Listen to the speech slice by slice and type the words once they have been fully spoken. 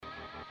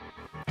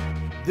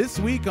This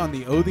week on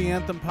the Oh the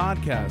Anthem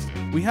podcast,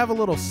 we have a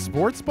little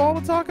sports ball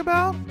to talk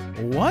about?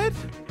 What?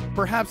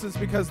 Perhaps it's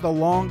because the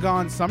long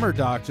gone summer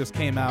doc just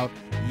came out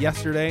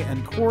yesterday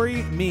and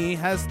Corey, me,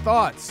 has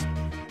thoughts.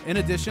 In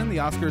addition, the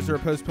Oscars are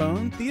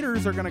postponed.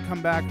 Theaters are going to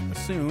come back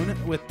soon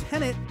with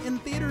Tenet in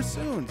theaters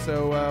soon.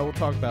 So we'll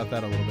talk about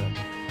that a little bit.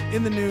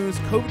 In the news,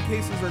 COVID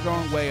cases are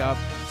going way up.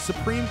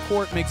 Supreme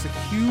Court makes a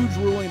huge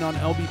ruling on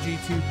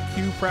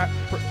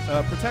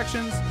LGBTQ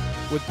protections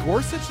with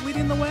Gorsuch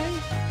leading the way.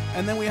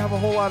 And then we have a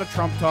whole lot of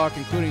Trump talk,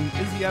 including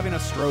is he having a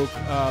stroke,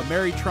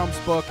 Mary Trump's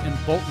book,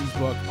 and Bolton's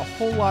book. A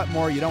whole lot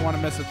more. You don't want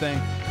to miss a thing.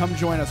 Come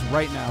join us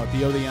right now at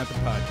the Oh the Anthem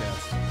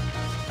podcast.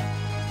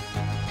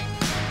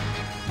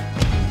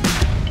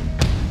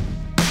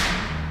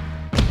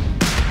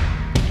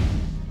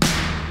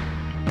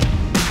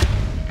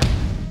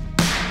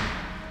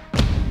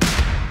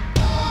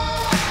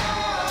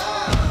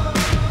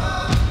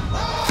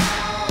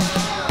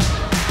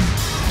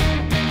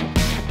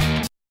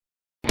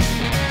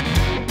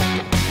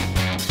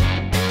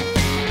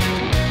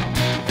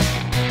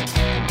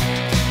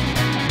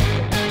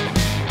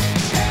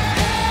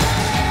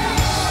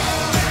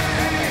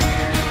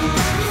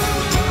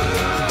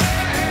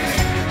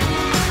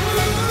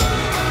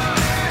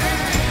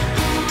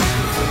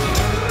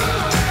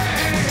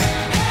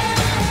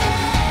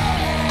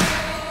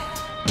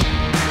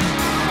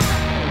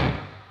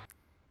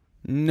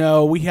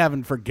 No, we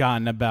haven't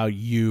forgotten about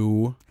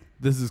you.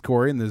 This is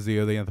Corey, and this is the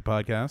Oh the Anthem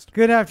podcast.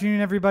 Good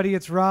afternoon, everybody.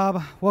 It's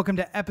Rob. Welcome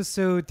to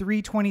episode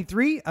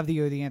 323 of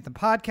the Oh the Anthem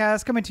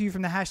podcast, coming to you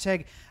from the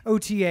hashtag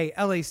OTA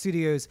LA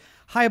Studios,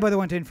 high above the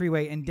 110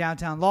 freeway in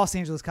downtown Los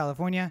Angeles,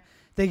 California.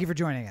 Thank you for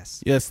joining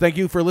us. Yes, thank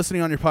you for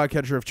listening on your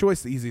podcatcher of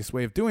choice. The easiest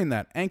way of doing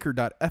that,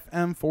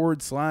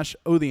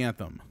 anchor.fm/Oh the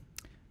Anthem.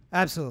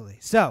 Absolutely.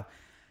 So,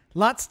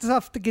 lots of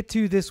stuff to get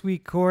to this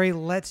week, Corey.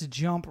 Let's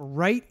jump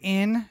right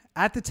in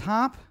at the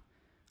top.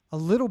 A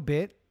little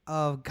bit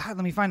of, God,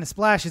 let me find the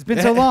splash. It's been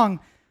so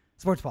long.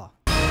 Sports ball.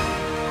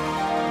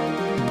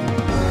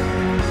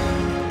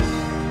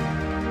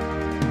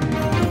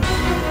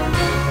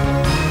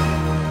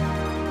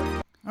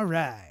 All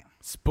right.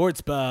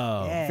 Sports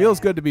ball. Yeah. Feels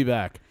good to be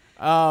back.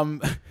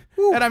 And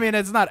I mean,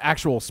 it's not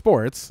actual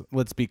sports.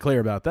 Let's be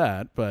clear about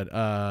that. But,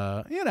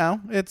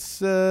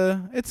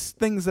 it's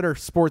things that are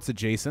sports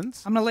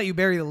adjacent. I'm going to let you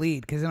bury the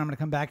lead because then I'm going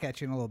to come back at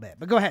you in a little bit.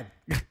 But go ahead.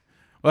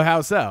 Well, how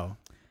so?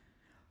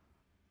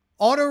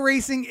 Auto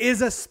racing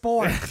is a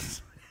sport.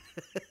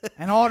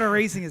 And auto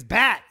racing is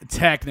bad.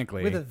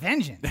 Technically. With a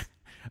vengeance.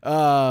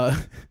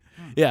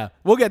 Yeah,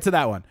 we'll get to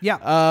that one.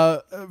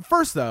 Yeah.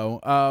 First,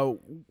 though,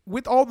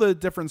 with all the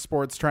different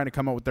sports trying to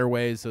come up with their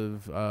ways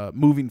of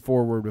moving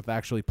forward with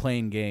actually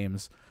playing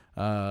games,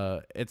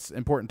 it's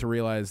important to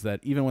realize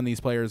that even when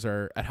these players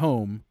are at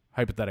home,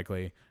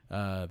 hypothetically,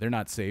 they're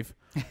not safe.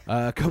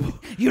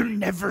 You're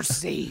never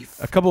safe.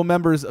 A couple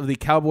members of the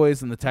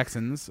Cowboys and the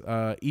Texans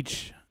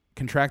each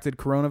contracted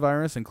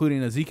coronavirus,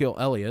 including Ezekiel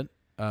Elliott.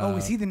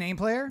 Is he the name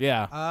player?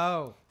 Yeah.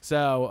 Oh.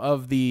 So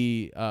of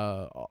the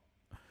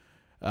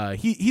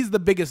he's the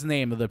biggest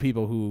name of the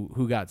people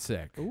who got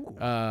sick.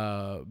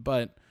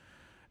 But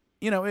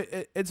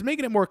it's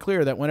making it more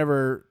clear that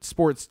whenever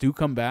sports do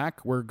come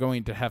back, we're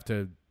going to have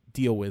to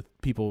deal with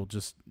people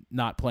just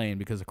not playing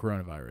because of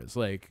coronavirus.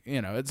 Like,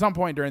 at some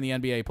point during the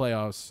NBA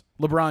playoffs,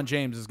 LeBron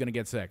James is going to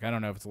get sick. I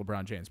don't know if it's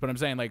LeBron James, but I'm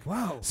saying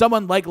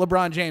someone like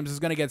LeBron James is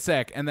going to get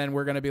sick, and then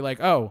we're going to be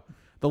like, oh,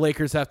 the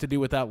Lakers have to do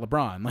without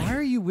LeBron. Like, why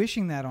are you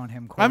wishing that on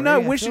him, Corey? I'm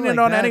not wishing it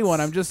on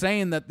anyone. I'm just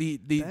saying that the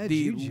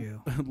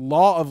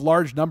law of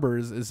large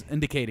numbers is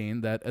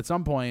indicating that at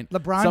some point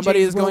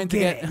somebody is going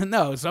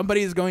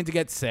to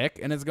get sick,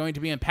 and it's going to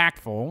be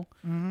impactful.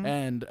 Mm-hmm.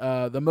 And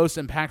the most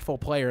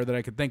impactful player that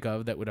I could think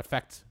of that would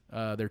affect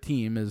their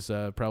team is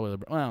probably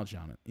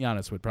Giannis.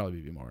 Giannis would probably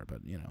be more,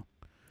 but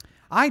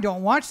I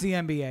don't watch the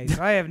NBA,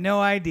 so I have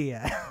no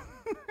idea.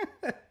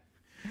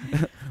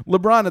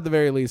 LeBron, at the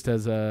very least,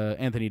 has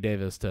Anthony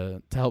Davis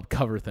to help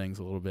cover things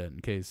a little bit in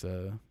case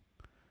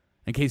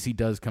he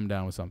does come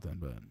down with something.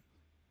 But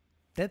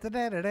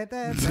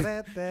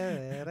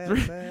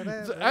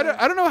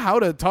I don't know how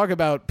to talk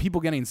about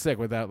people getting sick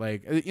without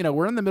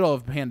we're in the middle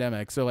of a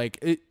pandemic, so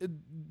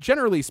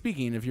generally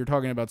speaking, if you're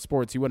talking about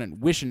sports, you wouldn't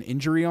wish an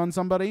injury on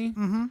somebody.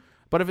 Mm-hmm.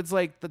 But if it's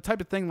like the type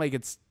of thing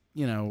it's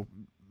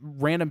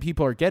random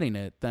people are getting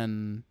it,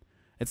 then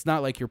it's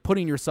not like you're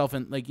putting yourself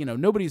in,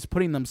 nobody's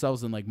putting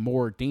themselves in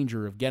more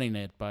danger of getting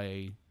it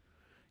by,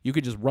 you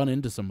could just run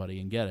into somebody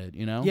and get it,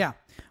 Yeah.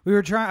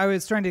 I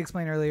was trying to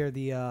explain earlier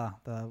the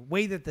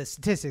way that the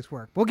statistics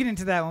work. We'll get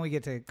into that when we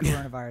get to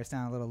coronavirus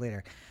down a little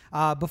later.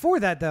 Before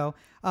that, though,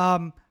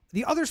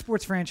 the other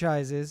sports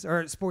franchises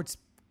or sports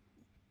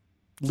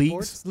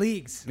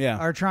leagues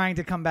are trying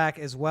to come back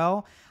as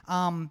well.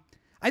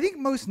 I think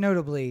most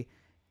notably,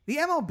 the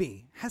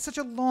MLB has such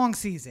a long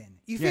season.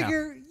 You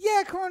figure,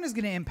 Corona's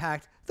going to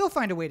impact. They'll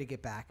find a way to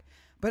get back.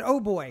 But oh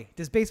boy,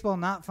 does baseball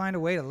not find a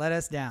way to let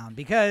us down,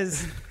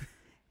 because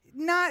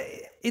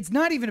it's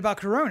not even about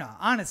Corona,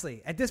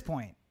 honestly, at this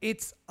point.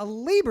 It's a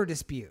labor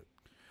dispute.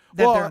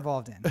 they're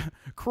involved in.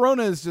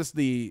 Corona is just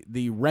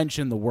the wrench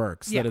in the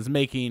works that is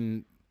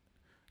making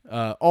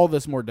all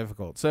this more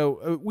difficult.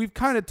 So we've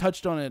kind of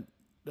touched on it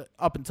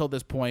up until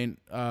this point,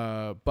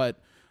 but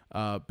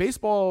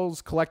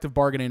baseball's collective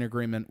bargaining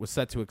agreement was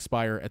set to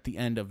expire at the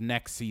end of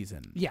next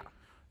season. Yeah.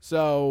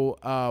 So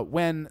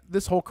when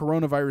this whole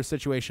coronavirus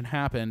situation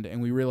happened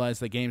and we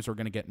realized that games were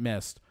going to get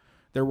missed,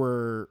 there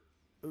were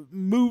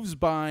moves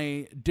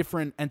by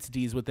different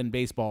entities within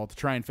baseball to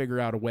try and figure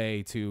out a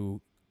way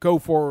to go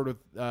forward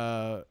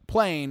with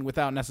playing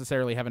without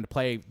necessarily having to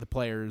pay the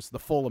players the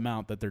full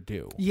amount that they're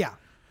due. Yeah.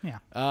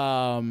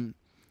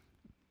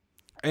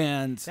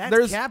 And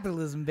that's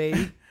capitalism,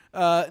 baby.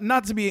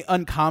 Not to be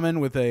uncommon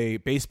with a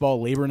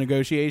baseball labor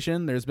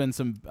negotiation, there's been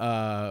some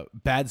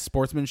bad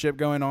sportsmanship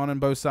going on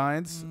both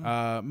sides.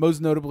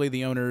 Most notably,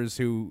 the owners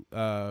who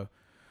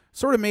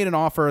sort of made an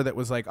offer that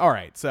was like, all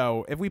right,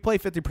 so if we play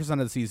 50% of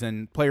the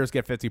season, players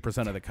get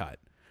 50% of the cut.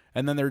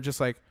 And then they're just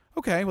like,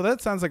 okay, well,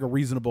 that sounds like a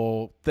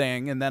reasonable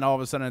thing. And then all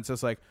of a sudden it's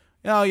just like,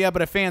 oh, yeah,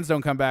 but if fans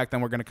don't come back,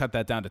 then we're going to cut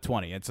that down to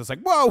 20. It's just like,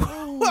 whoa.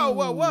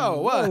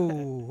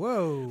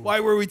 Why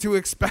were we to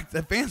expect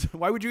that fans?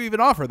 Why would you even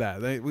offer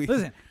that?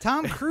 Listen,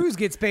 Tom Cruise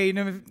gets paid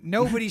if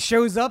nobody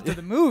shows up to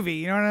the movie.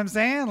 You know what I'm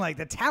saying? Like,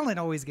 the talent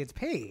always gets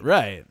paid.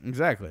 Right,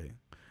 exactly.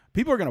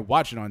 People are going to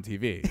watch it on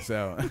TV,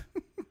 so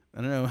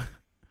I don't know.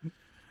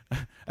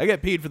 I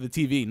get paid for the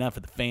TV, not for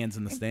the fans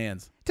in the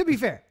stands. To be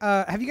fair,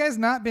 have you guys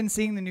not been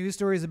seeing the news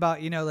stories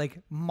about, like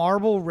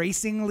marble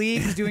racing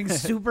leagues doing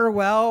super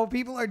well?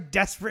 People are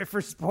desperate for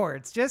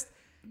sports. Just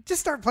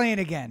start playing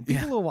again.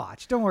 People will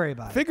watch. Don't worry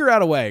about it. Figure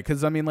out a way,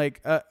 because I mean,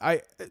 like,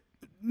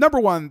 number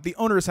one, the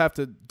owners have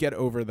to get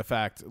over the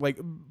fact, like,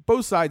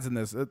 both sides in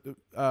this.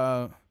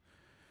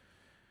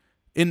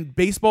 In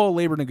baseball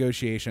labor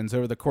negotiations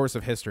over the course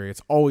of history, it's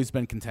always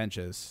been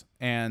contentious,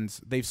 and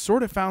they've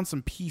sort of found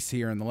some peace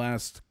here in the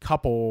last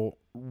couple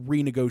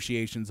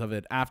renegotiations of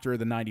it after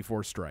the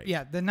 94 strike.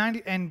 Yeah,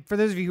 and for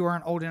those of you who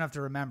aren't old enough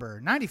to remember,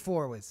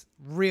 94 was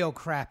real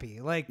crappy.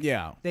 Like,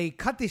 they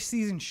cut the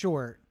season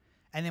short,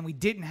 and then we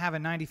didn't have a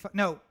 95.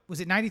 No,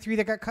 was it 93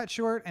 that got cut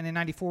short, and then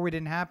 94 it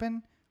didn't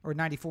happen, or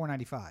 94,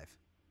 95?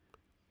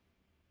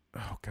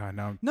 Oh God,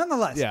 no.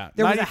 Nonetheless,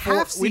 there was a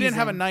half season. We didn't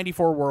have a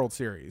 94 World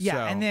Series. Yeah, so,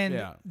 and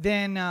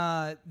then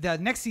the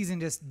next season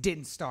just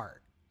didn't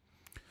start.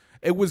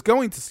 It was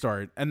going to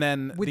start, and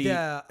then with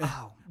the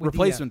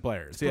replacement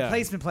players. Yeah,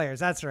 replacement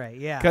players. That's right.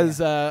 Yeah,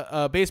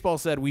 because baseball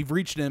said we've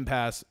reached an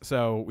impasse,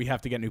 so we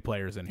have to get new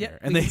players in here,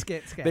 and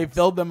they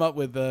filled them up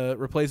with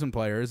replacement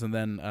players, and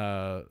then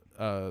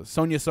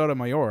Sonia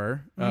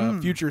Sotomayor,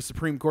 future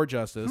Supreme Court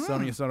Justice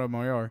Sonia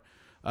Sotomayor,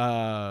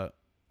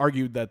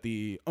 argued that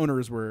the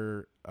owners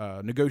were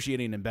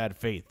negotiating in bad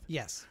faith.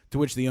 Yes. To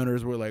which the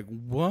owners were like,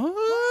 what?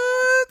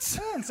 That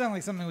doesn't sound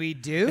like something we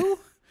do.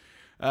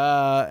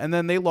 And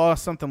then they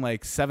lost something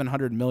like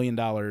 $700 million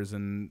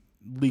in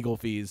legal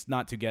fees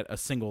not to get a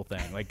single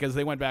thing. Like, because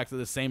they went back to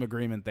the same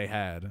agreement they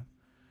had.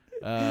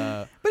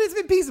 But it's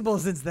been peaceable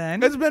since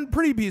then. It's been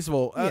pretty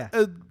peaceful.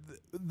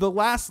 The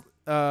last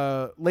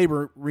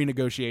labor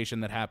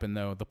renegotiation that happened,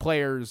 though, the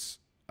players...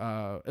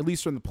 at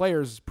least from the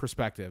players'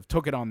 perspective,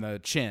 took it on the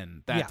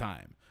chin that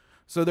time.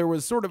 So there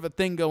was sort of a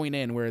thing going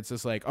in where it's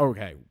just like,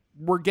 okay,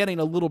 we're getting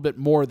a little bit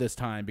more this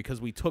time because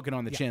we took it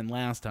on the chin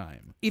last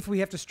time. If we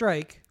have to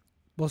strike,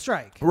 we'll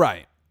strike.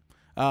 Right.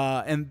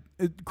 And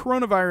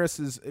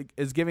coronavirus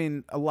is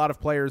giving a lot of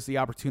players the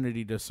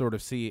opportunity to sort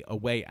of see a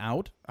way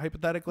out,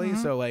 hypothetically.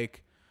 Mm-hmm. So,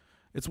 like,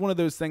 it's one of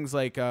those things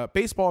like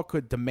baseball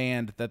could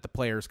demand that the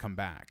players come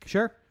back.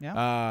 Sure.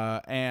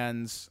 Yeah.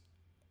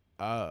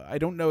 I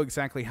don't know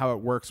exactly how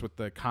it works with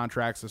the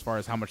contracts as far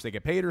as how much they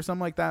get paid or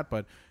something like that,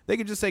 but they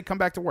could just say, come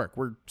back to work.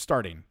 We're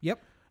starting. Yep.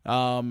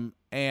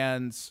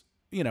 And,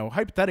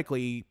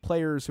 hypothetically,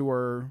 players who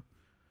are,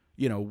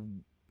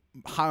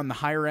 on the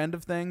higher end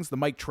of things, the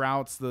Mike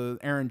Trouts, the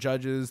Aaron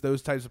Judges,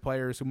 those types of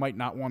players who might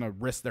not want to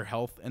risk their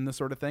health in this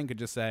sort of thing could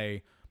just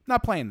say,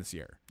 not playing this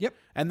year. Yep.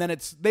 And then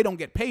they don't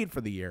get paid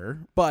for the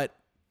year, but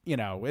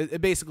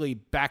it basically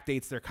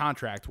backdates their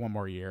contract one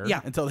more year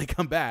until they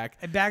come back.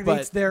 It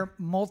backdates their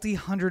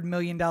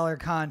 $multi-hundred-million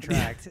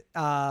contract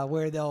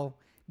where they'll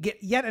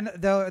get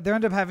they'll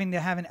end up having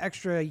to have an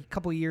extra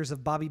couple years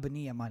of Bobby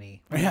Bonilla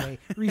money when they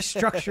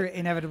restructure it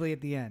inevitably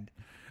at the end.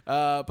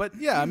 But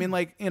yeah, I mean,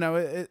 like,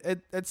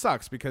 it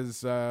sucks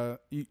because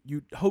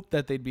you hope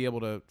that they'd be able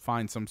to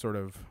find some sort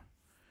of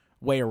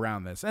way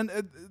around this. And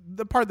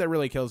the part that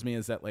really kills me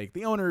is that, like,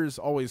 the owners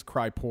always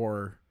cry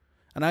poor.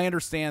 And I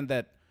understand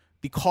that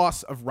the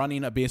costs of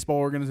running a baseball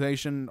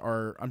organization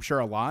are, I'm sure,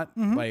 a lot.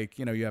 Mm-hmm. Like,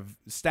 you have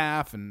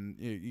staff and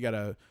you got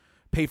to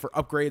pay for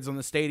upgrades on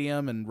the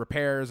stadium and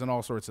repairs and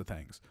all sorts of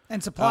things.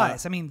 And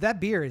supplies. I mean, that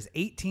beer is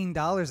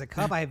 $18 a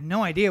cup. I have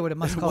no idea what it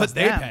must cost what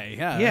they pay,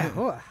 yeah.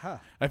 Yeah.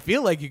 I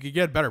feel like you could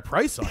get a better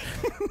price on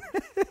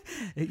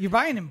it. You're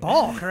buying in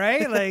bulk,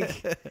 right?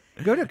 Like,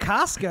 go to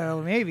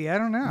Costco, maybe. I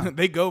don't know.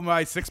 They go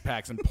buy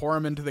 6-packs and pour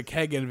them into the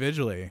keg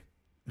individually.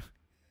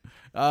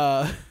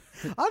 I'll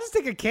just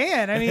take a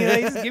can. I mean,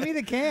 just give me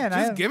the can.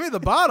 Just give me the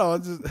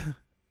bottle.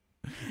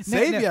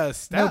 Save you a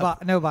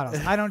step. No bottles.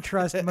 I don't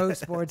trust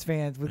most sports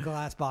fans with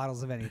glass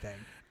bottles of anything.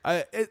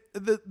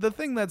 The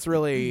thing that's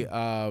really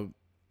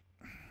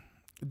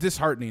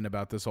disheartening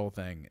about this whole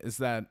thing is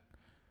that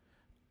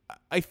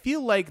I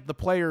feel like the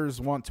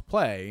players want to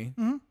play,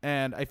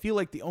 and I feel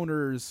like the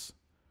owners,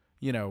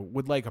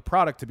 would like a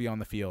product to be on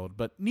the field,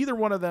 but neither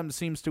one of them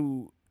seems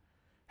to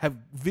have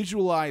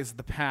visualized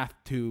the path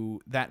to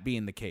that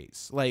being the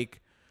case.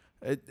 Like,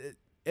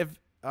 if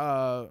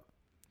a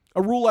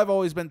rule I've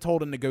always been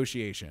told in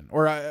negotiation,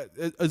 or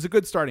is a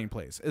good starting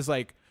place, is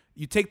like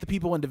you take the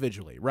people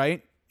individually,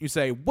 right? You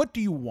say, what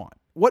do you want?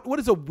 What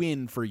is a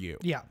win for you?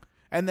 Yeah.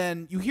 And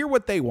then you hear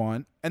what they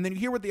want, and then you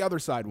hear what the other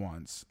side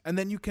wants. And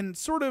then you can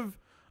sort of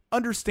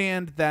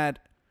understand that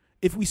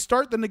if we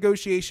start the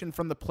negotiation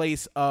from the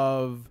place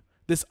of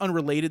this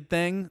unrelated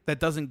thing that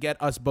doesn't get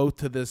us both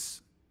to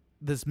this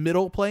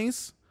middle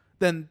place,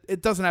 then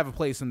it doesn't have a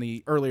place in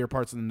the earlier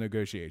parts of the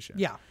negotiation.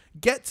 Yeah.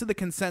 Get to the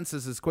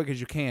consensus as quick as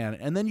you can,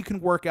 and then you can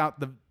work out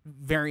the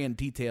variant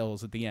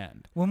details at the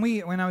end.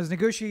 When I was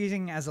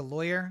negotiating as a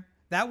lawyer,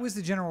 that was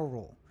the general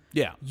rule.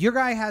 Yeah. Your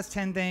guy has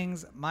 10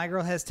 things. My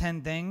girl has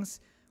 10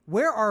 things.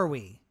 Where are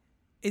we?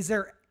 Is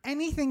there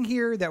anything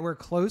here that we're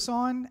close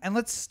on? And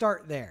let's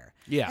start there.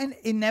 Yeah. And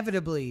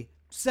inevitably,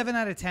 7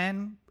 out of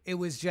 10, it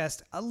was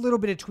just a little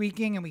bit of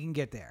tweaking and we can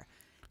get there.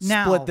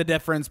 Now, split the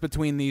difference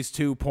between these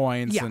 2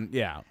 points.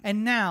 Yeah.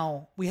 And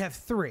now we have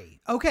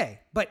 3. Okay.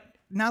 But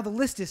now the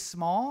list is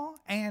small.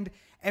 And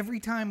every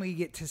time we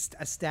get to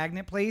a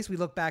stagnant place, we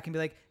look back and be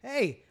like,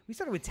 hey, we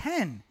started with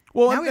 10.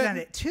 Well, now we're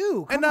at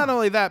 2. And not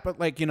only that, but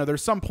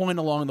there's some point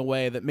along the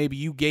way that maybe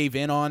you gave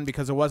in on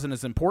because it wasn't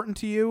as important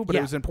to you, but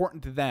it was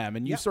important to them.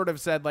 And you sort of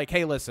said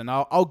hey, listen,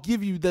 I'll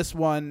give you this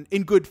one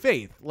in good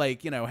faith. Hey,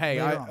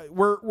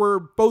 we're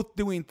both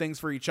doing things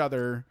for each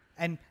other.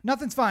 And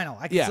nothing's final.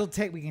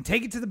 We can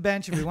take it to the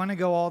bench if we want to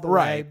go all the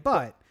way.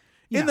 But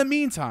in the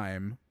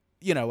meantime,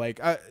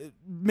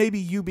 maybe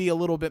you be a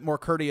little bit more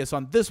courteous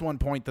on this one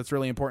point that's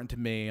really important to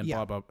me and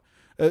blah, blah.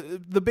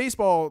 The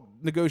baseball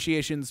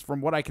negotiations,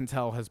 from what I can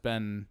tell, has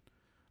been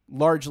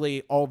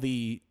largely all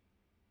the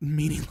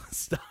meaningless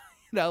stuff.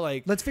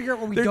 Let's figure out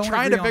what we don't. They're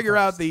trying to figure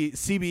out the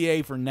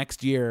CBA for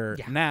next year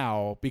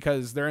now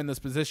because they're in this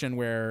position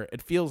where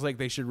it feels like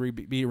they should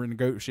be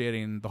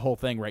renegotiating the whole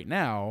thing right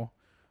now.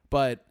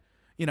 But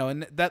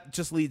and that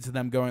just leads to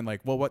them going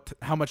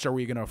how much are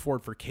we going to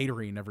afford for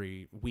catering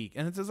every week?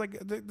 And it's just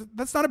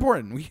that's not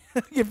important. We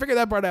can figure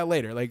that part out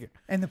later.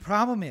 And the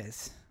problem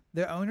is,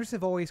 their owners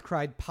have always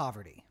cried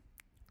poverty.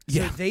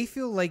 So they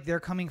feel like they're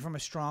coming from a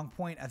strong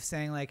point of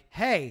saying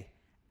hey,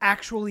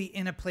 actually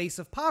in a place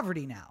of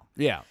poverty now.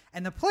 Yeah.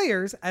 And the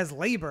players as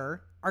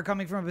labor are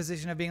coming from a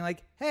position of being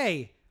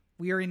hey,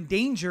 we are in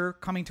danger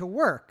coming to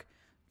work.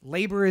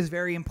 Labor is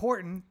very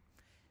important.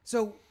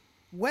 So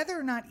whether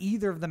or not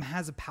either of them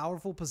has a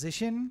powerful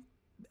position,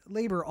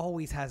 labor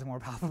always has a more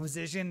powerful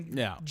position.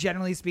 Yeah.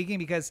 Generally speaking,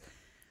 because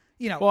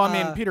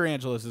Peter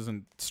Angelos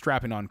isn't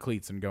strapping on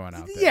cleats and going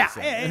out there. Yeah,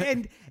 so.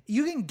 And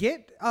you can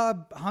get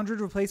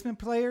 100 replacement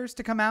players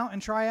to come out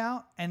and try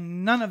out,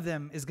 and none of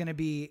them is going to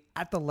be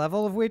at the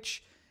level of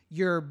which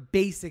your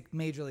basic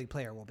major league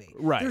player will be.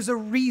 Right. There's a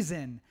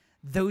reason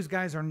those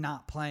guys are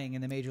not playing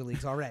in the major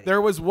leagues already.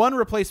 There was one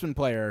replacement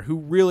player who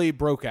really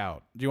broke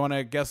out. Do you want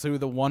to guess who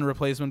the one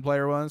replacement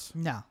player was?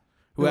 No.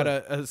 Who had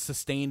a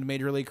sustained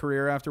major league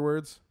career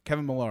afterwards?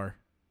 Kevin Millar.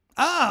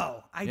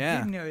 Oh, I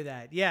didn't know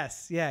that.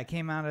 Yes. Yeah, it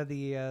came out of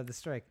the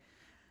strike.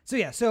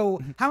 So,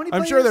 how many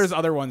players? I'm sure there's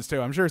other ones, too.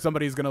 I'm sure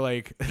somebody's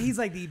going to He's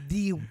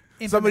the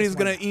somebody's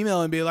going to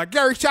email and be like,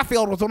 Gary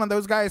Sheffield was one of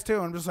those guys, too.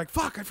 I'm just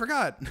fuck, I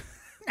forgot.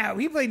 No,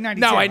 he played 92.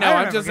 No, I know.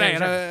 I'm just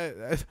saying.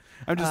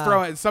 I'm just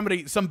throwing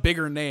some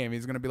bigger name.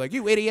 He's going to be like,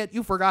 you idiot,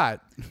 you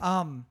forgot.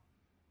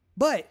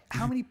 But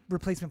how many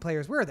replacement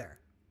players were there?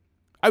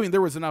 I mean,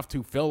 there was enough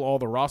to fill all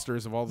the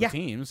rosters of all the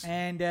teams.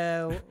 And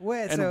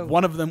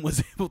one of them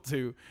was able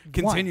to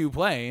continue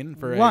playing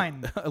for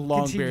a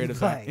long period of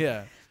time.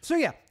 Yeah. So,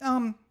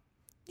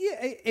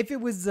 if it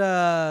was,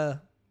 and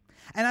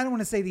I don't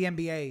want to say the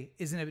NBA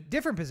is in a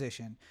different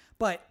position,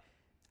 but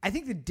I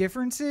think the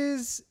difference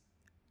is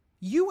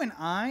you and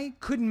I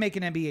couldn't make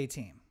an NBA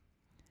team.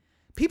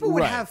 People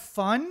would have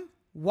fun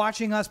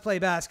watching us play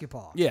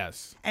basketball.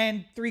 Yes.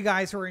 And 3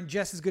 guys who are in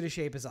just as good a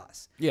shape as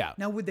us. Yeah.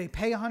 Now, would they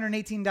pay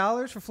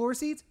 $118 for floor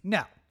seats?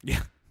 No.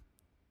 Yeah.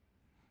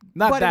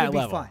 Not that it would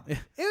level. Be fun.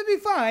 It would be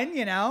fun,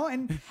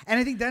 and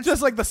I think that's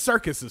just like the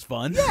circus is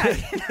fun.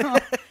 Yeah.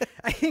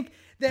 I think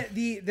that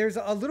there's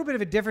a little bit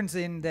of a difference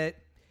in that.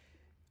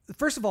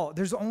 First of all,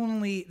 there's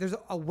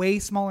a way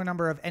smaller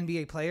number of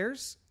NBA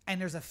players, and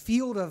there's a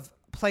field of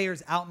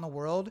players out in the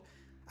world.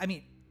 I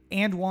mean,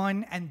 and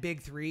one and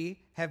Big Three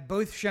have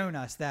both shown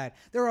us that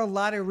there are a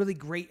lot of really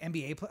great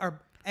NBA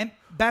and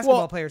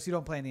basketball players who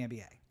don't play in the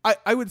NBA.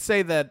 I would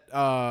say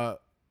that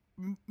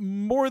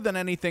more than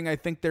anything, I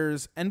think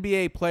there's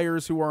NBA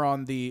players who are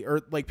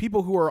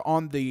people who are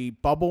on the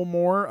bubble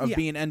more of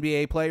being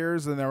NBA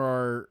players than there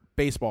are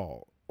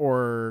baseball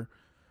or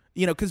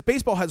because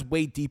baseball has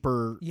way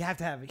deeper. You have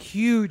to have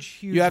huge.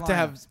 You have to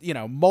have,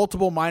 lineups.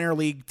 multiple minor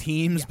league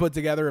teams put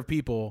together of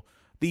people.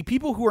 The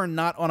people who are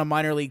not on a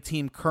minor league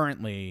team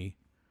currently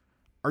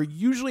are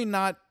usually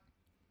not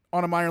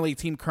on a minor league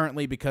team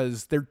currently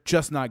because they're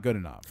just not good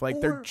enough.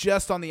 Like, they're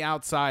just on the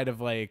outside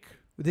of, like...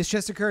 This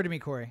just occurred to me,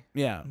 Corey.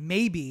 Yeah.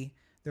 Maybe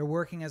they're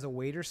working as a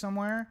waiter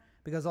somewhere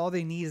because all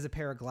they need is a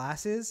pair of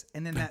glasses,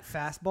 and then that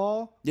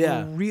fastball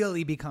will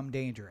really become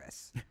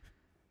dangerous.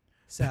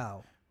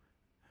 So...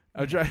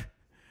 I'm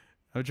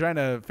trying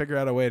to figure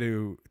out a way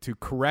to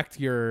correct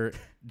your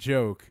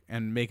joke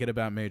and make it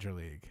about Major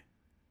League.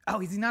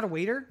 Oh, is he not a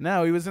waiter?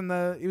 No, he was in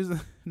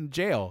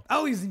jail.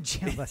 Oh, he's in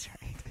jail. That's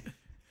right.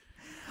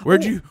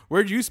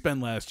 Where'd you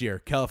spend last year?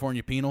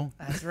 California penal?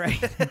 That's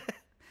right.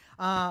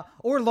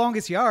 Or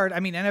longest yard. I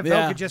mean,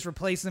 NFL could just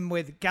replace them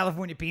with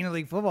California Penal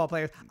League football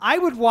players. I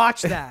would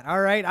watch that. All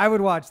right, I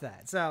would watch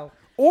that. So,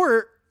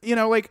 or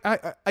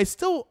I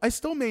still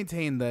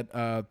maintain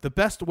that the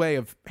best way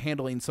of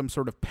handling some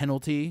sort of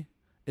penalty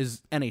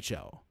is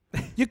NHL.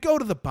 You go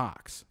to the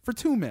box for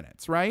 2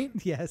 minutes, right?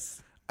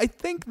 Yes. I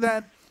think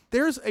that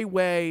there's a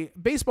way.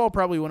 Baseball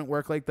probably wouldn't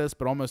work like this,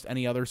 but almost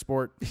any other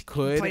sport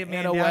could. Play a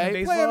man in a down way. in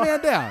baseball. Play a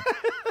man down.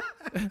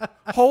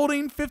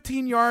 Holding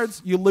 15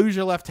 yards, you lose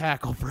your left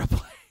tackle for a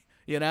play.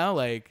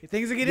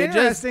 Things will get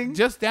interesting.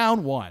 Just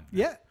down one.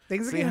 Yeah,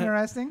 things will get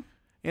interesting.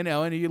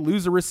 And you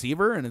lose a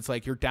receiver, and it's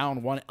like you're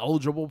down one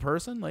eligible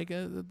person. Like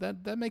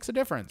that makes a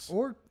difference.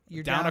 Or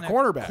you're down a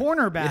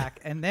cornerback,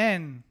 and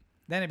then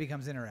it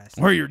becomes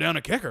interesting. Or you're down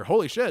a kicker.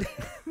 Holy shit!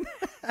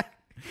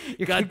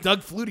 You got Doug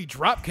Flutie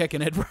drop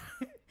kicking it.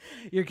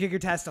 Your kicker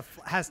takes a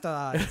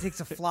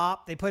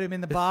flop. They put him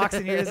in the box,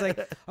 and you're just like,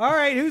 all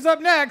right, who's up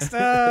next?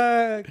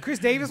 Chris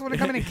Davis want to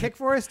come in and kick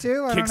for us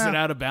too? Kicks it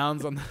out of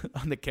bounds on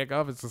the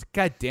kickoff. It's just,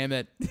 God damn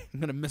it,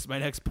 I'm gonna miss my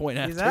next point.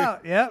 He's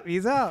out. Yep,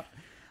 he's out.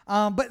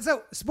 But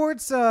so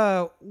sports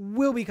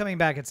will be coming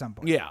back at some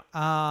point. Yeah.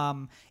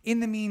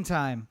 In the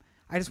meantime,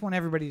 I just want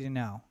everybody to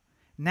know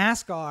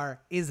NASCAR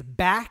is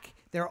back.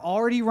 They're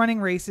already running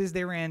races.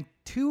 They ran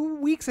 2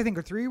 weeks, I think,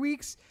 or 3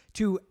 weeks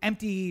to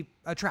empty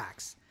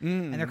tracks.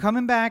 And they're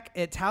coming back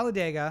at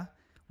Talladega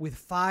with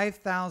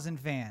 5,000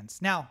 fans.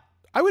 Now,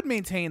 I would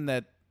maintain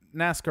that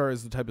NASCAR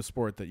is the type of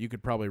sport that you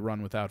could probably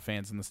run without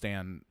fans in the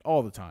stand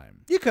all the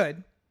time. You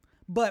could.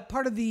 But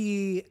part of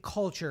the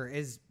culture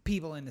is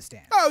people in the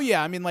stand. Oh,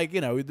 yeah. I mean,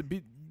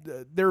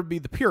 there would be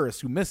the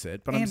purists who miss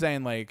it. But I'm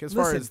saying, as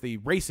far as the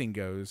racing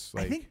goes.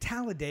 I think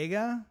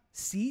Talladega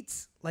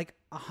seats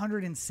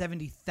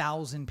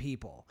 170,000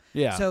 people.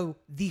 Yeah. So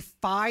the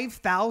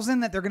 5,000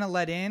 that they're going to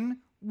let in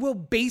will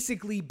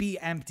basically be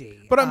empty.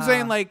 But I'm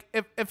saying,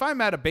 if I'm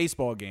at a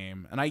baseball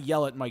game and I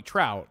yell at Mike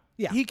Trout,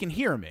 he can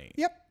hear me.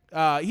 Yep.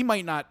 He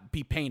might not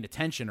be paying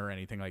attention or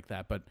anything like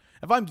that, but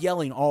if I'm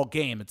yelling all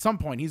game, at some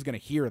point he's going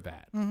to hear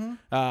that. Mm-hmm.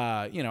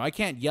 I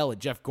can't yell at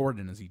Jeff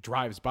Gordon as he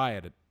drives by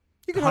it at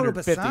you can hold up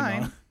a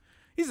sign.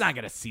 He's not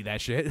going to see that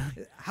shit.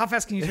 How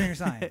fast can you turn your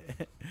sign?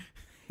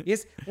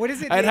 Yes. What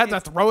is it? I'd have to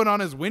throw it on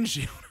his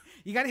windshield.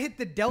 You got to hit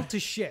the delta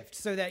shift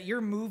so that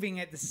you're moving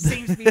at the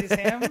same speed as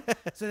him,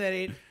 so that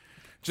it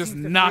just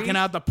knocking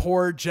out the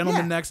poor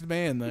gentleman next to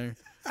me in the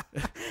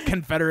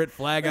Confederate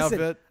flag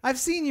outfit. I've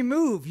seen you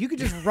move. You could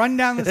just run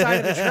down the side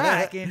of the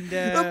track and.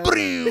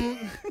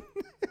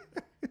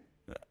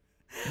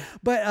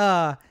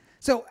 But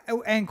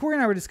and Corey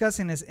and I were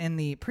discussing this in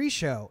the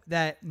pre-show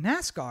that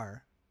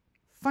NASCAR,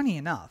 funny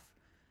enough,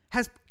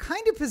 has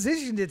kind of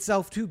positioned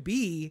itself to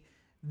be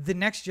the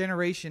next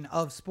generation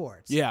of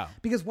sports. Yeah.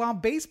 Because while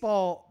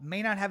baseball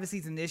may not have a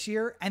season this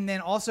year and then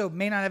also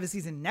may not have a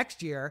season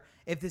next year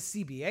if this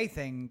CBA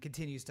thing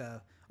continues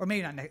to, or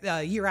maybe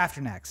not year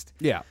after next.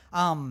 Yeah.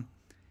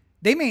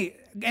 They may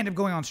end up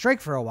going on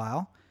strike for a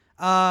while.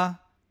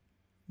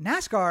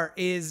 NASCAR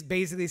is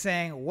basically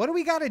saying, what do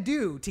we got to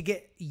do to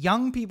get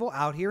young people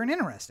out here and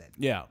interested?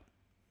 Yeah.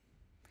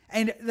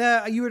 And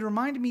you had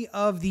reminded me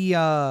of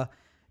the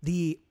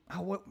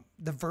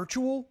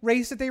virtual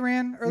race that they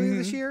ran earlier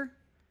this year.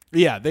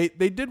 Yeah, they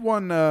did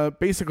one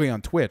basically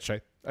on Twitch,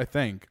 I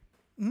think,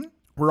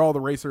 where all the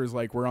racers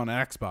were on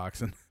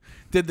Xbox and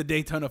did the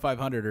Daytona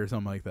 500 or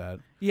something like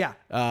that. Yeah.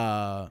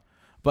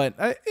 But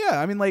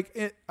I mean,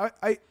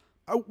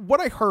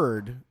 what I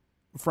heard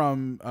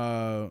from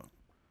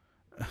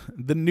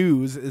the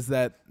news is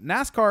that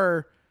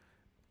NASCAR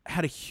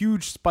had a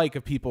huge spike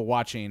of people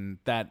watching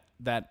that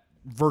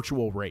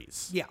virtual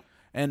race. Yeah.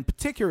 And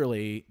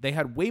particularly, they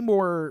had way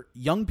more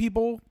young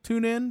people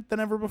tune in than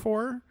ever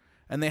before.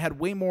 And they had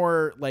way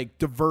more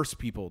diverse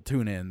people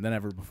tune in than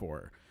ever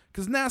before.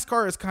 Because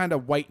NASCAR is kind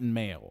of white and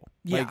male.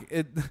 Yeah.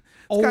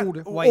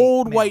 Old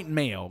white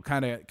male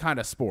kind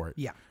of sport.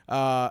 Yeah.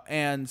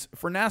 And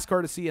for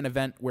NASCAR to see an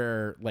event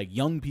where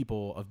young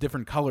people of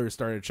different colors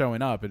started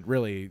showing up, it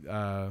really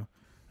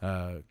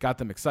got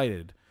them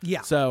excited.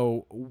 Yeah.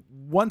 So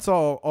once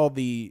all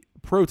the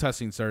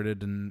protesting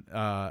started and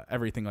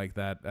everything like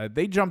that,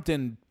 they jumped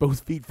in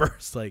both feet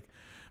first.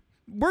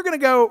 We're gonna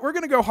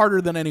go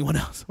harder than anyone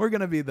else. We're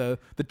gonna be the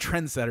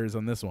trendsetters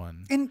on this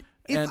one. And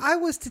if I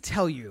was to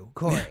tell you,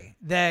 Corey,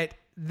 that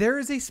there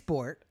is a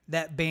sport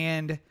that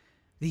banned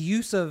the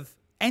use of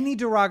any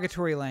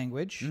derogatory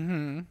language,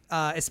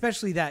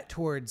 especially that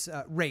towards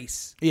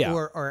race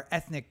or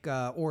ethnic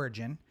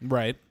origin.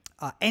 Right.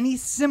 Any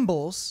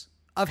symbols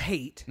of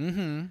hate.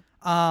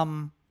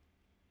 What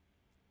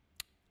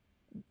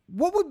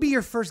would be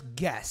your first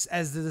guess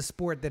as to the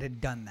sport that had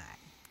done that?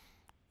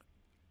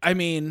 I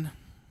mean,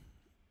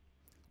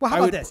 well, how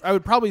about this? I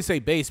would probably say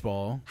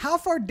baseball. How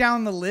far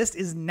down the list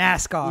is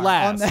NASCAR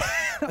Last.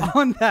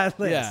 on that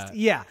list?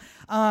 Yeah.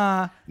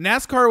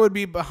 NASCAR would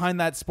be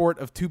behind that sport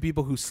of two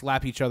people who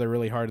slap each other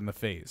really hard in the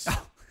face.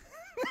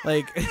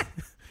 Like,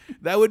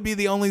 that would be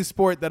the only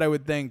sport that I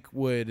would think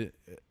would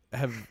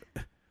have...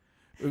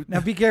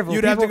 Now be careful.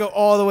 You'd have to go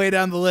all the way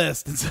down the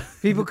list.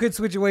 People could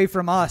switch away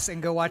from us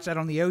and go watch that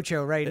on the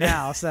Ocho right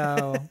now,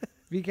 so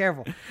be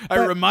careful.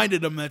 I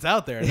reminded them that's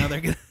out there. Now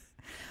they're gonna...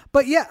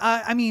 But yeah,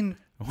 I mean...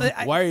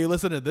 Why are you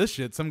listening to this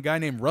shit? Some guy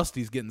named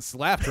Rusty's getting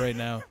slapped right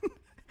now.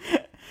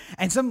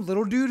 And some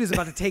little dude is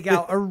about to take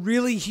out a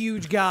really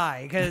huge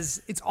guy,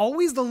 because it's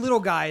always the little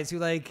guys who,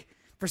 like,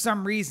 for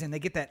some reason, they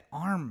get that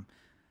arm.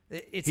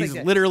 He's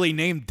like literally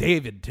named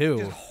David, too.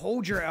 Just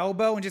hold your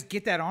elbow and just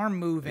get that arm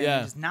moving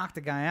and just knock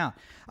the guy out.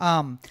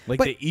 Like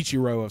the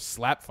Ichiro of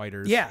slap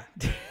fighters. Yeah.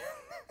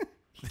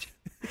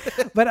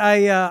 But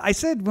I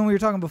said when we were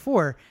talking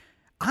before,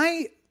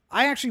 I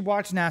actually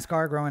watched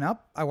NASCAR growing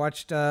up. I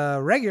watched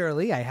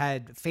regularly. I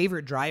had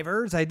favorite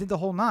drivers. I did the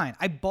whole nine.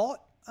 I bought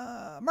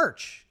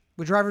merch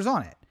with drivers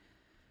on it.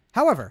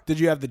 However, did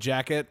you have the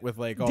jacket with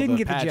like all didn't the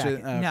get patches? the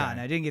jacket. Oh, okay.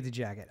 No, didn't get the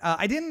jacket.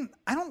 I don't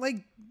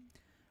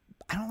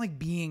like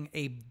being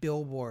a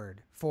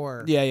billboard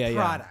for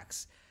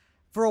products.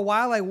 For a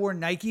while, I wore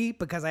Nike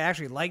because I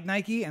actually like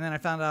Nike, and then I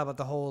found out about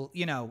the whole,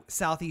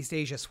 Southeast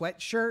Asia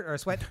sweatshirt or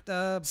sweat.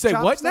 Say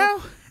what stuff. now?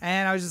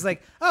 And I was just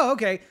like, oh,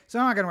 okay, so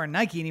I'm not gonna wear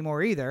Nike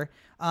anymore either.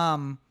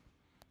 And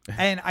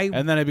then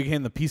I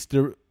became the piece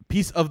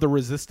of the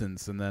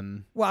resistance, and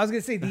then I was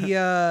gonna say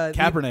the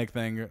Kaepernick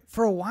thing.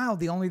 For a while,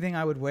 the only thing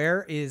I would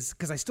wear is,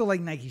 because I still like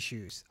Nike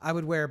shoes, I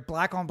would wear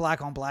black on black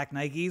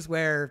Nikes,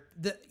 where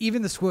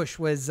even the swoosh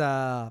was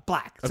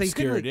black, so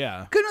obscured, you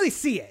couldn't really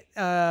see it.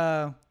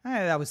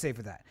 I was safe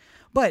with that.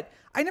 But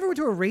I never went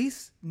to a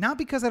race, not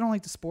because I don't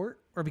like the sport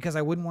or because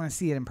I wouldn't want to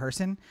see it in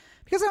person,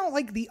 because I don't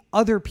like the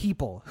other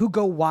people who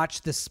go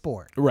watch the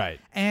sport. Right.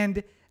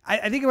 And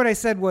I think what I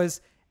said was,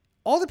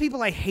 all the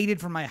people I hated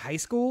from my high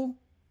school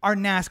are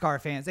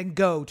NASCAR fans and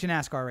go to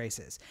NASCAR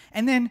races.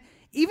 And then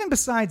even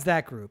besides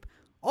that group,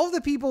 all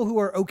the people who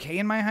are okay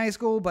in my high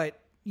school, but,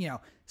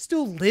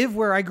 still live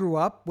where I grew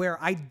up, where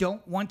I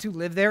don't want to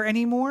live there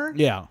anymore.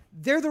 Yeah.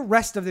 They're the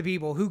rest of the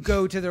people who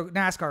go to the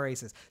NASCAR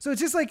races. So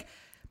it's just like,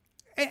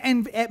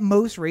 and at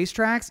most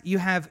racetracks, you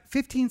have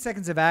 15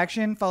 seconds of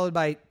action followed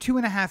by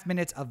 2.5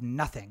 minutes of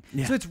nothing.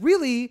 Yeah. So it's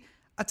really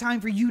a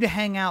time for you to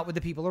hang out with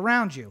the people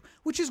around you,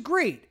 which is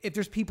great if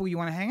there's people you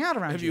want to hang out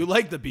around. If you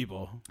like the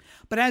people.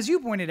 But as you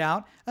pointed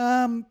out,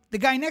 the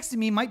guy next to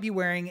me might be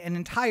wearing an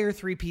entire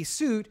 3-piece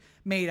suit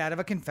made out of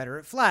a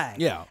Confederate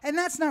flag. Yeah. And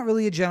that's not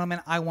really a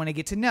gentleman I want to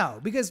get to know,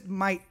 because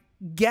my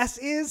guess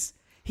is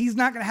he's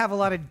not going to have a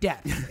lot of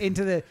depth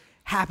into the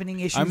happening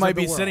issues I might of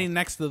the be world. sitting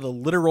next to the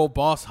literal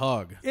boss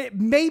hug. It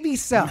maybe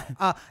so.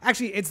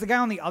 Actually, it's the guy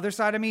on the other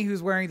side of me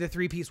who's wearing the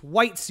 3-piece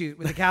white suit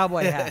with the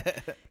cowboy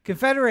hat.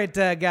 Confederate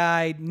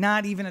guy,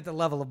 not even at the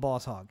level of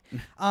boss hog.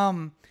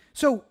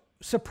 So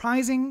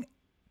surprising,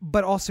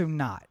 but also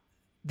not.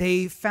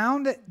 They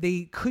found that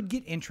they could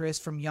get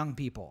interest from young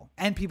people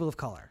and people of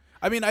color.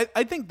 I mean,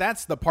 I think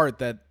that's the part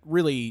that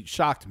really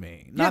shocked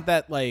me. Not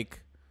that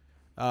like,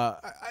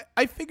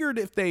 I figured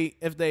if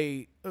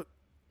they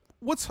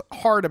what's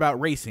hard about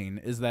racing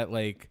is that,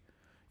 like,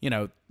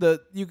 you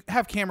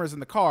have cameras in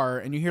the car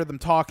and you hear them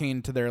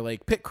talking to their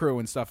like pit crew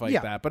and stuff like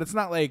that, but it's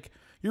not like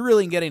you're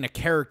really getting a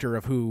character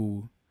of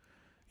who,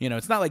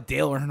 it's not like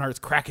Dale Earnhardt's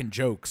cracking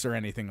jokes or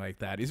anything like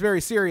that. He's very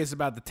serious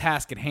about the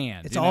task at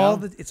hand. It's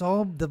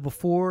all the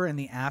before and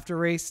the after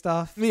race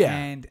stuff. Yeah.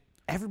 And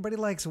everybody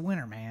likes a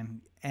winner,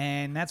 man.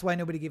 And that's why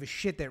nobody gave a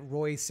shit that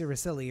Roy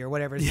Ciricelli, or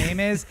whatever his name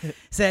is,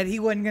 said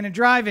he wasn't going to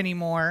drive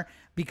anymore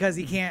because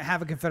he can't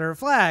have a Confederate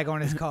flag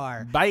on his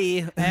car.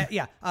 Bye.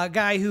 A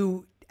guy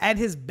who, at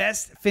his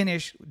best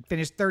finished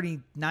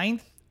 39th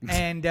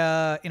and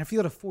in a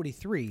field of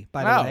 43,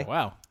 by the way.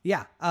 Wow.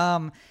 Yeah.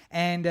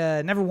 And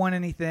never won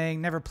anything,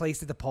 never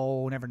placed at the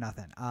pole, never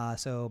nothing.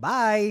 So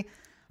bye.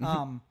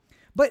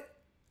 But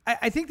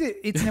I think that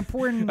it's an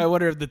important... I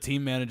wonder if the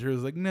team manager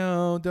was like,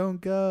 no, don't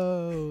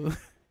go.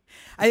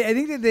 I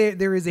think that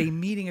there is a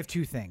meeting of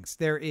two things.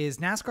 There is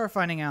NASCAR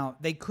finding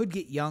out they could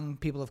get young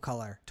people of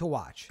color to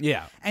watch.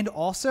 Yeah. And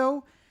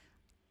also,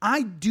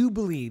 I do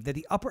believe that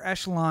the upper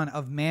echelon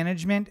of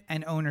management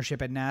and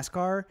ownership at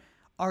NASCAR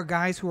are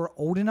guys who are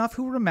old enough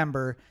who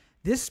remember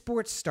this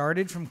sport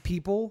started from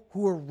people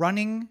who were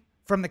running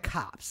from the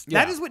cops.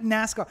 Yeah. That is what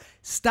NASCAR,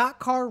 stock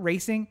car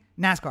racing,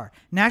 NASCAR,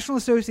 National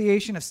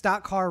Association of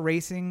Stock Car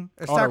Racing,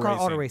 or Stock Car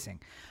Auto Racing.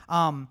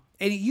 And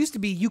it used to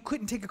be you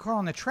couldn't take a car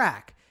on the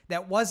track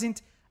that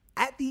wasn't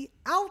at the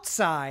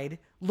outside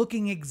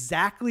looking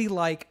exactly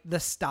like the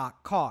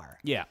stock car.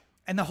 Yeah.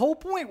 And the whole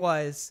point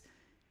was,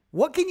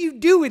 what can you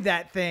do with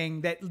that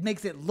thing that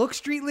makes it look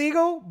street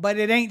legal, but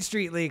it ain't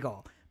street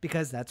legal?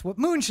 Because that's what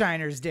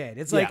moonshiners did.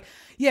 It's like,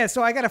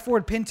 so I got a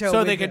Ford Pinto.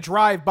 So they could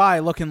drive by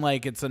looking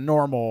like it's a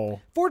normal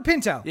Ford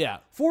Pinto. Yeah.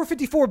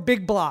 454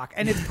 big block,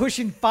 and it's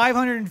pushing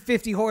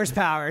 550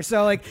 horsepower.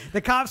 So, like, the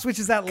cop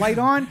switches that light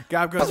on.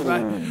 Cop goes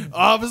by,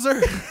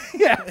 officer.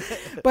 Yeah.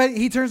 But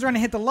he turns around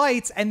and hit the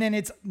lights, and then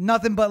it's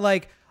nothing but,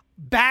 like,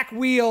 back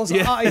wheels,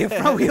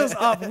 front wheels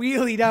up,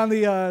 wheelie down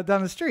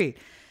the street.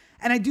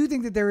 And I do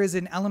think that there is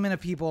an element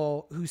of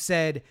people who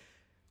said,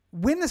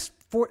 when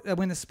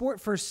the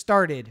sport first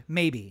started,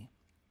 maybe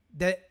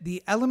that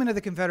the element of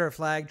the Confederate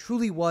flag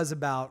truly was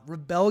about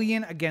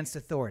rebellion against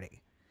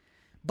authority.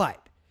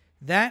 But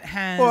that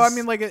has, well, I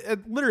mean, like,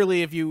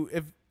 literally, if you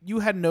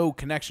had no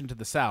connection to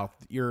the South,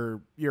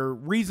 your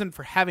reason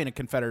for having a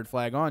Confederate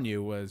flag on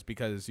you was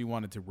because you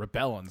wanted to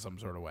rebel in some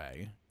sort of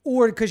way,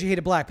 or because you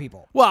hated black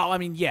people. Well, I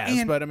mean, yes,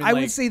 and but I mean, I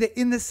would say that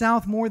in the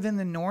South more than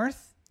the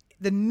North,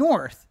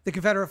 the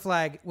Confederate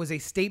flag was a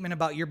statement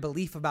about your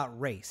belief about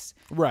race.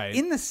 Right.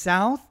 In the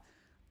South,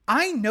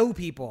 I know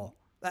people.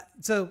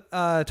 So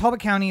Talbot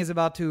County is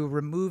about to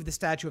remove the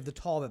statue of the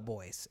Talbot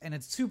Boys, and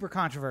it's super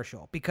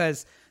controversial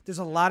because there's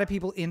a lot of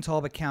people in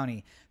Talbot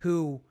County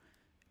who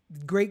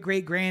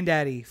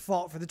great-great-granddaddy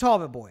fought for the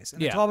Talbot Boys.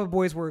 And the Talbot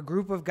Boys were a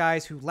group of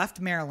guys who left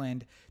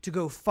Maryland to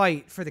go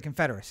fight for the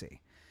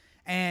Confederacy.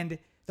 And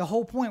the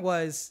whole point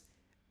was,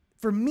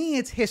 for me,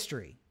 it's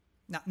history.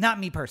 Not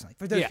me personally.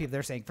 For those people,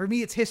 they're saying, for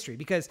me, it's history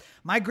because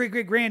my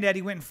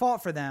great-great-granddaddy went and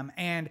fought for them,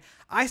 and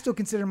I still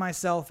consider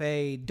myself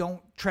a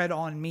don't tread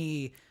on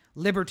me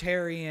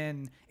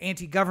libertarian,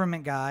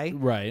 anti-government guy.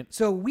 Right.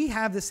 So we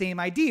have the same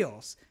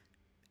ideals,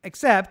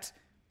 except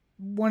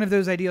one of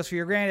those ideals for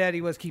your granddaddy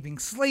was keeping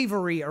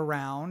slavery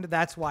around.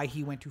 That's why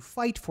he went to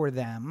fight for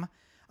them.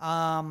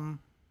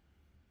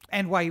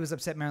 And why he was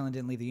upset Maryland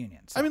didn't leave the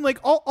Union. So. I mean, like,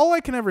 all I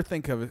can ever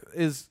think of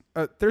is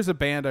there's a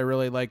band I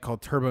really like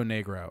called Turbo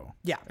Negro.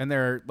 Yeah. And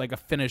they're like a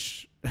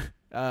Finnish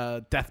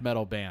death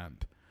metal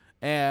band.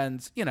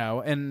 And, you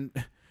know, and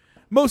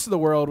most of the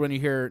world, when you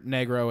hear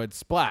Negro,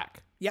 it's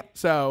black. Yep.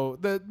 So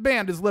the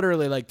band is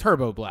literally like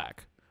Turbo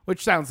Black,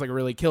 which sounds like a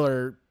really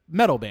killer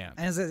metal band.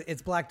 And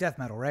it's black death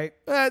metal, right?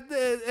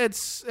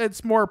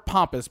 It's more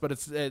pompous, but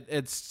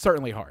it's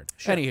certainly hard.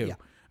 Sure. Anywho. Yeah.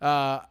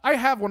 I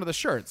have one of the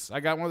shirts. I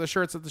got one of the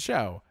shirts at the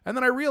show. And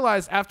then I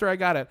realized after I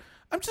got it,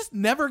 I'm just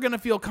never going to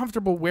feel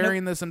comfortable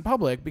wearing this in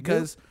public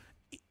because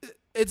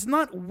it's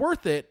not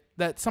worth it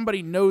that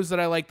somebody knows that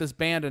I like this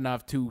band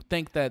enough to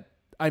think that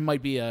I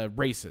might be a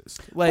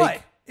racist. Like,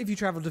 but if you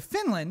travel to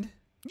Finland...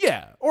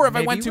 Yeah. Or if I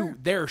maybe went to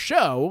their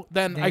show,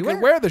 then I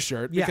could wear the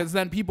shirt because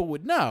then people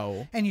would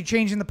know. And you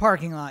change in the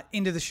parking lot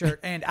into the shirt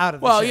and out of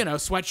the shirt. Well, you know,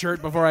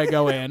 sweatshirt before I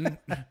go in.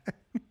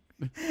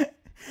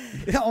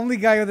 The only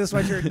guy with a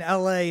sweatshirt in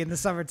LA in the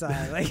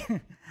summertime. Like,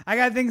 I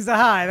got things to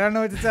hide. I don't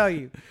know what to tell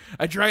you.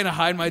 I try to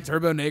hide my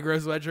Turbo Negro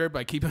sweatshirt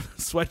by keeping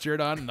the sweatshirt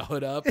on and the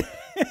hood up.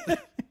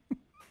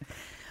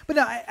 But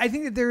no, I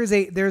think that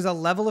there's a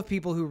level of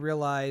people who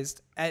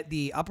realized at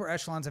the upper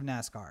echelons of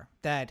NASCAR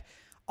that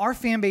our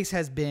fan base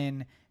has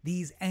been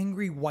these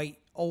angry white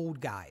old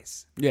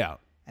guys. Yeah.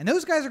 And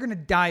those guys are going to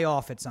die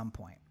off at some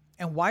point.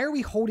 And why are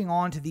we holding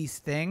on to these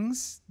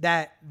things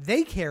that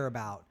they care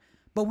about,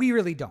 but we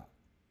really don't?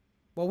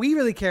 What we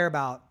really care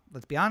about,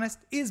 let's be honest,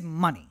 is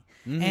money.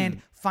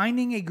 And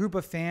finding a group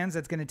of fans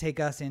that's going to take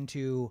us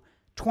into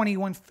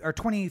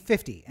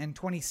 2050 and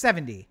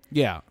 2070.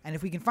 Yeah. And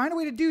if we can find a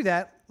way to do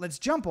that, let's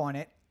jump on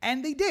it.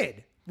 And they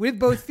did with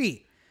both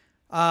feet.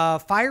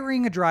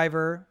 Firing a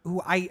driver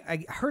who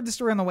I heard the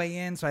story on the way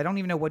in, so I don't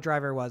even know what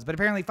driver it was, but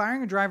apparently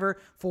firing a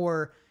driver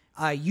for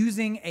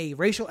using a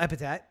racial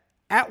epithet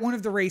at one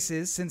of the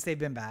races since they've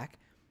been back,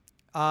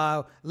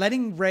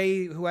 letting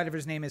Ray, whoever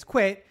his name is,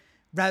 quit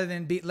rather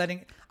than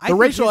letting... The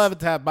racial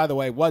epithet, by the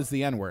way, was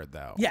the N-word,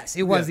 though. Yes,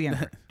 it was the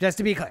N-word, just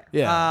to be clear.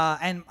 Yeah.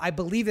 And I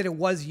believe that it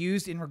was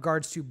used in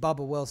regards to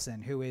Bubba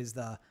Wilson, who is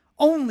the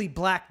only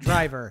black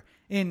driver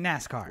in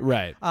NASCAR.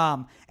 Right.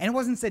 And it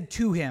wasn't said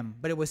to him,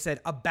 but it was said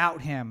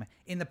about him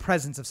in the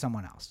presence of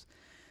someone else.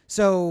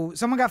 So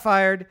someone got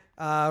fired.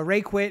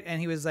 Ray quit,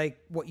 and he was like,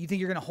 "What, you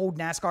think you're going to hold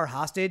NASCAR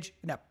hostage?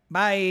 No.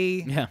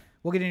 Bye. Yeah.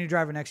 We'll get a new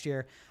driver next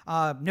year."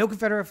 No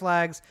Confederate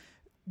flags.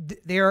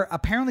 They're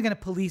apparently going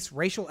to police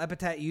racial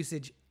epithet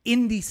usage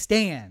in the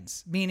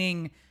stands,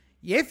 meaning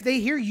if they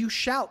hear you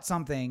shout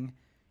something,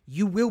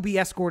 you will be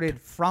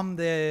escorted from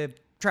the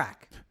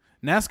track.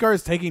 NASCAR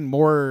is taking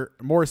more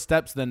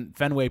steps than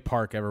Fenway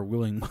Park ever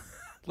willing.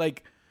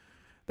 Like,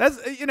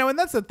 that's, you know, and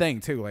that's the thing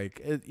too.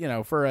 Like, you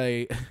know, for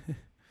a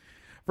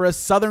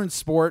Southern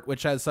sport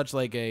which has such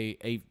like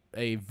a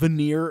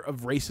veneer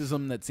of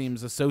racism that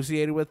seems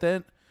associated with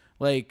it,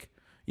 like,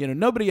 you know,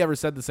 nobody ever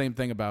said the same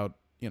thing about,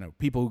 you know,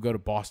 people who go to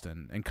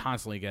Boston and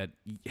constantly get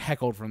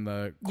heckled from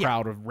the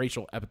crowd of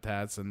racial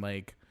epithets and,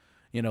 like,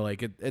 you know,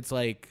 like it's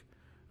like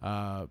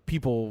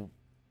people.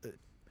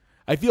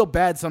 I feel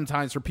bad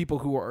sometimes for people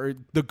who are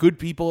the good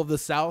people of the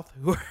South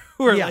who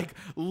are Yeah. like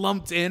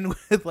lumped in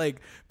with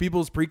like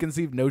people's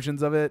preconceived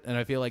notions of it. And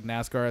I feel like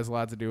NASCAR has a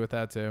lot to do with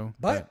that too.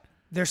 But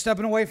they're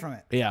stepping away from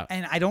it. Yeah.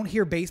 And I don't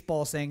hear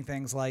baseball saying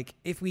things like,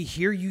 if we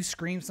hear you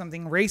scream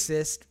something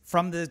racist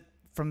from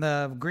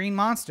the Green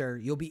Monster,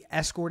 you'll be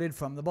escorted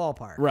from the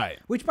ballpark. Right.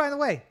 Which, by the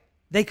way,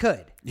 they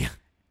could. Yeah.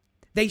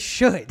 They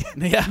should.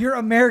 Yeah. You're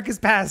America's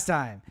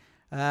pastime.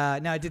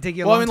 Now, it did take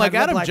you a Well, I long mean, time like to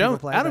let black people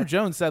play, Adam but-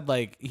 Jones said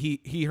like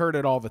he heard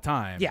it all the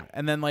time. Yeah.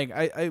 And then like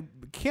I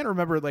can't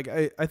remember, like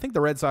I think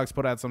the Red Sox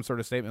put out some sort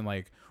of statement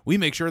like, we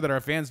make sure that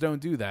our fans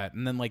don't do that.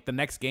 And then like the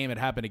next game it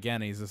happened again.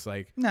 And he's just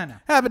like, No.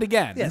 happened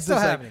again. Yeah, It's still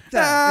just happening.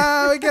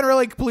 Like, we can't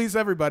really police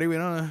everybody. We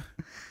don't know.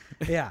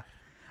 Yeah.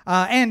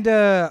 And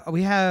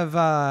we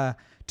have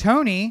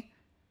Tony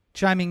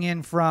chiming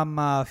in from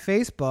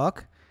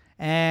Facebook.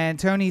 And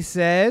Tony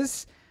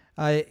says,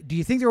 do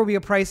you think there will be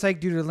a price hike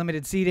due to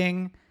limited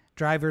seating?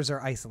 Drivers are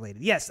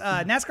isolated. Yes,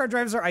 NASCAR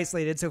drivers are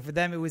isolated. So for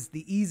them, it was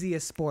the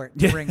easiest sport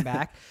to bring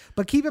back.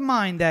 But keep in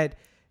mind that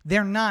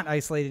they're not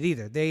isolated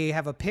either. They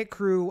have a pit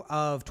crew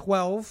of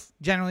 12,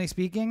 generally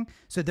speaking.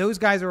 So those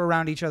guys are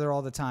around each other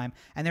all the time.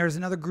 And there's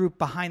another group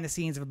behind the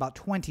scenes of about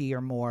 20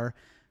 or more.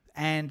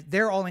 And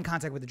they're all in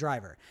contact with the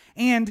driver.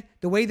 And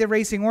the way the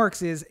racing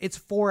works is it's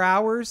 4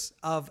 hours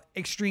of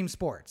extreme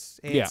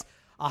sports. It's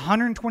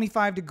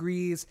 125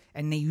 degrees,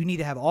 and you need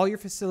to have all your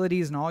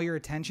facilities and all your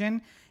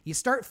attention. You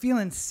start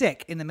feeling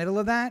sick in the middle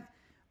of that,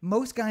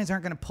 most guys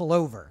aren't going to pull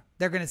over.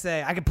 They're going to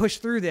say, I can push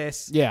through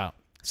this. Yeah.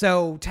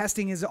 So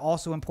testing is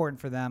also important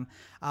for them.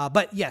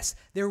 But yes,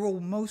 there will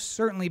most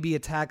certainly be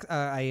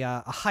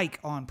a hike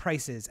on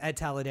prices at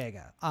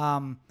Talladega.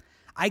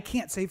 I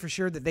can't say for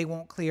sure that they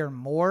won't clear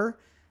more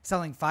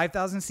selling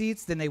 5,000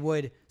 seats than they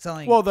would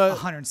selling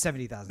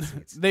 170,000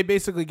 seats. They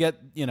basically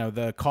get,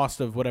 the cost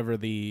of whatever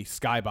the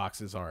sky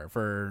boxes are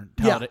for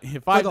Yeah,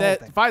 Talladega. for the whole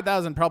thing.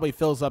 5,000 probably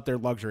fills up their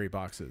luxury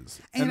boxes.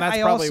 And that's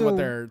I probably also- what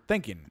they're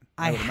thinking.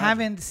 I would imagine.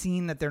 haven't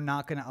seen that they're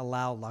not going to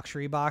allow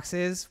luxury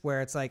boxes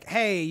where it's like,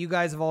 hey, you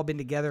guys have all been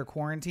together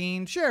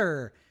quarantined.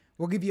 Sure,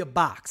 we'll give you a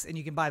box and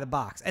you can buy the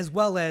box, as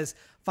well as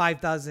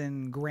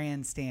 5,000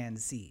 grandstand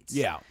seats.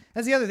 Yeah.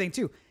 That's the other thing,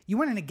 too. You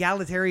want an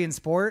egalitarian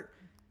sport.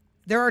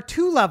 There are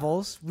two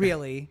levels,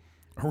 really.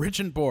 Rich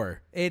and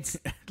poor. It's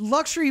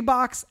luxury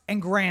box and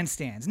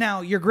grandstands.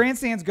 Now, your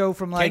grandstands go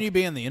from like... Can you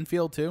be in the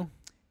infield too?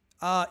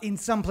 In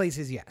some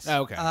places, yes.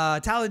 Oh, okay.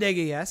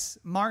 Talladega, yes.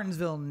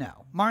 Martinsville,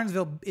 no.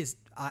 Martinsville is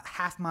a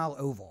half-mile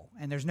oval,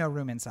 and there's no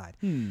room inside.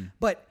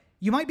 But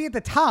you might be at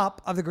the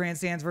top of the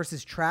grandstands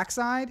versus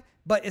trackside,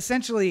 but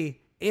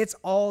essentially, it's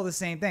all the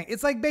same thing.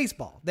 It's like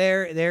baseball.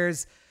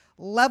 There's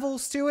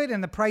levels to it,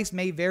 and the price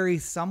may vary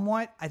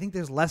somewhat. I think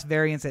there's less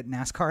variance at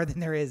NASCAR than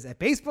there is at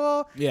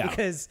baseball. Yeah.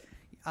 Because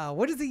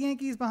what is the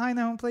Yankees behind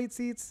the home plate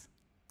seats?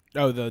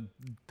 Oh, the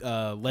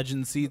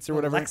legend seats or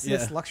whatever.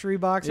 Lexus luxury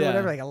box or Yeah.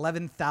 whatever, like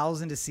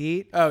 11,000 a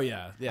seat. Oh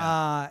yeah,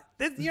 yeah.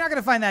 You're not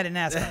going to find that in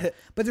NASCAR.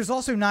 But there's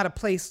also not a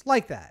place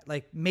like that.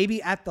 Like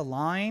maybe at the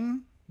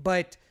line,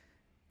 but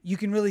you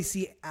can really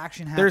see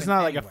action happen. There's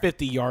not like anywhere. a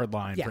 50-yard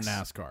line Yes. for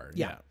NASCAR.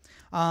 Yeah.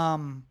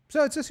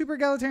 So it's a super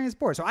egalitarian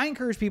sport. So I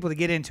encourage people to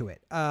get into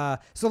it.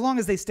 So long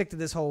as they stick to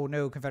this whole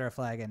no Confederate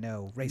flag and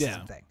no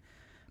racism thing.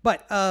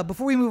 But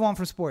before we move on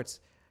from sports,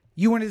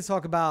 you wanted to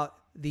talk about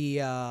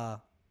the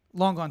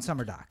Long Gone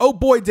Summer doc. Oh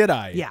boy, did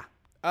I. Yeah.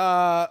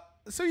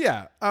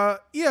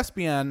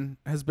 ESPN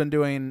has been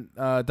doing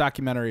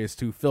documentaries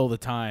to fill the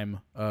time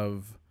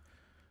of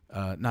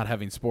not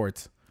having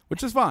sports,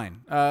 which is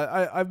fine.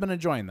 I've been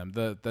enjoying them.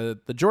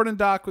 The Jordan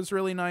doc was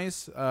really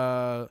nice.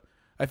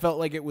 I felt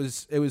like it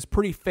was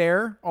pretty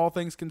fair, all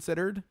things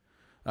considered.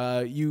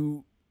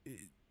 You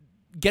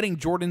getting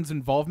Jordan's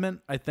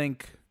involvement, I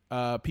think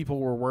people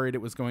were worried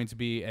it was going to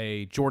be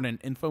a Jordan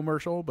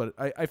infomercial, but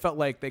I felt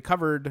like they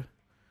covered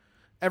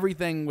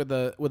everything with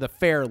a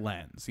fair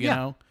lens, you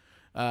know?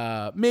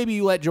 Maybe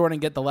you let Jordan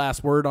get the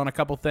last word on a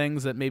couple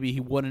things that maybe he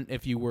wouldn't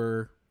if you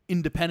were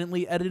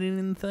independently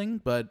editing the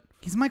thing, but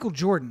He's Michael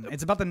Jordan.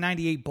 It's about the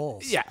 98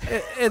 Bulls. yeah,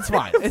 it's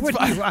fine. It's What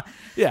do you fine. want?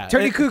 Yeah.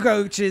 Tony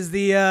Kukoc is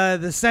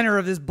the center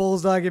of this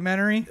Bulls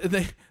documentary.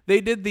 They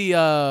did the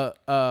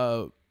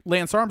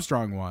Lance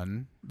Armstrong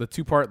one, the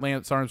 2-part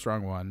Lance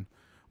Armstrong one,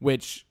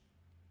 which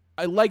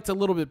I liked a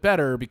little bit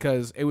better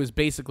because it was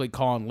basically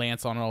calling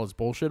Lance on all his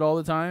bullshit all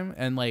the time.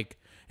 And like,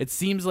 it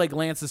seems like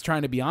Lance is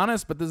trying to be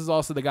honest, but this is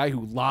also the guy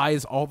who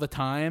lies all the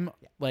time,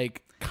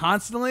 like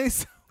constantly.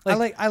 So,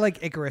 I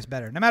like Icarus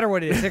better. No matter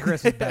what it is,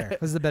 Icarus is better.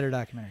 This is a better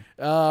documentary.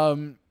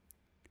 And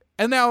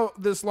now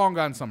this Long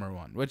Gone Summer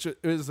one, which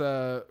is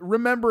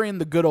remembering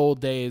the good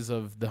old days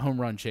of the home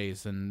run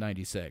chase in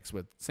 '96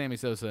 with Sammy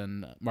Sosa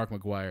and Mark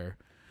McGwire.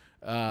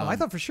 I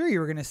thought for sure you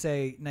were going to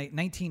say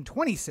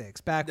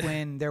 1926, back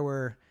when there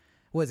were,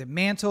 was it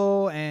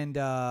Mantle and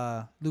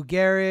Lou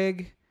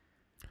Gehrig?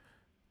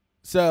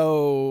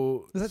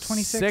 So Was that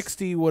 26?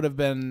 60 would have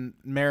been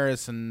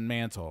Maris and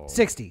Mantle.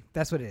 60.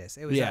 That's what it is.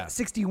 It was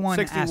 61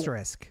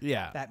 asterisk.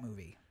 Yeah. That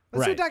movie.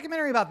 Let's do a Right.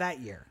 documentary about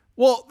that year.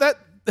 Well, that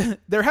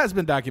there has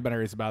been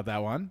documentaries about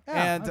that one,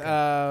 Yeah,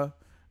 and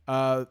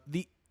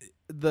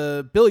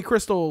The Billy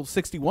Crystal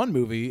 61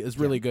 movie is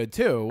really good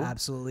too.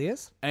 Absolutely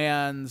is.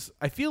 And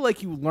I feel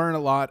like you learn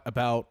a lot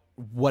about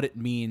what it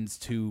means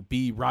to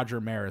be Roger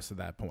Maris at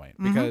that point,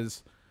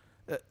 because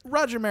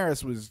Roger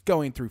Maris was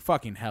going through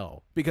fucking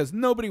hell because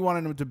nobody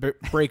wanted him to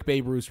break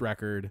Babe Ruth's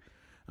record.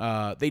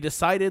 They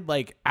decided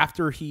like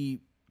after he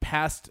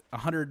passed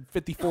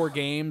 154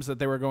 games that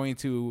they were going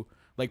to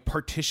like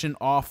partition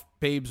off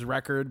Babe's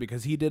record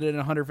because he did it in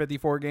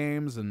 154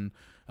 games, and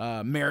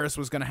Maris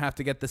was going to have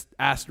to get this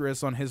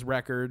asterisk on his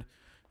record.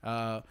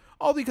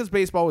 All because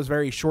baseball was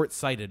very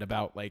short-sighted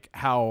about like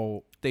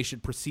how they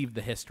should perceive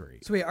the history.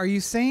 So wait, are you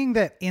saying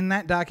that in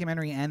that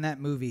documentary and that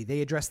movie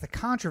they address the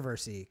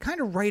controversy kind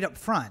of right up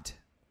front?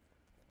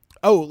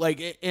 Oh, like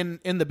in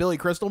the Billy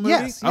Crystal movie?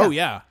 Yes, yeah. Oh,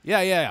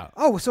 yeah.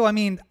 Oh, so I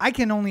mean, I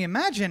can only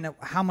imagine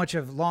how much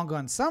of Long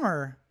Gone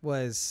Summer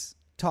was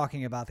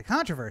talking about the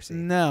controversy.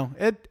 No,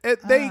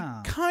 they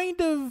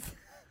kind of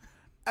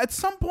at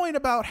some point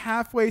about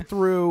halfway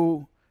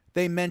through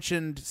they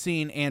mentioned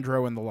seeing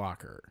Andro in the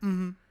locker,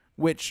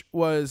 which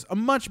was a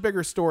much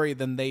bigger story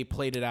than they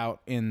played it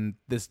out in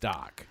this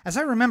doc. As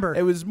I remember,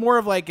 It was more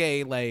of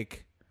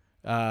like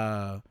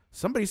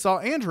somebody saw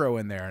Andro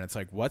in there, and it's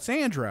like, what's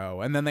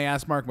Andro? And then they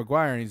asked Mark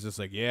McGwire, and he's just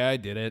like, yeah, I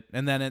did it.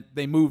 And then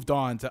they moved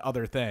on to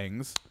other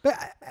things. but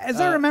as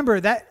I remember,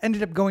 that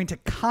ended up going to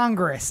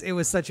Congress. It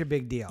was such a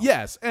big deal.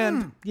 Yes,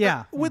 and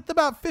yeah. with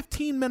about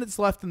 15 minutes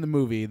left in the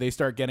movie, they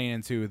start getting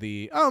into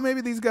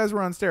maybe these guys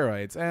were on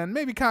steroids, and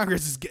maybe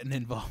Congress is getting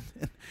involved.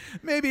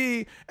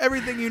 Maybe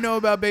everything you know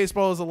about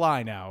baseball is a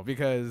lie now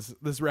because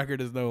this record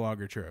is no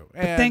longer true.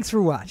 But thanks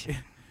for watching.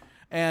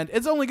 And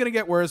it's only going to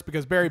get worse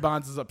because Barry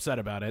Bonds is upset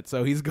about it,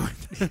 so he's going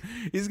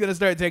to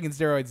start taking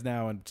steroids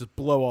now and just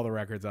blow all the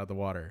records out the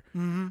water.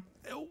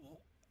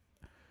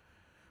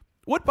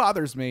 What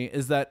bothers me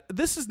is that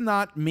this is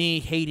not me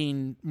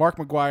hating Mark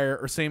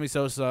McGwire or Sammy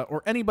Sosa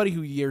or anybody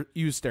who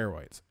used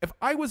steroids. If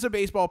I was a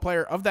baseball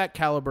player of that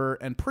caliber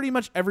and pretty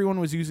much everyone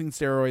was using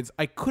steroids,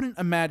 I couldn't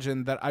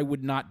imagine that I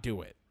would not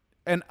do it.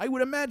 And I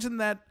would imagine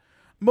that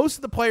most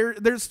of the players,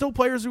 there's still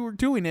players who are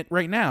doing it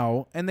right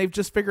now, and they've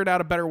just figured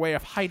out a better way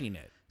of hiding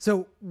it.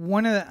 So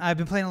I've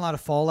been playing a lot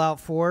of Fallout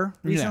 4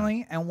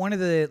 recently, and one of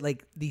the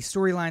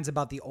storylines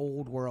about the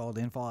old world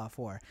in Fallout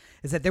 4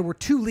 is that there were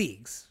two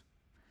leagues,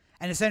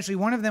 and essentially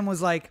one of them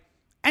was like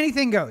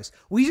anything goes.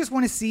 We just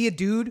want to see a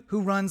dude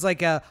who runs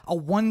like a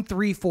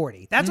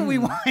 1-3-40. That's what we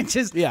want.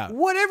 Just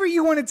whatever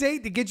you want to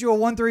take to get you a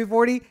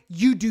 1-3-40,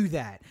 you do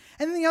that.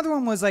 And then the other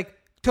one was like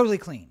totally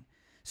clean.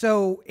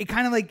 So it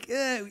kind of like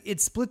it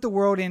split the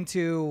world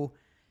into,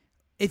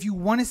 if you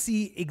want to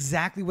see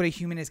exactly what a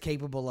human is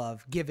capable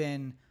of,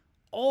 given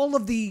all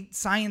of the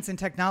science and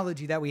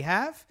technology that we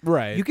have,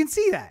 right, you can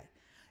see that.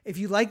 If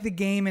you like the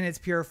game in its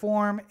pure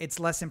form, it's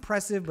less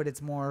impressive, but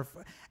it's more.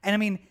 And I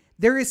mean,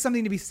 there is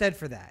something to be said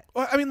for that.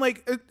 Well, I mean,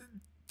 like,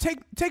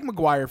 take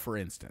McGwire, for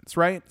instance,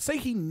 right? Say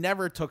he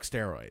never took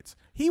steroids.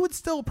 He would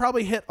still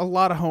probably hit a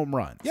lot of home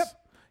runs. Yep.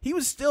 He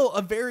was still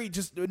a very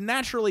just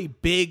naturally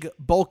big,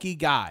 bulky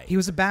guy. He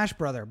was a Bash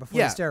brother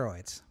before the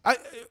steroids.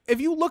 If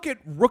you look at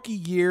rookie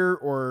year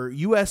or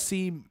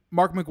USC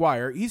Mark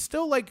McGwire, he's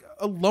still like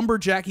a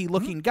lumberjacky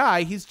looking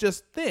guy. He's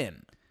just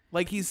thin.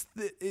 Like he's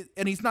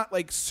not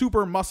like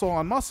super muscle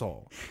on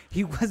muscle.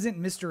 He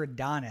wasn't Mr.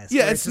 Adonis.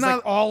 Yeah, it's not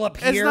like all up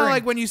here. It's not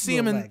like when you see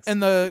him in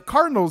the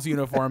Cardinals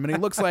uniform and he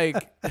looks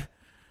like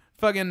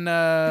fucking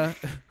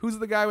who's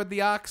the guy with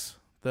the ox?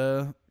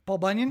 Paul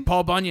Bunyan?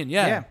 Paul Bunyan,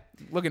 yeah.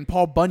 Looking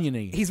Paul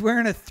Bunyan-y. He's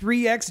wearing a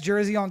 3X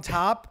jersey on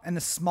top and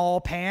the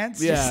small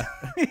pants. Yeah.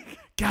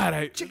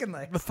 God, chicken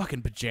leg. The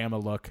fucking pajama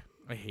look.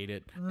 I hate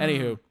it.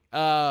 Anywho,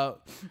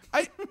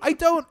 I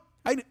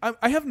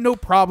have no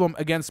problem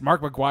against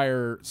Mark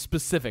McGwire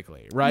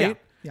specifically, right?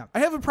 Yeah. I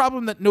have a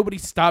problem that nobody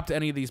stopped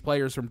any of these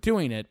players from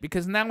doing it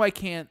because now I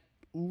can't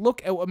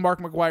look at what Mark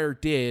McGwire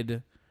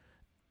did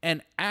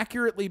and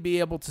accurately be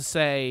able to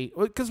say,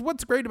 because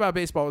what's great about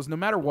baseball is no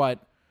matter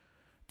what,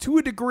 to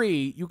a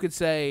degree, you could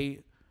say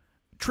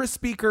Tris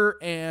Speaker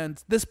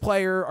and this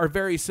player are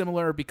very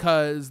similar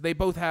because they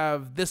both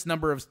have this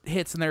number of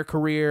hits in their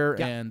career.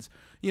 Yeah. And,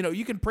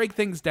 you can break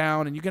things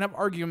down and you can have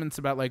arguments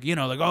about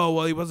oh,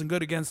 well, he wasn't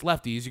good against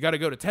lefties. You got to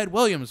go to Ted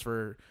Williams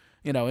for,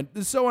 and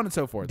so on and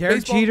so forth.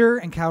 Derek Jeter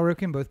and Cal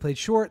Ripken both played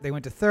short. They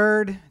went to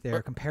third.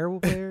 They're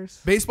comparable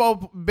players.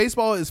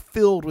 Baseball is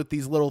filled with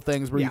these little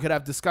things where you could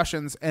have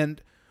discussions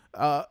and,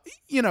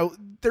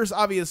 there's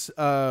obvious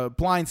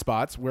blind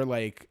spots where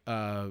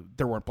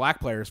there weren't black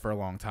players for a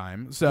long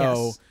time. So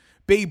yes.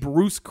 Babe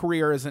Ruth's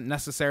career isn't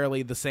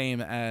necessarily the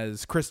same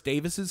as Chris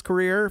Davis's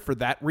career for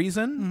that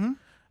reason.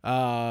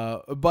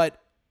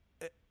 But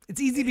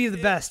it's easy to be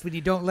the best when you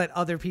don't let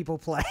other people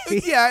play.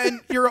 Yeah, and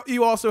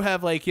you also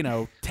have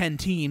 10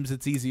 teams.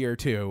 It's easier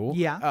too.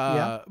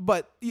 Yeah.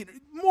 But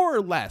more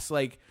or less,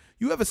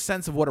 you have a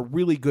sense of what a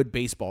really good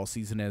baseball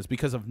season is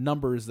because of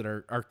numbers that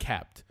are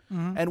kept.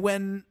 And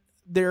when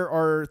there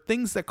are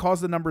things that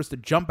cause the numbers to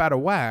jump out of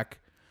whack,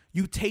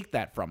 you take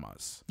that from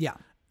us. Yeah.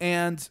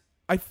 And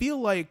I feel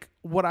like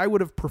what I would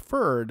have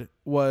preferred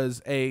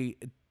was a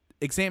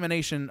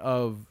examination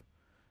of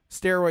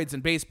steroids in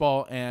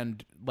baseball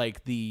and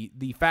like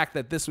the fact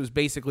that this was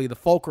basically the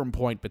fulcrum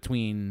point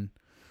between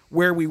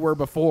where we were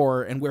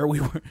before and where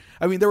we were.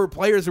 I mean, there were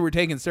players who were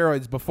taking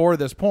steroids before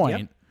this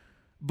point,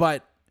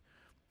 but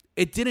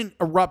it didn't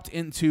erupt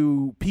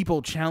into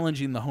people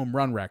challenging the home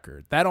run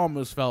record. That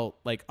almost felt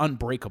like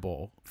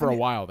unbreakable for a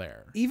while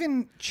there.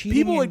 Even cheating,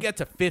 people would get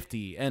to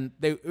 50 and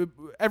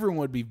everyone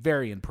would be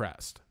very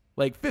impressed.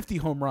 Like 50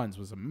 home runs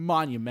was a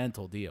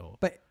monumental deal.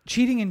 But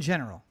cheating in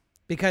general,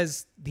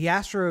 because the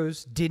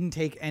Astros didn't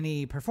take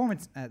any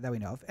performance that we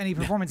know of, any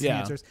performance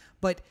enhancers,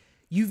 but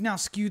you've now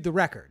skewed the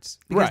records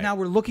because now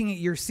we're looking at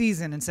your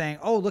season and saying,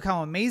 oh, look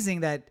how amazing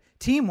that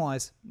team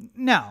was.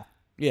 No.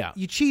 Yeah.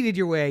 You cheated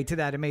your way to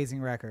that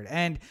amazing record.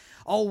 And,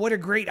 oh, what a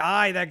great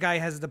eye that guy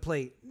has at the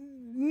plate.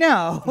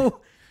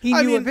 No. He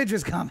knew a pitch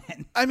was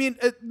coming. I mean,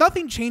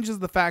 nothing changes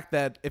the fact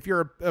that if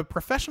you're a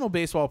professional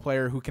baseball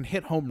player who can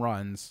hit home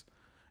runs,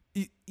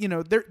 you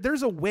know,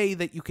 there's a way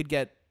that you could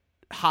get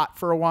hot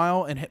for a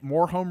while and hit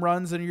more home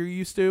runs than you're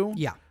used to.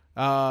 Yeah.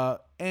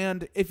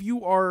 And if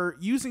you are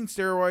using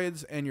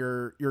steroids and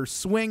your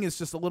swing is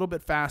just a little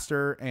bit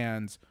faster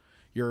and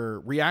your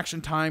reaction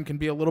time can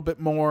be a little bit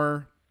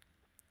more,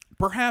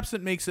 perhaps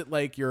it makes it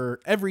like your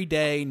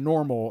everyday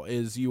normal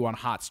is you on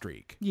hot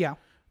streak. Yeah.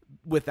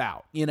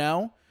 Without, you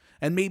know?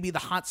 And maybe the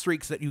hot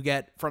streaks that you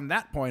get from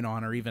that point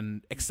on are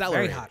even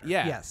accelerated. Very hotter.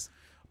 Yeah. Yes.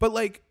 But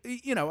like,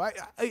 you know,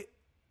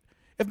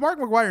 if Mark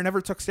McGwire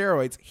never took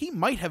steroids, he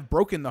might have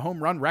broken the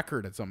home run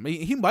record at some.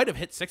 He might have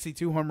hit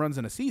 62 home runs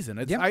in a season.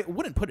 I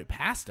wouldn't put it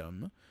past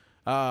him.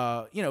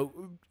 You know,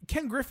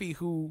 Ken Griffey,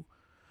 who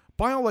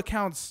by all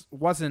accounts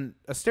wasn't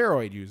a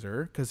steroid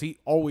user because he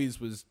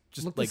always was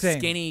just like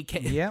skinny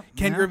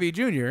Ken Griffey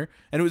Jr.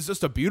 And it was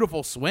just a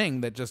beautiful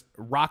swing that just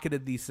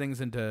rocketed these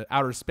things into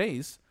outer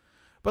space.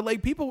 But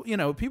like people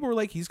were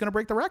like, he's going to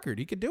break the record.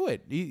 He could do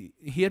it. He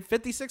had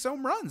 56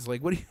 home runs.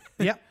 Like what?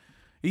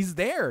 He's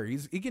there.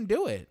 He can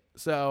do it.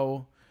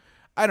 So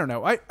I don't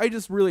know. I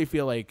just really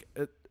feel like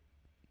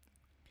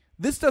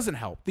this doesn't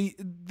help.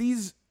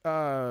 These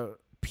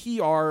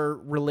PR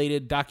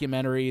related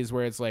documentaries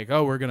where it's like,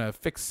 oh, we're going to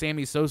fix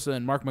Sammy Sosa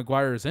and Mark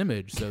McGwire's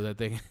image so that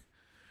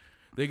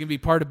they can be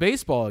part of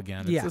baseball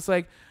again. It's just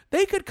like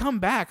they could come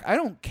back. I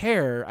don't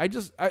care.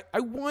 I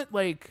want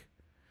like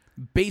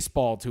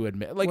baseball to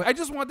admit, like, I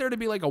just want there to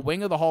be like a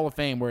wing of the Hall of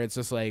Fame where it's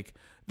just like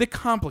the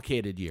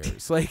complicated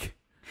years. Like,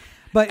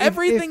 but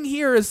everything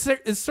here is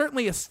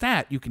certainly a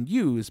stat you can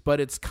use, but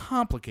it's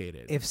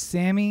complicated. If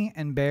Sammy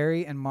and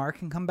Barry and Mark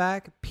can come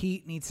back,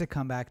 Pete needs to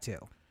come back too.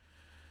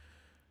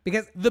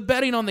 Because the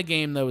betting on the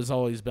game, though, has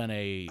always been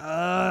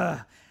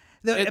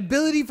the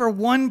ability for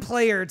one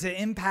player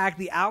to impact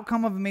the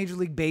outcome of a Major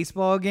League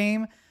Baseball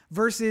game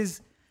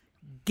versus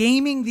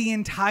gaming the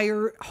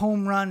entire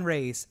home run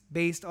race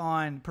based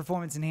on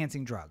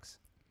performance-enhancing drugs.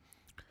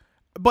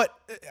 But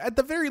at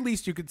the very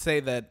least, you could say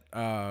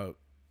that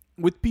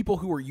with people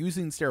who are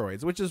using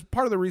steroids, which is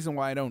part of the reason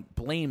why I don't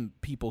blame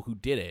people who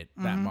did it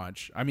that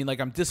much. I mean,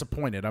 like, I'm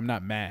disappointed. I'm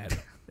not mad.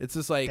 It's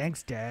just like...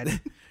 Thanks, Dad.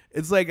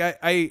 It's like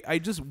I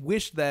just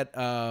wish that...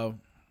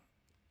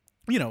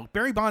 you know,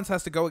 Barry Bonds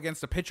has to go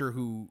against a pitcher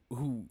who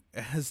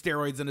has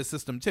steroids in his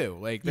system too.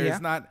 Like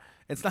it's not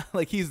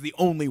like he's the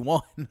only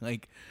one.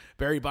 Like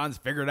Barry Bonds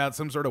figured out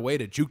some sort of way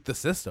to juke the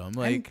system.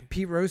 Like and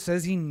Pete Rose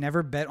says he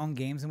never bet on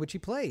games in which he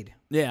played.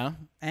 Yeah.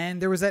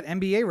 And there was that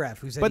NBA ref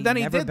who said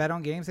he never bet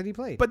on games that he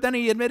played. But then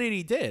he admitted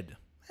he did.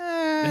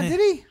 Did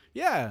he?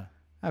 Yeah.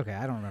 Okay,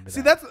 I don't remember that.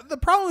 See, that's the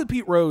problem with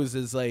Pete Rose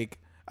is like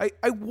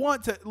I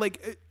want to,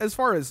 like, as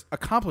far as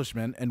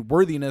accomplishment and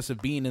worthiness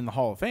of being in the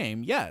Hall of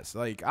Fame, yes,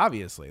 like,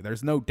 obviously,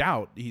 there's no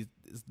doubt he's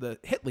the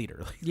hit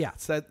leader. Like, yeah.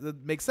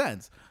 That makes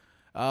sense.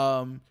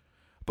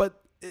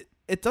 But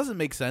it doesn't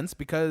make sense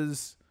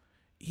because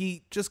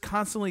he just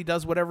constantly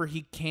does whatever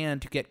he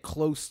can to get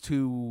close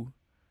to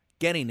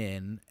getting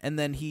in, and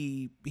then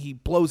he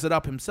blows it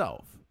up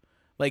himself.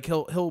 Like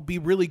he'll be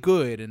really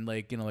good and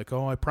like, you know, like,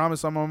 oh, I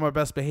promise I'm on my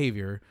best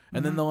behavior.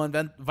 And then they'll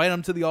invite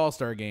him to the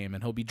All-Star game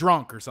and he'll be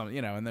drunk or something,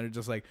 you know, and they're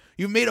just like,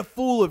 you made a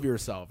fool of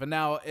yourself. And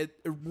now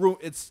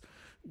it's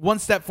one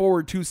step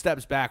forward, two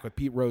steps back with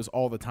Pete Rose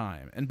all the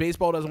time. And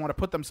baseball doesn't want to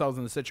put themselves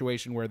in the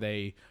situation where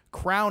they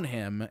crown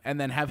him and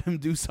then have him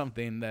do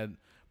something that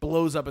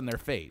blows up in their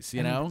face,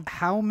 you know?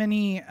 How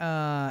many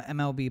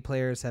MLB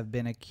players have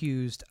been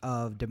accused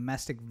of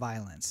domestic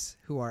violence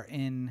who are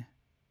in...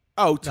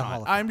 Oh,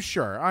 ton. I'm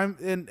sure.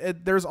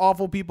 There's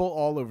awful people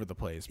all over the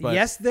place. But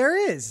yes,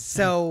 there is.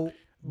 So,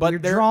 but you're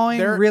drawing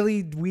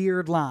really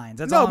weird lines.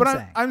 That's all I'm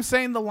saying. I'm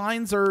saying the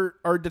lines are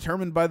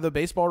determined by the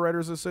Baseball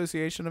Writers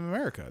Association of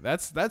America.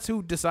 That's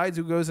who decides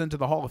who goes into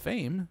the Hall of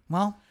Fame.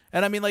 Well,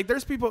 and I mean, like,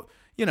 there's people,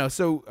 you know.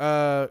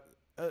 So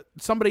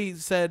somebody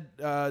said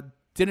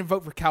didn't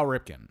vote for Cal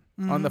Ripken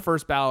on the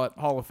first ballot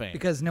Hall of Fame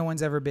because no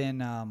one's ever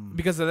been.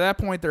 Because at that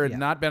point there had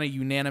not been a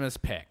unanimous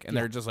pick, and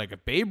they're just like,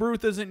 if Babe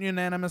Ruth isn't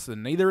unanimous,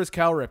 then neither is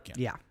Cal Ripken.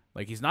 Yeah,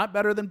 like he's not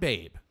better than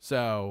Babe,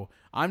 so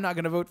I'm not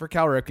going to vote for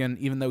Cal Ripken,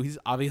 even though he's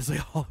obviously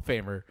a Hall of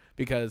Famer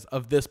because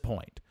of this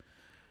point.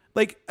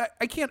 Like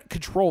I can't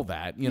control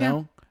that, you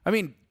know. I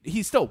mean,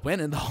 he's still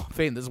winning the Hall of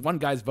Fame. This one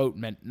guy's vote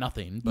meant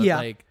nothing, but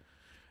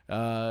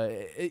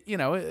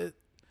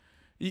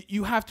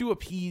you have to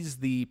appease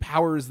the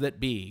powers that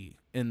be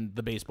in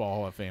the Baseball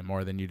Hall of Fame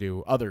more than you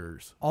do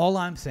others. All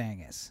I'm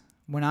saying is,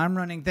 when I'm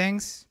running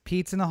things,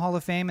 Pete's in the Hall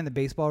of Fame and the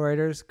baseball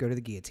writers go to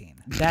the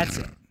guillotine. That's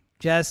it.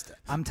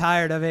 I'm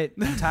tired of it.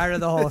 I'm tired of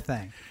the whole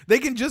thing. They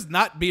can just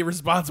not be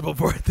responsible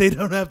for it. They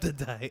don't have to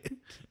die.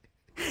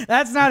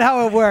 That's not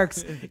how it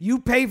works. You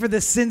pay for the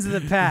sins of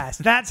the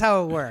past. That's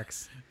how it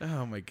works.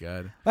 Oh, my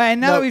God. All right,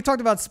 now that we've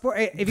talked about sport,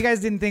 if you guys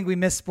didn't think we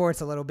missed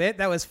sports a little bit,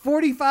 that was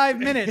 45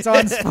 minutes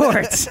on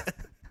sports.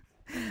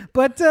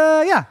 But,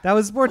 that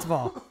was Sports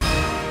Ball.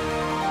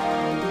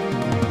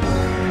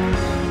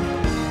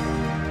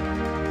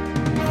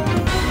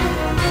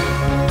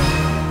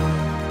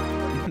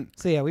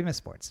 So, yeah, we missed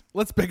sports.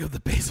 Let's pick up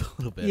the pace a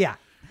little bit. Yeah.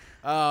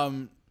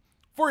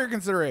 For your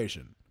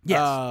consideration.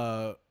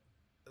 Yes.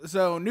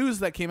 So, news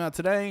that came out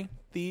today,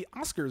 the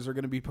Oscars are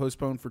going to be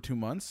postponed for 2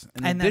 months.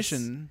 In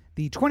addition,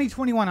 the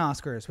 2021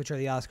 Oscars, which are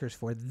the Oscars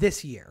for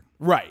this year.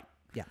 Right.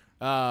 Yeah.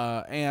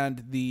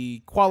 And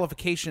the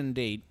qualification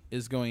date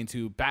is going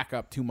to back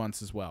up 2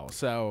 months as well.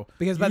 So,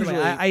 because by the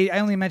way, I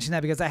only mentioned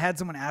that because I had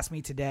someone ask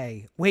me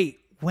today, wait,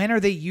 when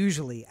are they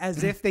usually?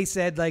 As if they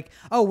said like,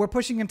 oh, we're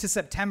pushing them to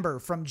September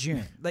from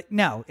June. Like,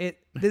 no, this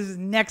is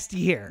next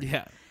year.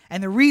 Yeah.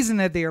 And the reason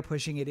that they are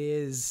pushing it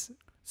is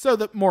so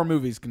that more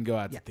movies can go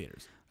out to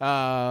theaters.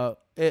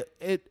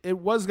 It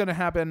was going to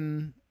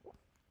happen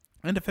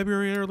end of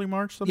February, early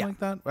March, something like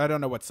that. I don't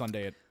know what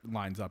Sunday it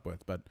lines up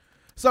with, but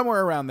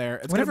somewhere around there.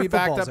 It's going to be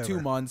backed up 2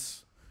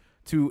 months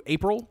to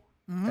April,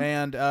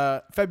 and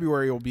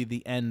February will be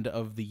the end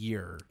of the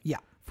year. Yeah.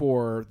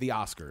 For the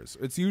Oscars.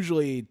 It's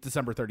usually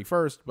December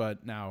 31st,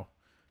 but now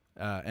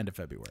end of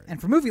February.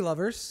 And for movie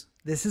lovers,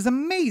 this is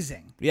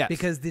amazing. Yes.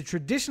 Because the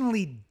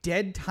traditionally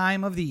dead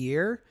time of the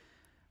year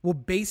will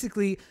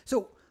basically...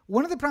 So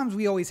one of the problems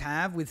we always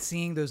have with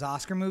seeing those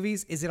Oscar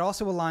movies is it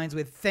also aligns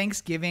with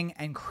Thanksgiving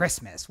and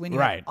Christmas when you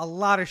have a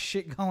lot of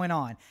shit going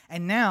on.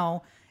 And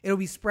now it'll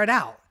be spread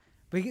out.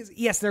 Because,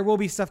 yes, there will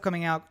be stuff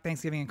coming out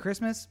Thanksgiving and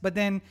Christmas, but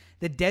then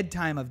the dead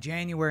time of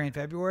January and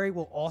February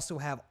will also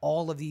have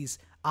all of these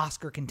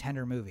Oscar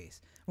contender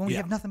movies when we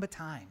have nothing but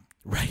time.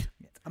 Right.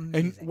 It's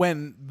amazing. And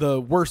when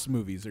the worst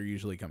movies are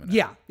usually coming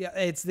out. Yeah.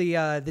 It's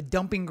the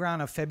dumping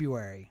ground of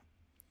February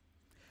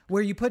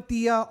where you put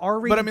the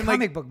R-rated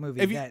comic book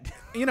movie.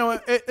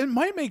 It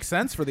might make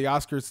sense for the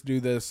Oscars to do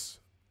this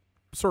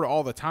sort of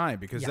all the time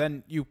because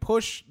then you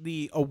push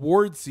the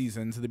award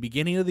season to the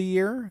beginning of the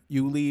year.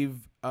 You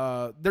leave...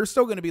 there's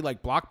still going to be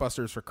like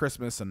blockbusters for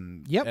Christmas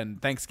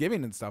and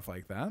Thanksgiving and stuff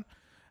like that.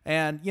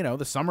 And,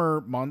 the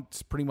summer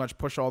months pretty much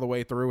push all the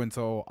way through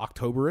until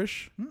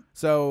October-ish.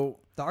 So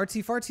the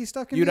artsy-fartsy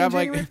stuff can you'd be have in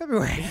January,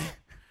 February.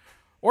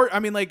 Or,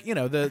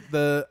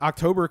 the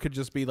October could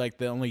just be like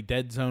the only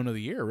dead zone of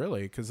the year,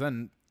 really. Because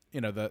then,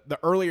 the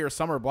earlier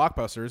summer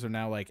blockbusters are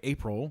now like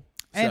April.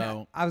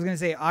 And I was going to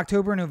say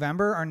October and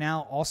November are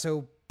now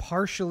also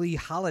partially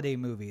holiday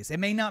movies. It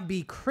may not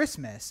be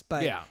Christmas,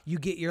 but you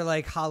get your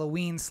like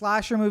Halloween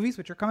slasher movies,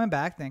 which are coming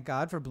back. Thank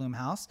God for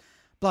Blumhouse.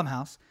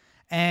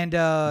 And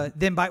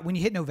then when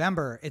you hit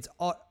November,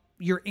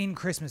 you're in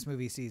Christmas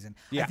movie season.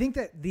 Yeah. I think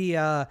that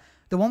the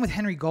one with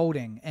Henry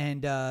Golding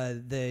and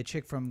the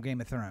chick from Game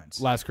of Thrones.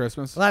 Last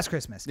Christmas.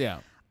 Yeah.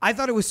 I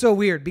thought it was so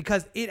weird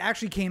because it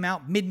actually came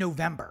out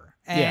mid-November.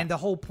 And the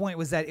whole point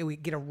was that it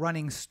would get a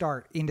running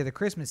start into the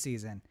Christmas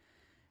season.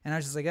 And I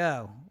was just like,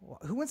 oh,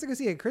 who wants to go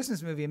see a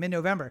Christmas movie in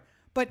mid-November?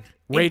 But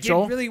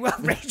Rachel. It did really well.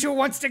 Rachel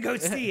wants to go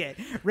see it.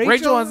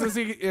 Rachel wants to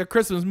see a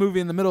Christmas movie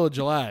in the middle of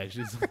July.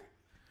 She's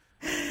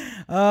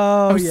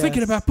I was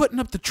thinking about putting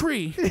up the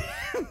tree.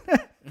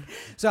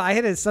 So I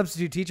had a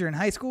substitute teacher in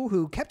high school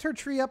who kept her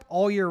tree up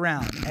all year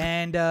round.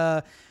 And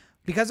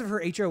because of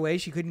her HOA,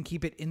 she couldn't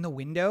keep it in the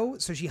window.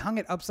 So she hung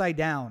it upside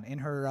down in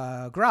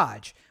her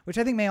garage, which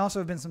I think may also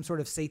have been some sort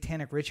of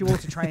satanic ritual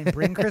to try and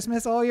bring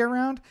Christmas all year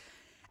round.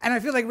 And I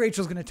feel like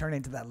Rachel's going to turn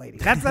into that lady.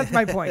 That's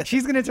my point.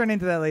 She's going to turn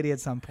into that lady at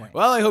some point.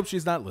 Well, I hope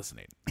she's not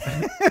listening.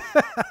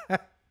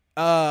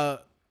 In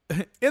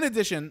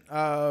addition,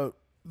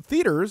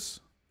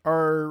 theaters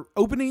are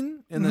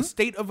opening in the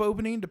state of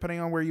opening, depending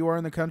on where you are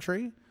in the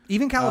country.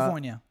 Even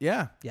California.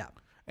 Yeah.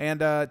 And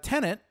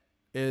Tenet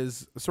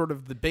is sort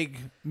of the big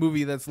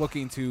movie that's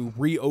looking to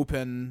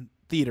reopen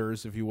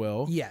theaters, if you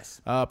will. Yes.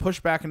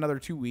 Push back another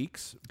 2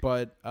 weeks,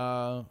 but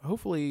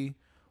hopefully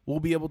we'll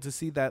be able to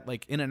see that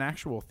like in an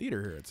actual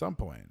theater here at some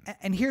point.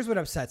 And here's what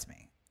upsets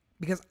me,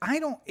 because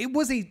it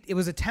was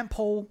a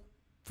tentpole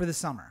for the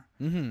summer,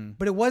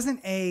 but it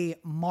wasn't a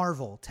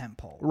Marvel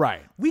tentpole.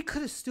 Right. We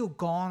could have still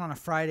gone on a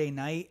Friday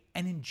night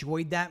and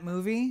enjoyed that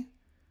movie.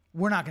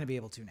 We're not going to be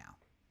able to now.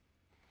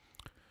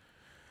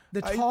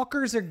 The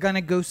talkers are going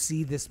to go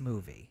see this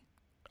movie.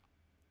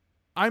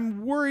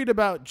 I'm worried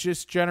about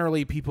just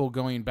generally people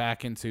going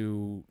back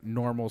into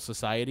normal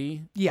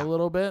society a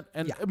little bit.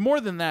 And more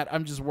than that,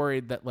 I'm just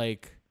worried that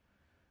like,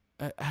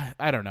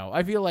 I don't know.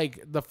 I feel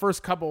like the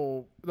first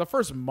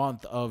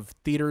month of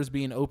theaters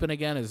being open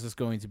again is just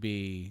going to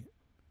be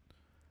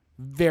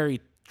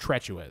very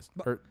treacherous.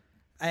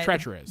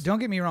 Don't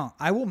get me wrong.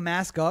 I will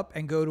mask up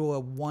and go to a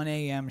 1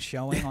 a.m.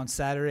 showing on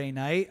Saturday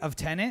night of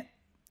Tenet.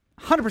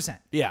 100%.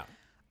 Yeah.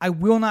 I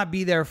will not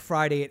be there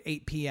Friday at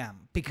 8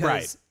 p.m.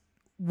 because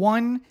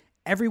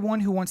everyone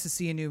who wants to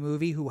see a new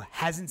movie who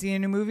hasn't seen a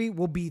new movie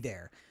will be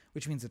there,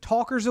 which means the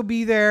talkers will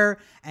be there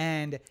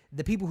and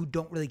the people who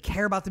don't really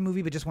care about the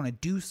movie but just want to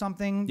do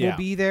something will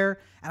be there.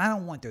 And I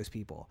don't want those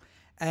people.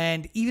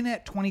 And even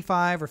at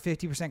 25 or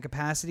 50%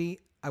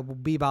 capacity, I will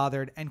be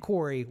bothered, and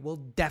Corey will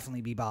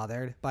definitely be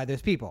bothered by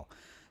those people.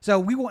 So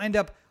we will end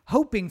up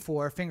hoping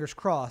for, fingers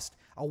crossed,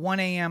 a 1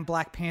 a.m.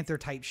 Black Panther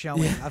type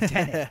showing of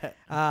Tenet.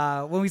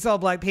 When we saw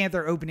Black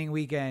Panther opening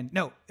weekend,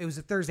 no, it was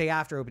the Thursday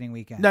after opening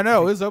weekend.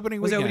 No, it was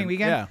opening weekend. Was opening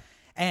weekend? Yeah.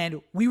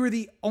 And we were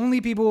the only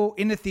people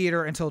in the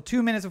theater until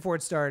 2 minutes before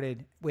it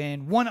started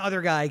when one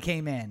other guy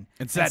came in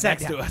and sat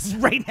next to us.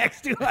 Right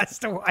next to us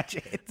to watch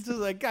it. It's just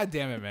like, God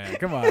damn it, man.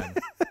 Come on.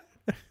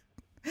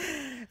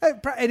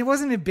 And it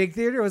wasn't a big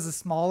theater; it was a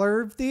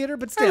smaller theater,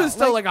 but still, it was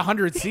still like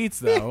 100 seats,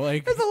 though.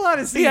 Like, there's a lot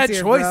of seats. He had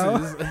here,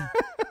 choices.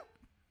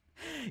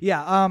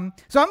 Yeah.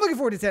 So I'm looking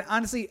forward to that.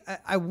 Honestly,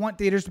 I want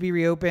theaters to be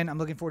reopened. I'm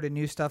looking forward to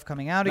new stuff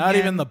coming out again. Not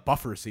even the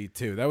buffer seat,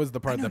 too. That was the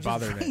part that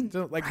bothered me.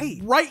 So, like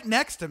right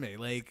next to me.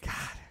 Like,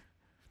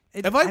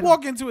 God. If I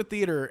walk into a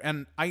theater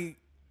and I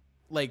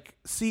like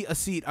see a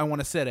seat I want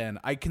to sit in,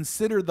 I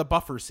consider the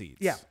buffer seats.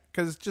 Yeah.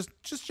 Because just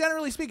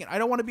generally speaking, I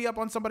don't want to be up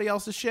on somebody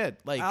else's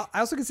shit. Like, I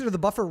also consider the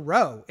buffer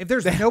row. If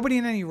there's nobody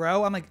in any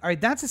row, I'm like, all right,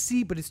 that's a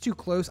seat, but it's too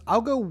close. I'll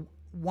go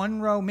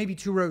one row, maybe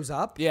 2 rows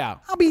up. Yeah.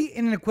 I'll be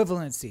in an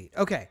equivalent seat.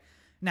 Okay.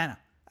 No.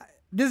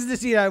 This is the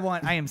seat I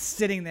want. I am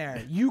sitting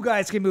there. You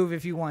guys can move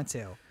if you want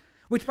to.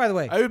 Which, by the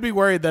way, I would be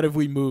worried that if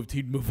we moved,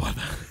 he'd move on.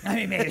 I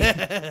mean, maybe.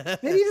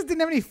 Maybe he just didn't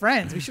have any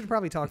friends. We should have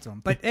probably talked to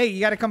him. But hey, you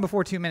got to come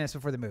before 2 minutes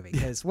before the movie,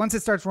 because once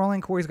it starts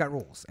rolling, Corey's got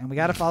rules, and we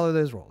got to follow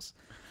those rules.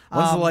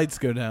 Once the lights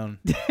go down.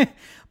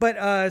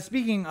 But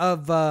speaking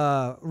of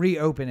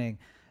reopening,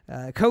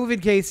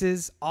 COVID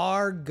cases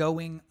are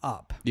going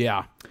up.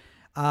 Yeah.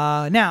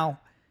 Now,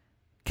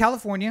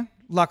 California,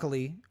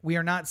 luckily, we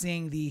are not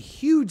seeing the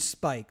huge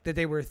spike that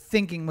they were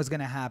thinking was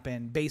going to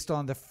happen based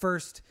on the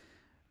first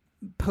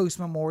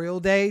post-Memorial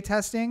Day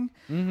testing.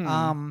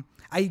 Mm-hmm.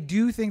 I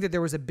do think that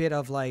there was a bit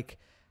of like,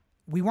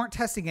 we weren't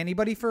testing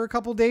anybody for a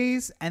couple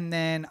days, and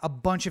then a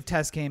bunch of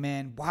tests came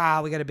in.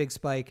 Wow, we got a big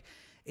spike.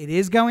 It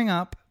is going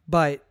up,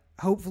 but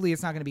hopefully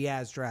it's not going to be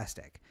as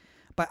drastic.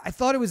 But I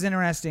thought it was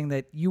interesting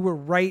that you were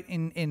right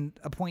in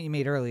a point you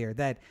made earlier,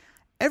 that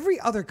every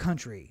other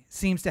country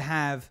seems to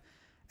have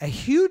a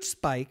huge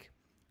spike.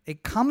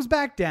 It comes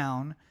back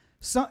down.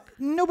 So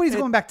nobody's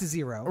going back to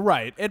zero.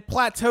 Right. It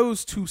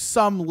plateaus to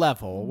some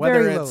level,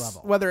 Very low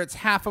level. Whether it's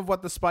half of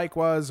what the spike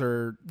was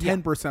or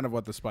 10% of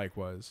what the spike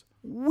was.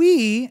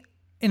 We,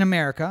 in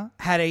America,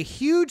 had a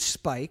huge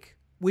spike,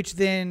 which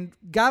then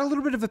got a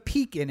little bit of a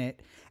peak in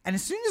it. And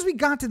as soon as we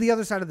got to the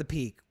other side of the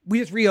peak, we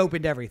just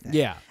reopened everything.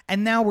 Yeah.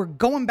 And now we're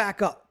going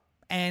back up.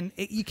 And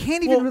you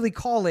can't even really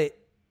call it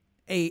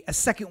a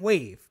second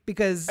wave,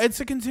 because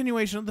it's a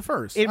continuation of the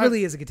first. It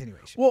really is a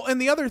continuation. Well,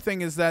 and the other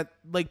thing is that,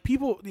 like,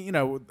 people,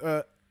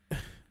 it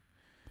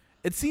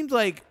seemed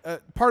like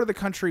part of the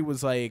country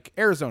was like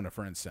Arizona,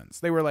 for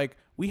instance. They were like,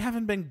 we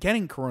haven't been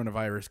getting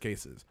coronavirus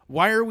cases.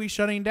 Why are we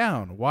shutting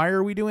down? Why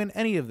are we doing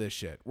any of this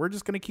shit? We're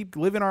just going to keep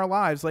living our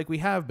lives like we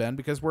have been,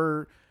 because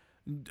we're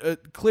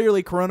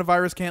clearly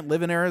coronavirus can't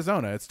live in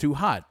Arizona. It's too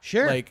hot.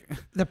 Sure. Like,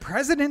 the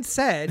president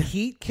said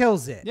heat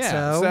kills it.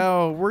 Yeah.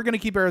 So we're going to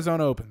keep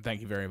Arizona open. Thank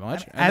you very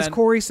much. As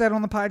Corey said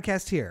on the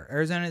podcast here,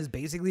 Arizona is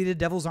basically the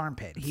devil's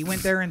armpit. He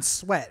went there in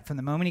sweat from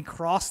the moment he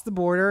crossed the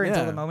border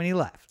until the moment he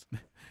left.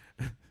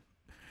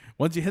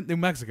 Once you hit New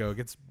Mexico, it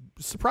gets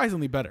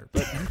surprisingly better.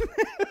 But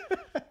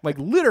like,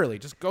 literally,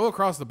 just go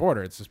across the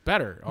border. It's just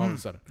better all of a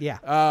sudden.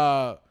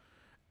 Yeah.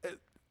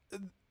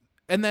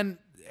 And then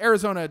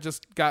Arizona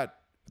just got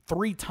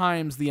 3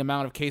 times the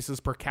amount of cases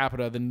per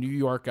capita than New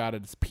York got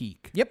at its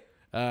peak.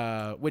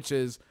 Yep. Which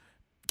is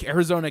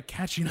Arizona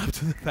catching up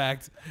to the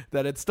fact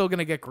that it's still going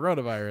to get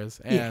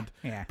coronavirus. And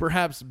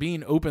perhaps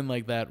being open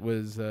like that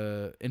was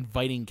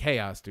inviting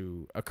chaos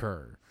to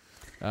occur.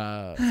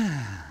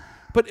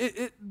 But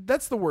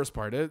that's the worst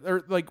part.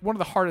 Or like one of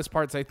the hardest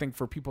parts, I think,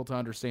 for people to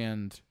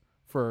understand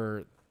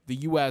for the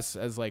U.S.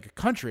 as like a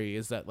country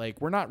is that, like,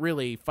 we're not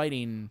really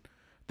fighting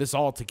this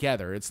all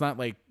together. It's not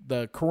like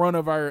the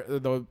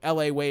coronavirus, the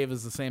LA wave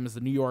is the same as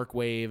the New York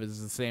wave,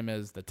 is the same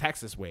as the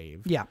Texas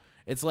wave. Yeah.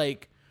 It's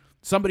like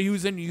somebody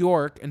who's in New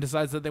York and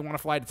decides that they want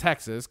to fly to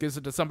Texas, gives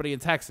it to somebody in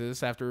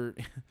Texas. After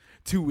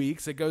 2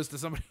 weeks, it goes to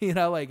somebody,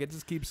 like, it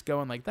just keeps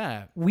going like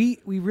that. We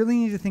really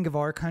need to think of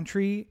our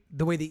country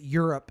the way that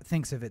Europe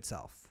thinks of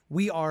itself.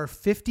 We are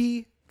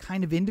 50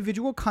 kind of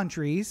individual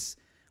countries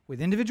with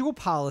individual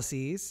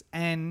policies,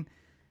 and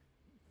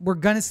we're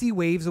going to see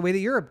waves the way that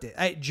Europe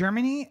did.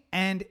 Germany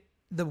and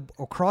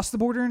across the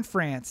border in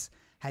France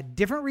had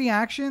different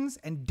reactions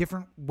and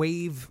different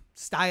wave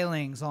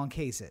stylings on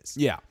cases.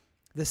 Yeah.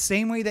 The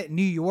same way that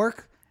New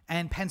York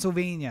and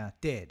Pennsylvania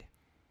did.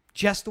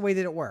 Just the way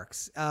that it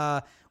works.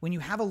 When you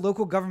have a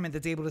local government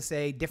that's able to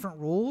say different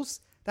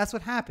rules, That's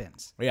what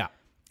happens. Yeah.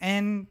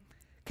 And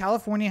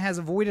California has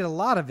avoided a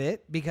lot of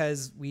it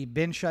because we've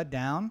been shut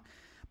down.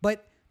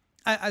 But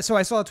so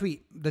I saw a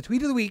tweet. The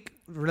tweet of the week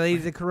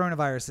related to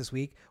coronavirus this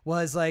week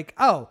was like,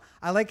 oh,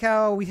 I like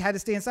how we had to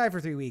stay inside for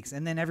 3 weeks.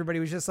 And then everybody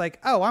was just like,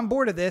 oh, I'm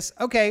bored of this.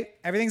 Okay,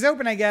 everything's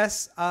open, I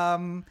guess.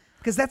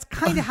 Because that's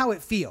kind of how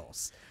it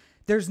feels.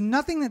 There's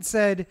nothing that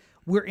said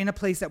we're in a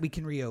place that we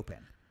can reopen.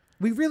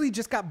 We really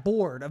just got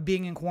bored of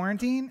being in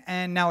quarantine,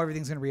 and now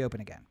everything's going to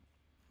reopen again.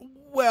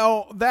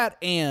 Well, that,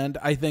 and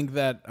I think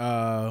that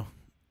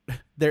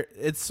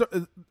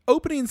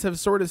openings have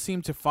sort of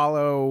seemed to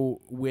follow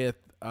with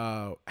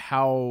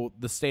how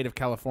the state of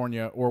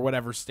California or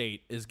whatever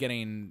state is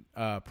getting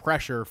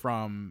pressure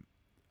from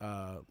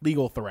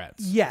legal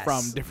threats. Yes.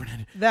 From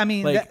different. I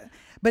mean,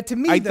 but to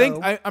me,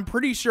 I'm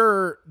pretty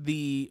sure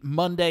the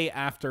Monday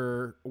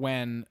after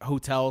when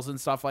hotels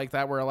and stuff like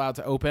that were allowed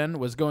to open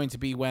was going to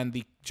be when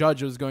the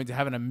judge was going to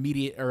have an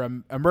immediate or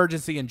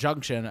emergency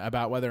injunction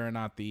about whether or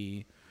not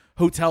the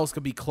hotels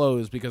could be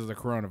closed because of the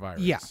coronavirus.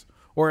 Yeah.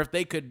 Or if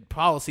they could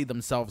policy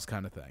themselves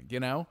kind of thing, you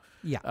know?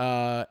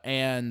 Yeah.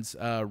 And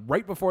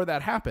right before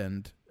that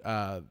happened,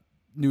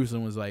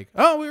 Newsom was like,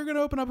 oh, we were going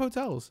to open up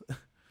hotels.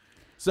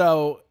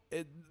 So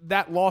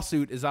that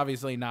lawsuit is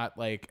obviously not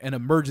like an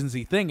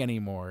emergency thing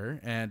anymore.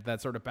 And that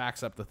sort of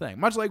backs up the thing.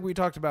 Much like we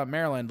talked about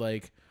Maryland,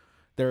 like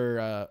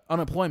their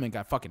unemployment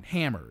got fucking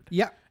hammered.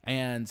 Yeah.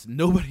 And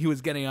nobody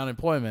was getting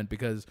unemployment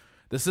because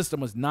the system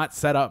was not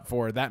set up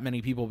for that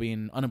many people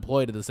being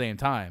unemployed at the same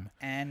time.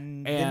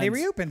 And then they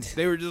reopened.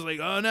 They were just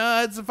like, oh,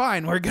 no, it's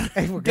fine. We're going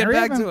to get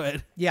back to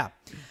it. Yeah.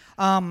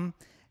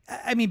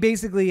 I mean,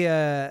 basically,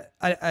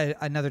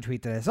 another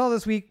tweet that I saw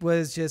this week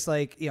was just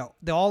like,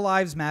 the All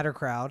Lives Matter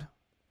crowd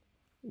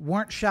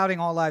weren't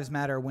shouting All Lives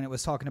Matter when it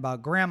was talking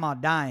about grandma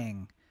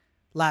dying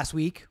last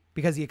week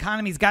because the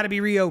economy's got to be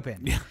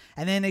reopened. Yeah.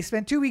 And then they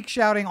spent 2 weeks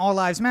shouting All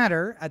Lives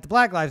Matter at the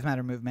Black Lives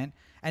Matter movement.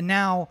 And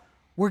now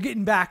we're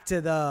getting back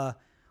to the,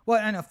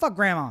 I know, fuck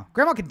grandma.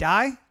 Grandma could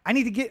die. I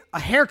need to get a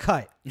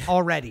haircut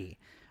already.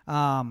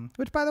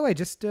 Which, by the way,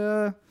 just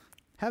have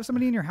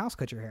somebody in your house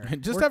cut your hair.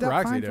 Just Worked have out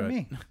Roxy fine do for it.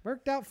 me.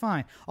 Worked out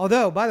fine.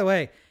 Although, by the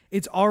way,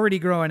 it's already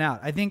growing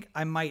out. I think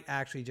I might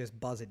actually just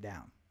buzz it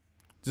down.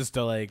 Just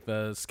to like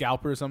the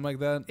scalp or something like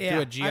that? Yeah.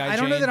 Do a GI I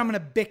don't know chain? that I'm going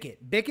to bick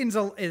it. Bicking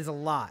is a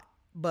lot.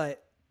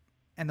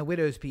 And the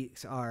widow's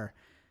peaks are,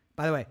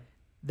 by the way,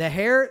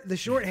 the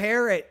short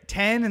hair at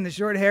 10 and the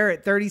short hair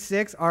at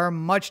 36 are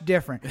much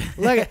different.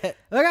 Look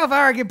how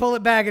far I can pull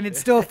it back and it's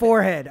still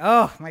forehead.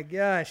 Oh my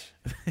gosh.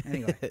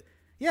 Anyway.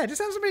 Yeah,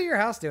 just have somebody at your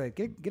house do it.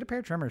 Get a pair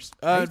of trimmers.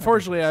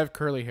 Unfortunately, I have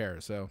curly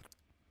hair, so.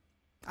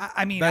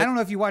 I mean, I don't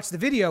know if you watched the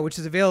video, which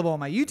is available on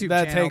my YouTube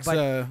channel,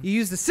 but you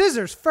use the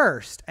scissors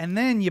first and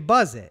then you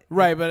buzz it.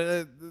 Right,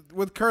 but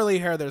with curly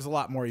hair, there's a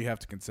lot more you have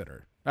to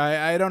consider.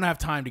 I don't have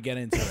time to get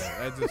into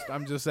it.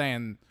 I'm just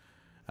saying.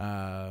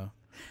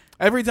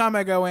 Every time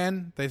I go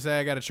in, they say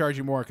I got to charge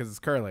you more because it's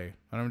curly,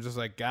 and I'm just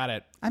like, got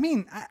it. I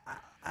mean,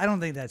 I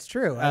don't think that's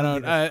true. I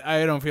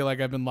don't feel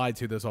like I've been lied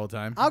to this whole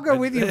time. I'll go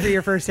with you for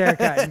your first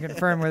haircut and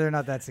confirm whether or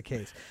not that's the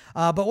case.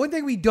 But one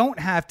thing we don't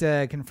have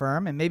to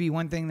confirm, and maybe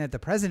one thing that the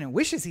president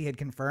wishes he had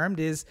confirmed,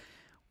 is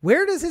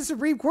where does his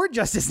Supreme Court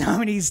justice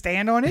nominee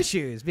stand on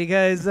issues?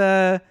 Because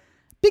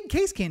big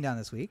case came down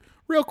this week.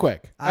 Real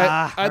quick,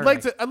 I'd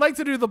like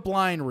to do the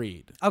blind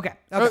read. Okay.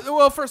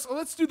 Well, first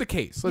let's do the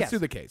case. Let's do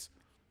the case.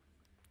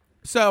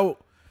 So,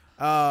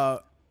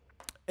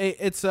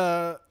 it's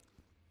a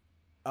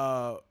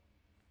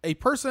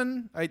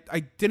person. I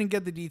didn't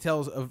get the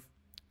details of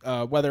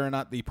whether or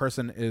not the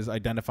person is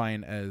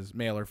identifying as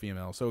male or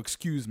female. So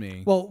excuse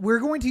me. Well,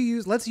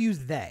 let's use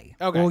they.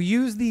 Okay. We'll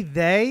use the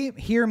they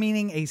here,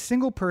 meaning a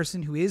single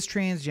person who is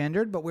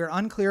transgendered, but we're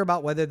unclear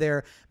about whether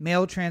they're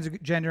male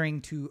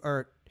transgendering to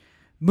or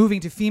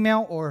moving to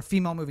female or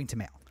female moving to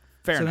male.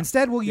 Fair enough. So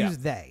instead we'll use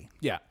they.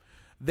 Yeah.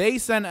 They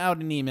sent out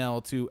an email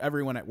to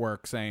everyone at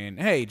work saying,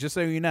 hey, just so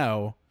you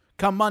know,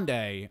 come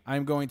Monday,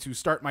 I'm going to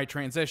start my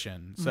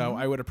transition. So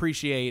I would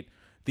appreciate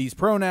these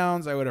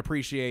pronouns. I would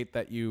appreciate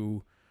that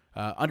you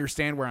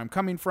understand where I'm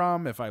coming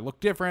from, if I look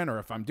different or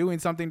if I'm doing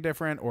something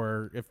different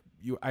or if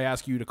I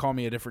ask you to call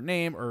me a different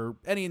name or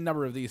any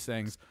number of these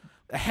things.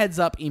 A heads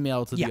up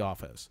email to the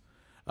office.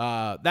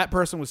 That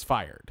person was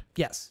fired.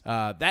 Yes.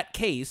 That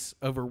case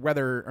over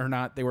whether or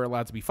not they were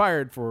allowed to be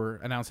fired for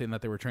announcing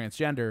that they were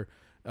transgender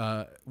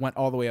went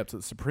all the way up to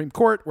the Supreme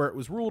Court, where it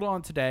was ruled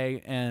on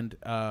today and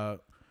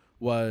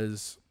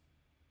was,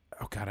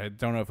 oh God, I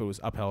don't know if it was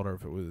upheld or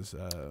if it was.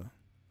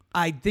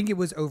 I think it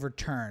was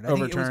overturned. I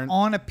think it was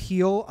on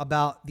appeal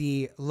about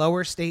the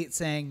lower state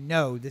saying,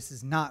 no, this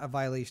is not a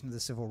violation of the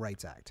Civil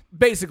Rights Act.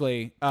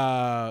 Basically,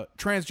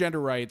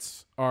 transgender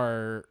rights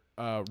are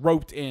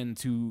roped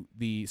into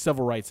the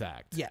Civil Rights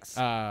Act. Yes.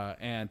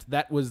 And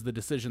that was the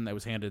decision that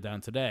was handed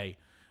down today.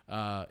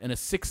 In a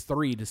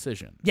 6-3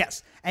 decision.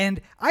 Yes. And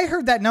I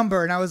heard that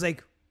number and I was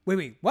like,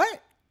 wait, what?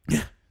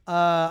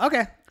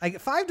 Okay.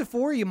 Like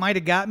 5-4 you might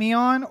have got me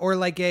on, or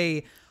like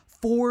a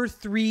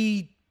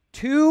 4-3-2,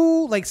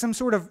 like some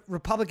sort of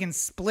Republican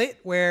split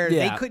where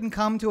they couldn't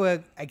come to a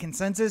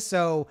consensus.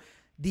 So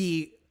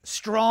the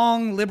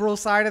strong liberal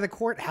side of the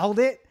court held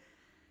it.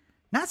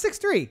 Not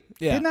 6-3.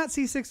 Yeah. Did not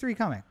see 6-3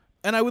 coming.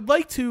 And I would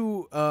like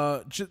to,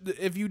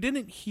 if you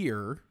didn't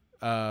hear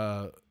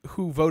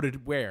who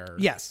voted where,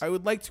 yes, I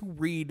would like to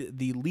read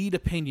the lead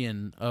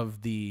opinion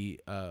of the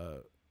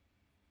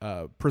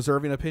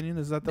preserving opinion.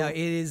 Is that the? No, it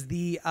is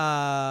the.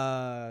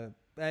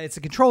 It's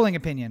a controlling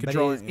opinion, but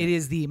it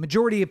is the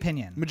majority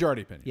opinion.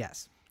 Majority opinion.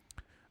 Yes.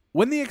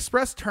 When the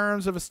express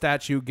terms of a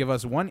statute give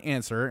us one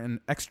answer and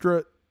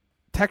extra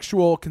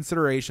textual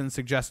considerations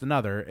suggest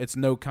another, it's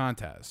no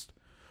contest.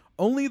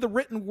 Only the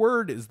written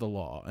word is the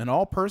law, and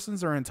all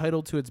persons are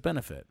entitled to its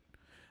benefit.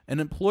 An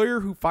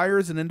employer who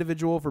fires an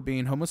individual for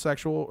being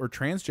homosexual or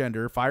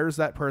transgender fires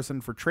that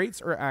person for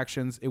traits or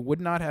actions it would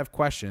not have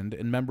questioned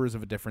in members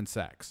of a different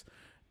sex.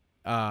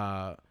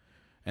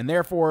 And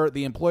therefore,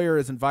 the employer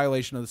is in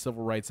violation of the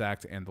Civil Rights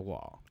Act and the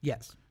law.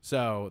 Yes.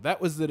 So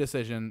that was the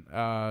decision.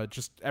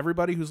 Just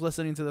everybody who's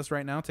listening to this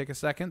right now, take a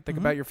second. Think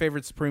about your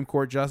favorite Supreme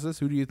Court justice.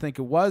 Who do you think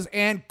it was?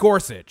 And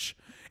Gorsuch.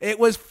 It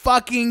was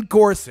fucking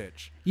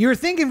Gorsuch. You were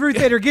thinking Ruth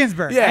Bader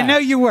Ginsburg. Yeah. I know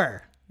you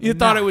were. You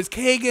thought it was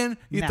Kagan?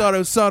 You thought it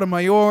was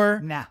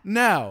Sotomayor? Nah.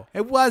 No,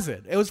 it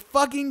wasn't. It was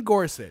fucking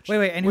Gorsuch.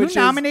 Wait. And who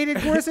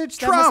nominated Gorsuch?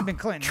 That must have been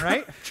Clinton,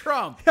 right?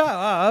 Trump.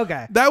 Oh,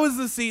 okay. That was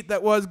the seat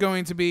that was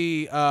going to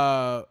be,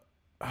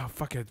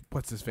 fuck it.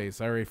 What's his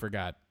face? I already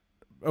forgot.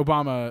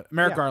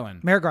 Merrick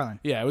Garland. Merrick Garland.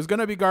 Yeah, it was going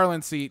to be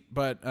Garland's seat,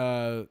 but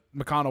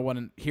McConnell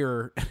wouldn't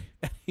hear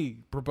any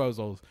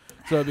proposals,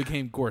 so it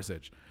became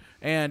Gorsuch.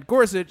 And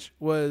Gorsuch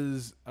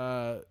was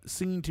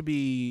seen to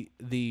be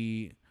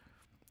the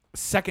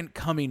second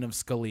coming of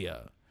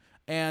Scalia.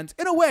 And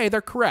in a way,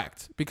 they're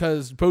correct,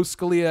 because both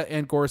Scalia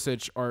and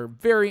Gorsuch are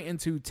very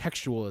into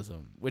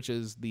textualism, which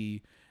is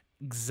the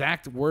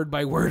exact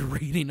word-by-word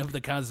reading of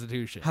the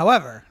Constitution.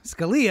 However,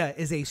 Scalia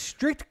is a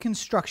strict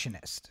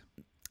constructionist,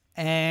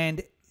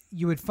 and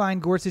you would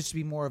find Gorsuch to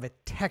be more of a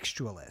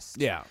textualist.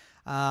 Yeah.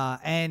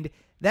 And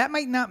that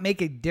might not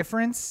make a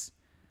difference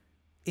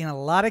in a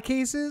lot of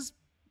cases,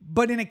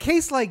 but in a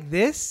case like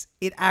this,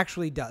 it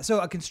actually does. So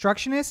a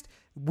constructionist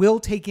will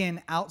take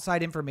in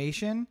outside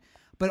information,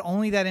 but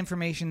only that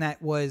information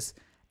that was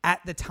at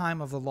the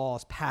time of the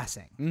law's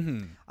passing.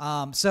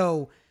 Mm-hmm.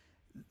 So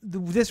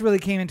this really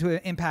came into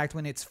an impact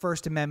when it's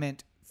First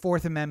Amendment,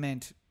 Fourth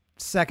Amendment,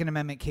 Second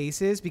Amendment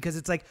cases, because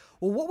it's like,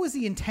 well, what was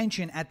the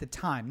intention at the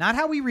time? Not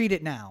how we read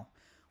it now.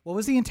 What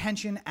was the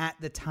intention at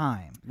the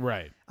time?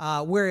 Right.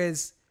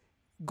 Whereas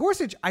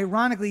Gorsuch,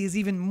 ironically, is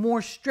even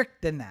more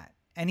strict than that.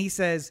 And he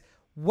says,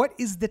 what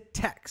is the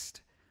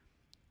text?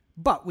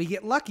 But we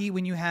get lucky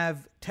when you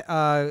have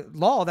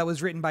law that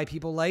was written by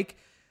people like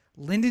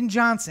Lyndon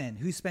Johnson,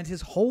 who spent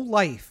his whole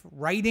life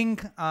writing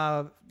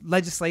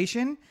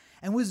legislation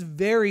and was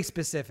very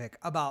specific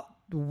about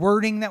the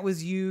wording that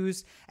was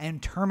used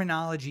and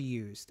terminology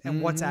used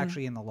and what's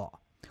actually in the law.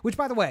 Which,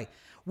 by the way,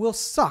 will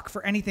suck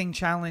for anything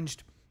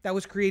challenged that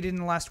was created in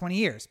the last 20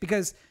 years,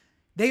 because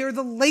they are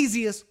the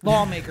laziest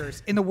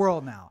lawmakers in the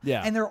world now.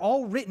 Yeah. And they're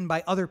all written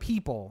by other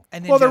people.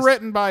 And then they're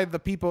written by the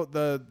people,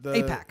 the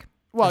APAC.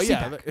 Well,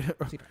 yeah.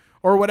 CPAC.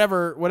 Or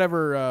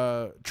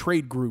whatever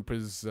trade group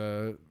is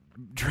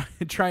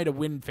trying to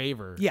win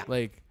favor. Yeah.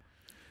 Like,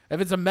 if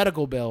it's a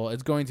medical bill,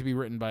 it's going to be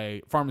written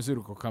by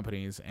pharmaceutical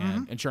companies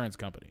and insurance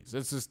companies.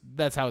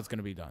 That's how it's going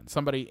to be done.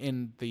 Somebody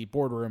in the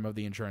boardroom of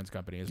the insurance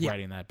company is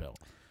writing that bill.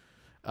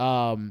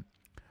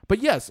 But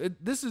yes,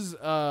 this is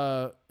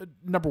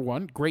number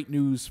one, great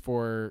news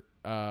for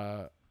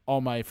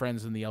all my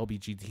friends in the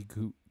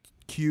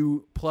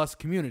LGBTQ plus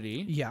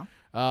community. Yeah.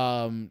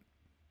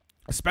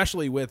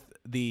 Especially with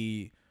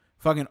the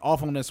fucking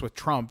awfulness with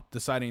Trump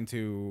deciding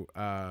to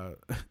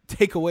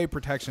take away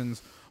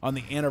protections on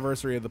the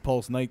anniversary of the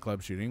Pulse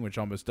nightclub shooting, which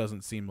almost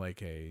doesn't seem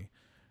like a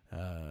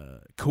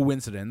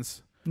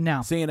coincidence.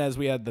 No. Seeing as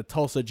we had the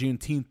Tulsa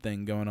Juneteenth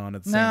thing going on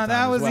at the same time.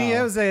 That was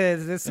as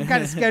well. some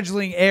kind of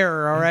scheduling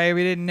error, all right?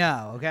 We didn't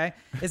know, okay?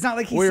 It's not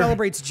like he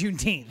celebrates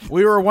Juneteenth.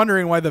 We were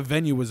wondering why the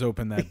venue was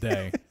open that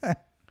day.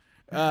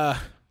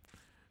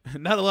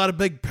 Not a lot of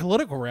big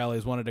political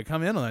rallies wanted to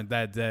come in on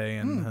that day.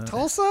 And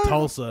Tulsa?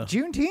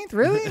 Juneteenth?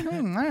 Really?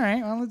 All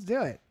right, well, let's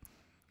do it.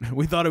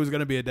 We thought it was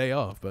going to be a day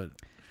off, but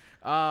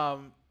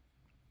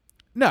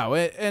no.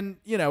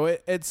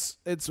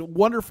 It's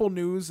wonderful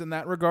news in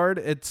that regard.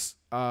 It's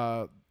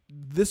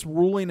this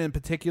ruling in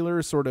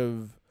particular sort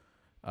of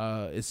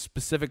is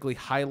specifically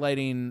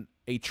highlighting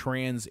a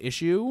trans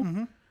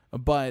issue,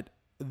 but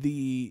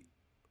the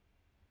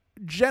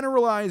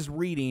generalized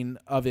reading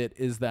of it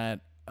is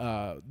that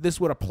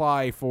this would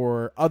apply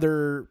for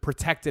other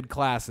protected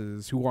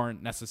classes who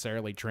aren't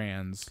necessarily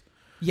trans.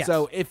 Yes.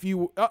 So if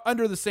you,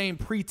 under the same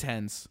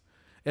pretense,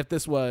 if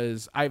this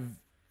was, I've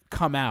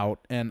come out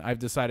and I've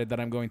decided that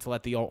I'm going to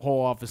let the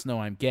whole office know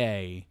I'm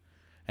gay,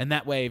 and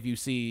that way if you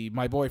see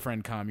my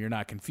boyfriend come, you're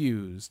not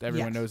confused.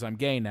 Everyone knows I'm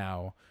gay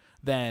now.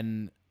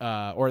 Then,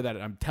 or that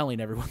I'm telling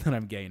everyone that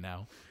I'm gay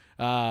now.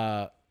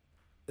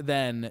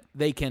 Then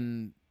they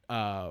can...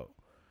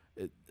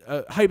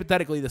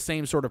 hypothetically, the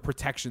same sort of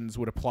protections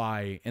would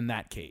apply in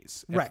that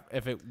case, right?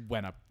 If it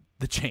went up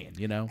the chain,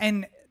 you know.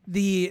 And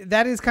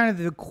That is kind of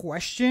the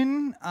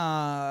question,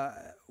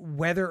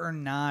 whether or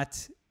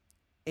not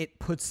it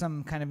puts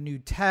some kind of new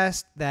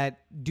test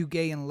that do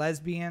gay and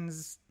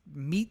lesbians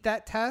meet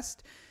that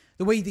test.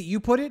 The way that you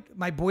put it,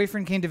 my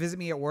boyfriend came to visit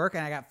me at work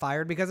and I got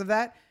fired because of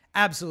that.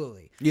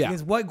 Absolutely. Yeah.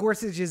 Because what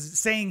Gorsuch is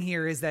saying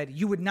here is that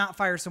you would not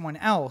fire someone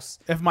else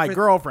if my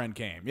girlfriend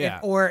came. Yeah.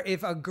 Or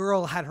if a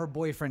girl had her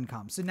boyfriend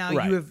come. So now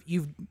Right.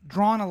 you've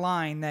drawn a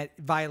line that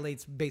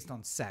violates based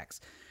on sex.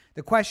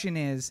 The question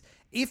is,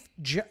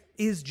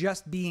 is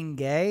just being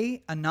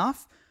gay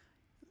enough?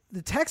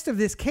 The text of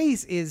this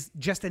case is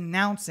just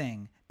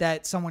announcing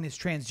that someone is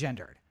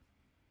transgendered.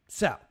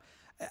 So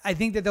I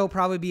think that there'll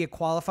probably be a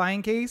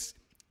qualifying case.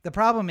 The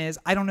problem is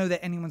I don't know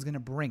that anyone's going to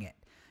bring it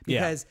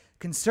because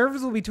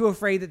conservatives will be too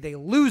afraid that they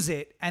lose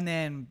it and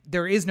then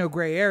there is no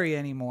gray area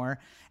anymore.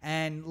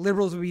 And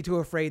liberals will be too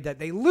afraid that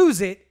they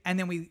lose it and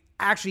then we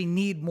actually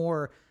need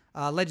more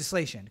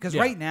legislation. Because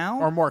right now...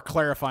 Or more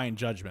clarifying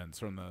judgments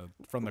from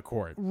the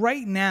court.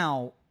 Right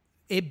now,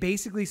 it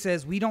basically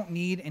says we don't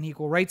need an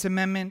equal rights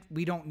amendment.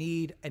 We don't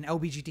need an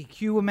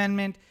LGBTQ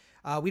amendment.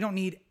 We don't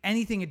need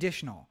anything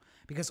additional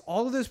because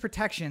all of those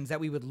protections that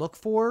we would look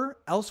for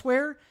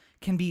elsewhere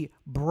can be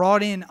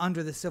brought in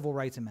under the Civil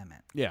Rights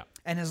Amendment. Yeah.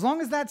 And as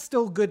long as that's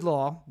still good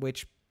law,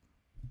 which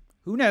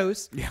who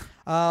knows? Yeah.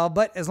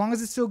 But as long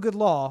as it's still good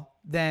law,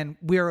 then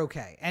we're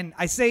okay. And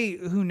I say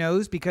who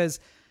knows because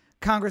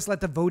Congress let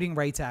the Voting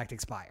Rights Act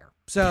expire.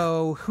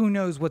 So who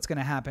knows what's going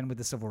to happen with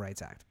the Civil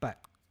Rights Act. But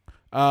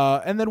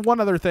and then one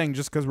other thing,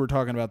 just because we're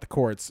talking about the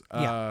courts,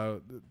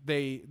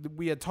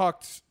 we had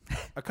talked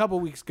a couple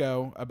weeks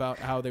ago about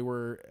how they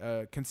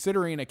were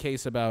considering a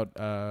case about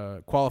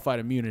qualified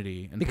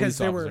immunity and because police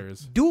there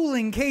officers. were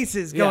dueling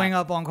cases going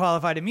up on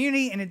qualified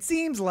immunity, and it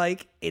seems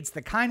like it's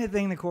the kind of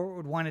thing the court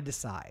would want to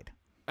decide.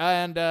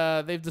 And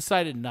they've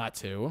decided not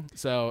to,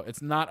 so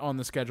it's not on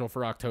the schedule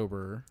for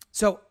October.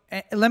 So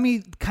let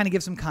me kind of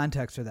give some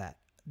context for that.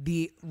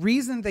 The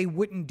reason they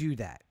wouldn't do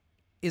that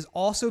is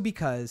also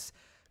because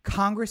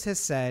Congress has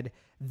said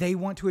they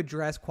want to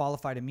address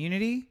qualified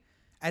immunity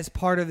as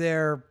part of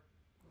their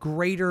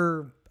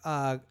greater,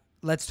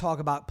 let's talk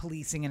about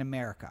policing in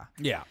America.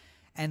 Yeah.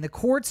 And the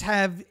courts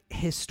have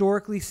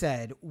historically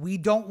said, we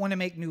don't want to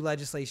make new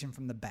legislation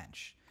from the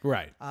bench.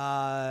 Right.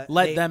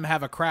 Let them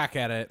have a crack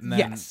at it. And then,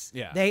 yes.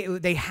 Yeah.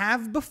 They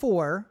have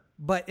before,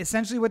 but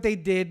essentially what they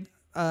did,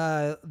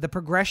 the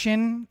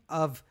progression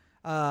of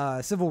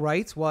civil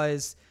rights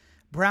was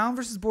Brown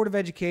versus Board of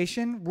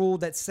Education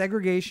ruled that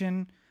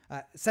segregation,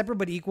 separate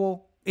but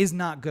equal, is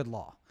not good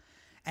law.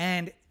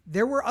 And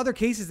there were other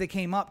cases that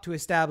came up to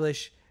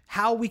establish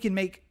how we can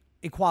make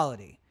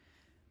equality.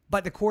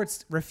 But the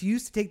courts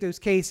refused to take those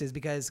cases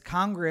because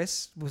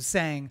Congress was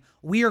saying,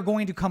 we are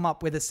going to come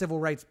up with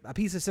a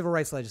piece of civil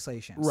rights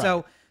legislation. Right.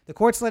 So the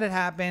courts let it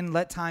happen,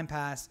 let time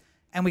pass,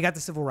 and we got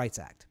the Civil Rights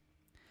Act.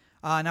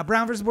 Now,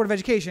 Brown versus Board of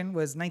Education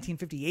was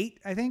 1958,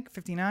 I think,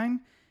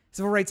 59.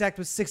 Civil Rights Act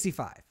was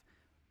 65.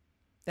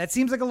 That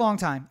seems like a long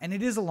time, and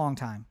it is a long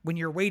time when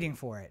you're waiting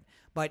for it.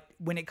 But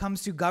when it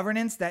comes to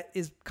governance, that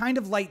is kind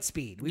of light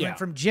speed. We went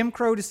from Jim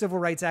Crow to Civil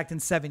Rights Act in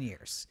 7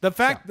 years. The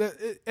fact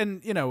that,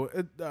 and you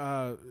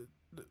know,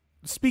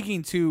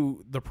 speaking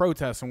to the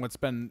protests and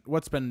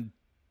what's been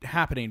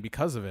happening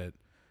because of it,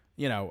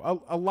 you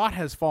know, a lot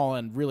has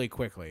fallen really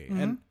quickly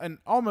and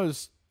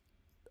almost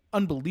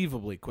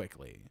unbelievably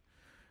quickly.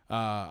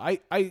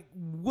 I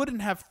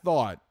wouldn't have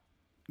thought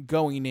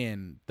going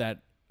in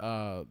that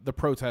the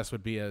protests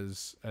would be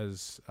as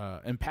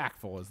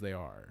impactful as they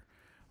are.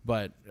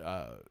 But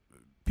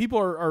people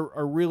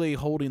are really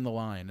holding the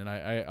line, and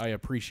I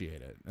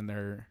appreciate it.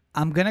 And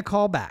I'm going to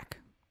call back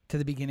to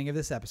the beginning of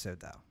this episode,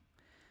 though,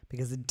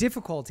 because the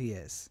difficulty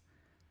is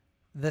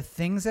the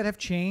things that have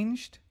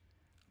changed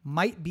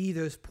might be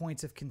those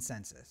points of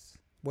consensus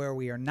where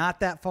we are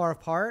not that far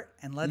apart,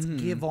 and let's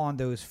give on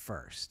those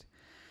first.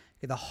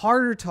 Okay, the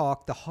harder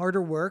talk, the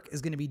harder work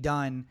is going to be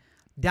done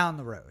down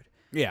the road.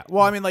 Yeah.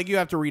 Well, I mean, like you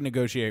have to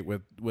renegotiate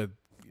with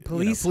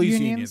police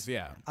unions.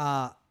 Yeah.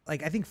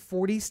 Like I think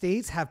 40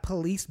 states have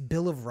police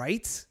bill of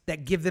rights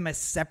that give them a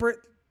separate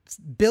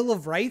bill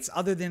of rights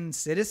other than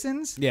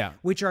citizens. Yeah.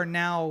 Which are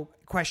now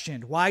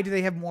questioned. Why do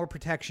they have more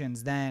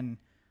protections than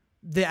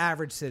the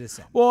average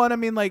citizen? Well, and I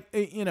mean, like,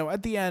 you know,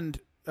 at the end,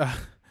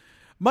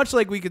 much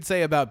like we could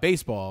say about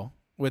baseball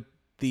with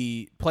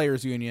the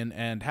players union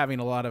and having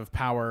a lot of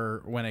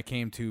power when it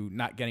came to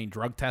not getting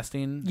drug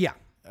testing. Yeah.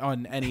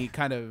 On any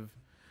kind of,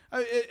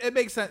 it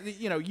makes sense.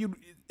 You know,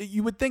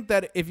 you would think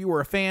that if you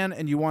were a fan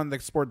and you wanted the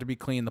sport to be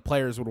clean, the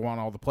players would want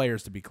all the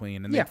players to be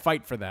clean and they'd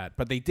fight for that,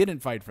 but they didn't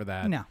fight for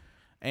that. No.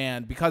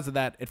 And because of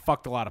that, it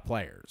fucked a lot of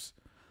players.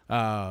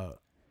 So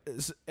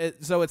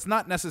it's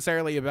not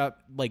necessarily about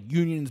like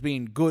unions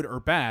being good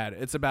or bad.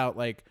 It's about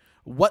like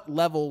what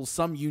levels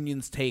some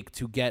unions take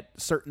to get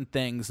certain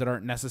things that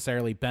aren't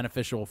necessarily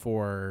beneficial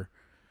for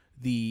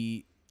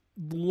the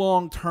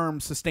long-term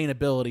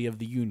sustainability of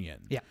the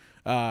union.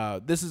 Yeah.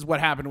 This is what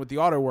happened with the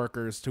auto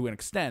workers to an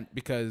extent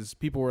because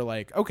people were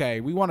like, okay,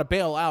 we want to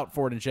bail out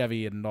Ford and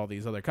Chevy and all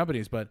these other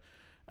companies, but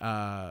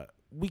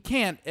we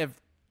can't if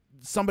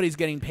somebody's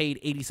getting paid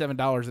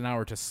 $87 an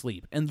hour to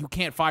sleep, and you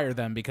can't fire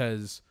them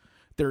because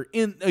they're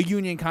in a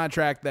union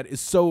contract that is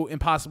so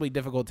impossibly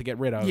difficult to get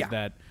rid of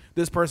that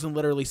this person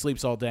literally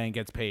sleeps all day and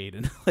gets paid.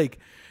 And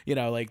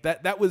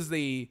that was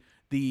the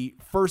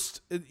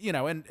first,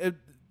 and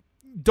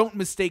don't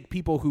mistake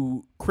people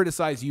who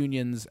criticize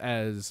unions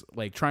as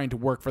like trying to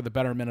work for the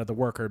betterment of the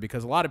worker,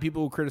 because a lot of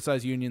people who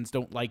criticize unions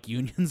don't like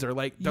unions or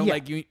don't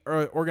like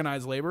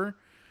organized labor.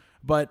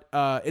 But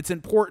it's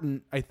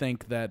important, I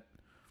think, that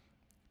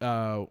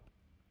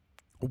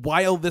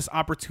while this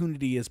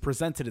opportunity has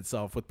presented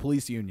itself with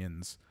police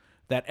unions,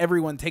 that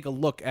everyone take a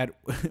look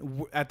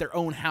at their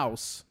own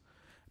house,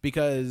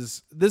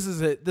 because this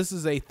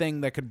is a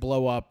thing that could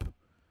blow up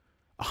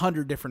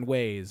 100 different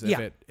ways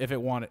if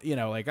it wanted.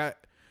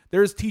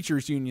 There's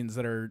teachers unions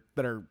that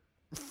are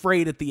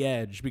frayed at the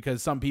edge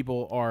because some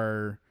people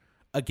are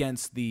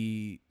against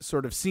the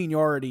sort of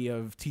seniority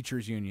of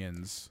teachers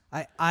unions.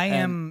 I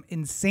am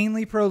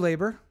insanely pro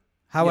labor.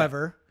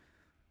 However,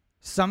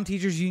 some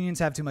teachers unions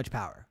have too much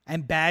power,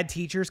 and bad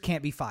teachers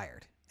can't be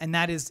fired. And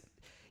that is,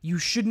 you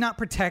should not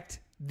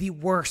protect the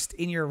worst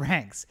in your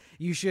ranks.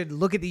 You should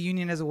look at the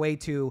union as a way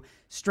to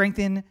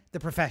strengthen the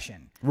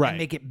profession and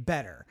make it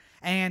better,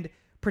 and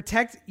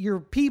protect your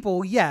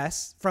people.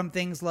 Yes. From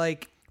things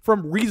like,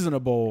 from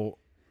reasonable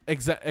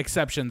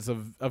exceptions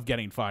of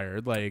getting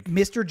fired. Like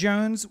Mr.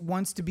 Jones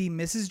wants to be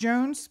Mrs.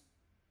 Jones.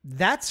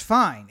 That's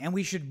fine. And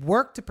we should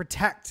work to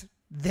protect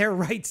their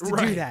rights to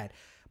do that.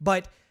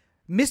 But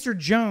Mr.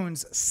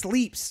 Jones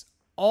sleeps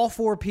all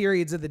 4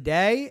 periods of the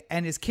day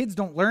and his kids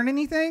don't learn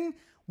anything.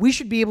 We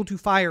should be able to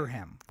fire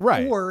him.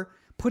 Right. Or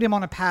put him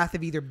on a path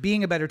of either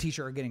being a better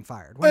teacher or getting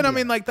fired. And I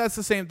mean, like, that's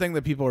the same thing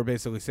that people are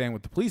basically saying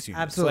with the police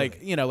unions.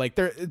 Absolutely. Like,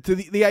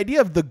 the idea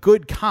of the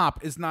good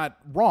cop is not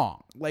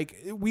wrong. Like,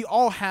 we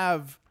all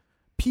have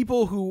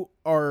people who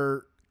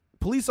are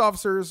police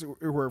officers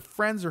who are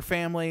friends or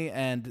family,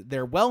 and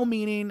they're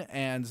well-meaning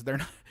and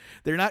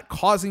they're not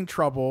causing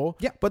trouble.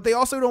 Yeah. But they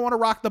also don't want to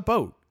rock the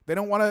boat. They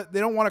don't want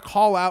to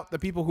call out the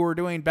people who are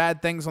doing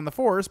bad things on the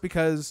force,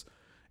 because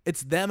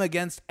it's them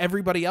against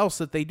everybody else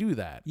that they do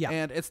that. Yeah.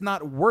 And it's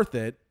not worth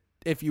it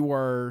if you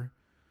are,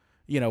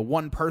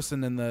 one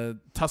person in the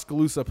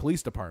Tuscaloosa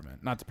Police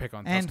Department. Not to pick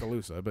on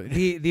Tuscaloosa, but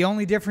the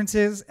only difference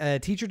is a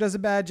teacher does a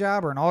bad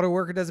job or an auto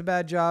worker does a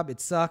bad job. It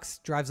sucks,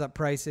 drives up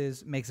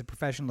prices, makes a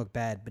profession look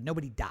bad, but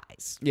nobody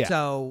dies. Yeah.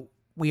 So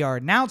we are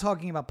now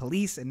talking about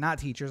police and not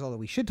teachers, although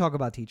we should talk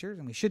about teachers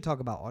and we should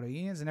talk about auto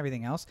unions and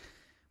everything else.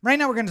 Right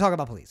now we're going to talk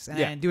about police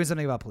and doing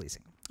something about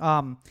policing.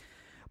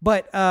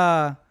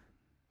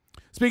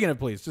 Speaking of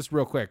police, just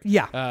real quick.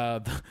 Yeah.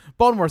 The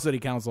Baltimore City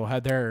Council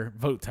had their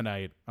vote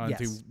tonight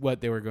onto Yes.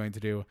 what they were going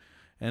to do.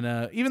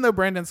 And even though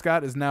Brandon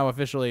Scott is now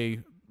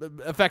effectively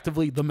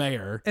the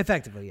mayor.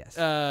 Effectively, yes.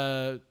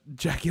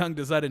 Jack Young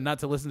decided not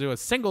to listen to a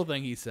single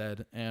thing he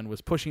said and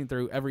was pushing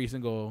through every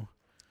single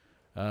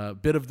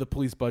bit of the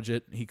police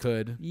budget he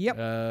could.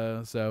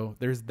 Yep. So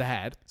there's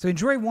that. So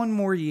enjoy one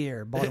more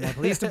year, Baltimore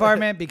Police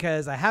Department,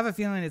 because I have a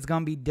feeling it's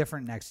going to be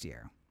different next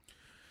year.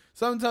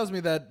 Something tells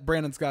me that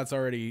Brandon Scott's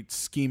already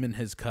scheming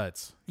his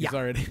cuts. He's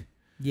already.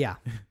 Yeah.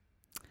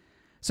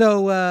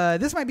 So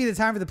this might be the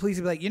time for the police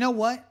to be like, you know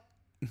what?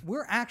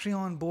 We're actually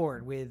on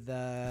board with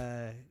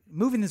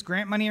moving this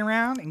grant money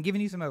around and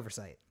giving you some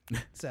oversight.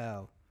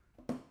 So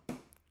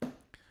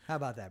how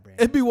about that,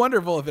 Brandon? It'd be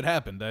wonderful if it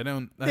happened. They're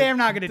not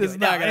going to do it. It's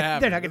not going to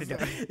happen. They're not going to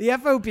do it. The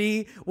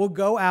FOP will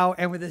go out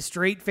and with a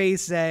straight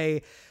face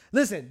say,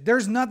 listen,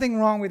 there's nothing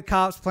wrong with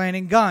cops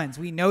planting guns.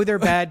 We know they're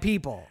bad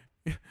people.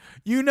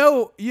 You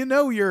know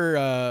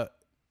your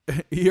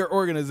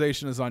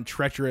organization is on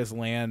treacherous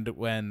land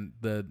when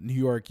the New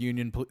York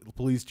Union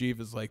police chief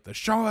is like,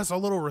 show us a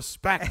little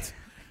respect.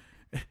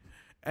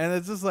 And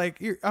it's just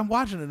like, I'm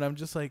watching it and I'm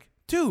just like,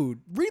 dude,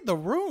 read the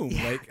room.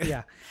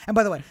 Yeah. And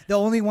by the way, the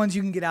only ones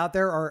you can get out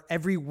there are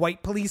every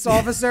white police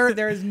officer.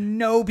 There is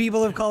no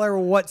people of color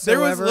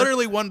whatsoever. There was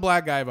literally one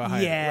black guy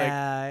behind.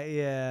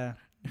 Yeah.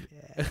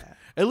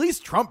 At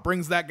least Trump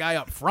brings that guy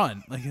up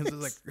front. Like, it's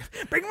just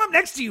like, bring him up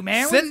next to you,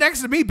 man. Sit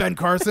next to me, Ben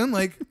Carson.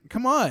 Like,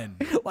 come on.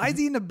 Why is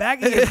he in the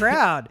back of the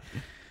crowd?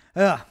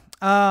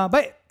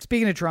 But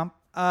speaking of Trump,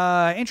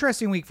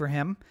 interesting week for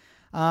him.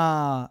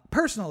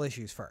 Personal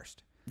issues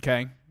first.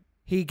 Okay.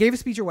 He gave a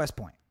speech at West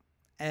Point.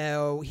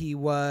 He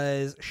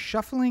was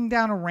shuffling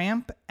down a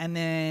ramp, and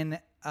then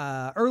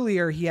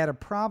earlier he had a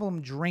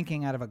problem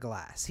drinking out of a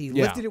glass. He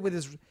lifted it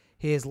with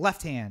his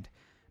left hand.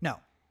 No.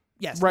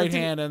 Yes. Right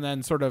hand, and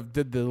then sort of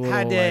did the little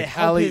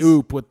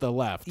alley-oop with the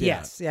left.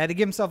 Yes. Yeah, to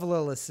give himself a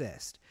little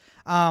assist.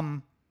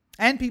 And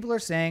people are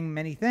saying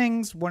many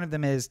things. One of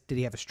them is, did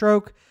he have a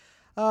stroke?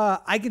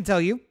 I can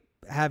tell you,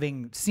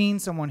 having seen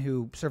someone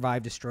who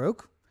survived a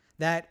stroke,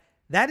 that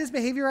is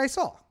behavior I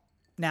saw.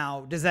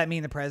 Now, does that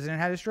mean the president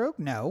had a stroke?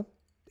 No.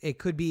 It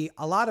could be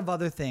a lot of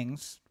other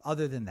things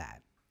other than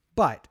that.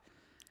 But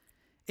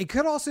it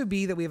could also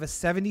be that we have a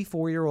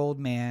 74-year-old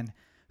man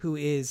who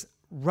is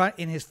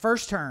in his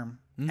first term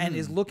and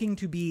is looking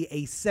to be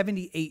a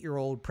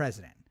 78-year-old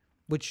president,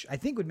 which I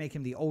think would make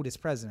him the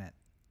oldest president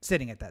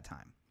sitting at that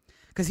time.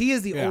 because he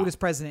is the oldest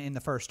president in the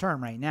first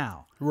term right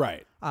now.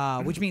 Right.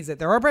 Which means that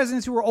there are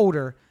presidents who are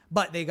older,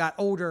 but they got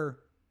older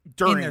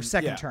in their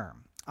second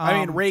term. I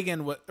mean,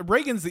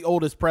 Reagan's the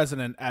oldest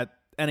president at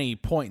any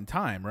point in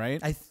time, right?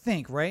 I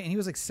think, right? And he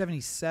was like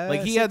 77.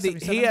 Like he had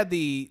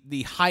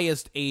the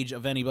highest age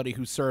of anybody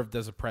who served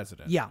as a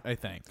president. Yeah. I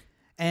think.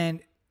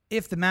 And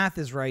if the math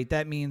is right,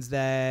 that means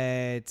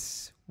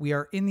that we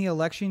are in the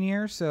election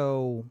year.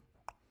 So,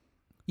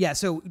 yeah,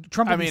 so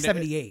Trump would be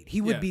 78.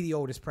 He would be the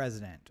oldest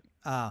president.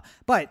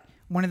 But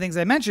one of the things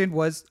I mentioned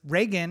was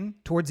Reagan,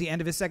 towards the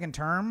end of his second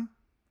term,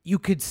 you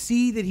could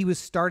see that he was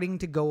starting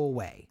to go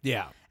away.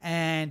 Yeah.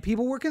 And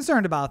people were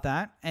concerned about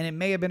that. And it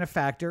may have been a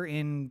factor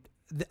in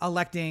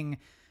electing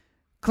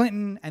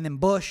Clinton and then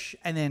Bush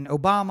and then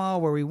Obama,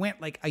 where we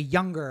went like a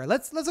younger,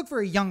 let's look for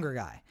a younger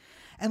guy.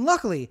 And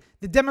luckily,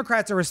 the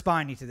Democrats are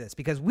responding to this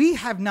because we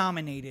have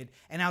nominated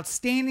an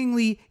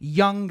outstandingly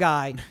young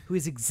guy who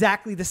is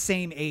exactly the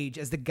same age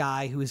as the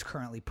guy who is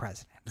currently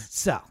president.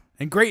 So,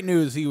 and great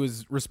news, he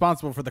was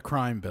responsible for the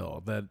crime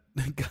bill that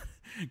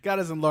got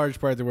us in large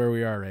part to where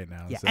we are right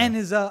now. Yeah, so. And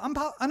is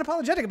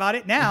unapologetic about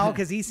it now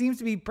because he seems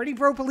to be pretty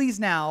pro-police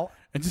now.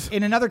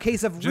 In another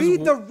case of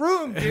read the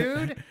room,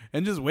 dude.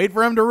 And just wait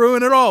for him to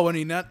ruin it all when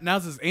he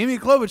announces Amy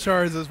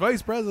Klobuchar as his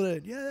vice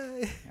president.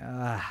 Yay.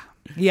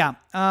 Yeah.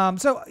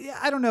 So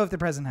I don't know if the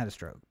president had a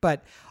stroke,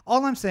 but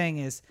all I'm saying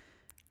is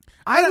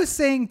I was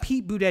saying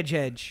Pete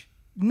Buttigieg,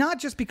 not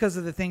just because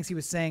of the things he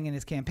was saying in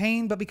his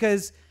campaign, but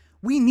because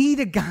we need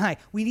a guy.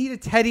 We need a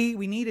Teddy.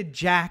 We need a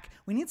Jack.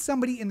 We need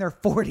somebody in their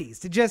 40s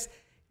to just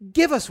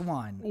give us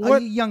one, a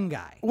young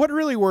guy. What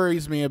really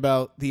worries me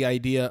about the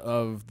idea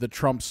of the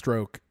Trump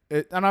stroke,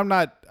 and I'm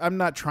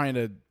not trying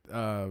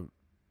to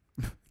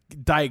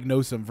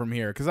diagnose him from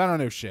here because I don't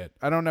know shit.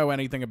 I don't know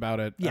anything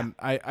about it. Yeah.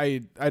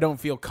 And I don't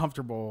feel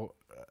comfortable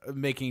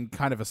making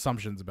kind of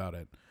assumptions about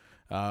it.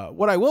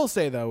 What I will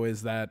say though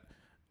is that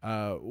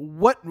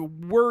what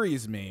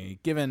worries me,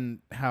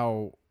 given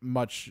how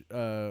much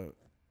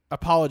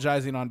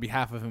apologizing on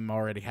behalf of him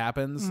already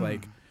happens,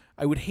 like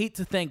I would hate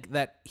to think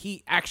that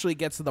he actually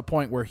gets to the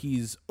point where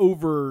he's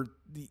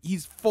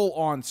full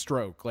on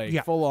stroke,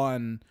 like full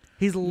on.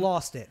 He's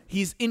lost it.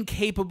 He's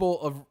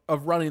incapable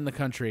of running the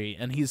country,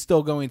 and he's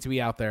still going to be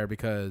out there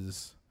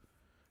because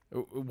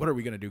what are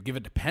we going to do? Give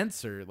it to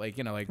Pence or like,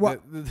 you know, like,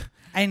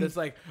 and it's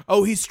like,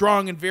 oh, he's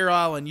strong and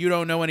virile and you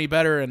don't know any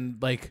better. And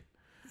like,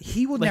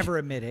 he will never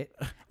admit it.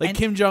 Like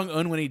Kim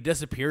Jong-un, when he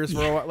disappears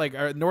for a while, like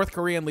our North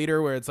Korean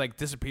leader, where it's like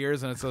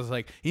disappears and it's just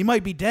like, he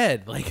might be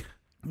dead. Like,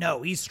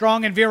 no, he's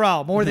strong and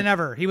virile more than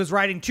ever. He was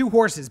riding 2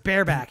 horses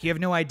bareback. You have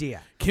no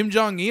idea. Kim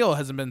Jong-il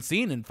hasn't been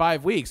seen in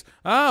 5 weeks.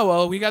 Oh,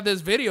 well, we got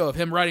this video of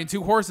him riding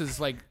 2 horses,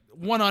 like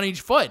one on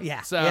each foot.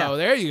 Yeah. So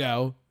there you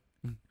go.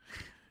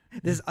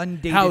 This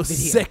undated How video.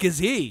 sick is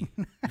he?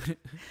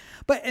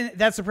 But and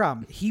that's the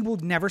problem. He will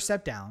never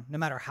step down, no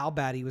matter how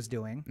bad he was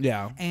doing.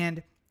 Yeah.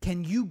 And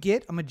can you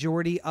get a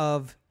majority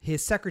of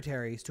his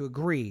secretaries to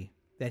agree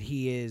that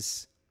he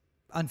is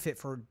unfit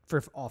for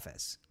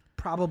office?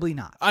 Probably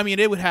not. I mean,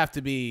 it would have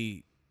to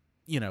be,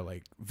 you know,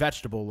 like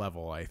vegetable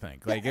level, I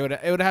think. Like it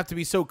would have to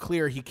be so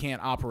clear he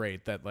can't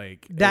operate that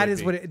like that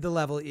is the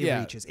level it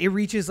reaches. It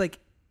reaches like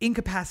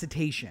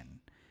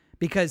incapacitation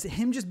because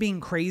him just being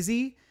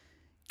crazy.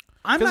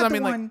 I'm not the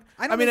one.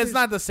 I mean, it's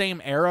not the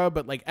same era,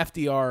 but like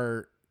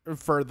FDR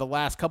for the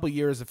last couple of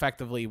years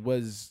effectively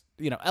was,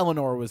 you know,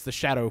 Eleanor was the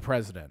shadow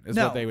president is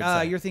what they would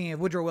say. You're thinking of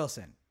Woodrow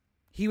Wilson.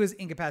 He was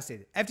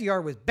incapacitated.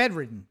 FDR was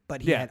bedridden,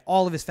 but he had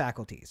all of his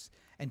faculties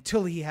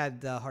until he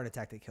had the heart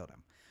attack that killed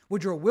him.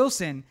 Woodrow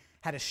Wilson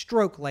had a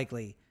stroke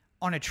likely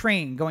on a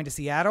train going to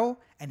Seattle,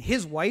 and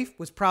his wife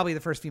was probably the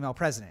first female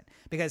president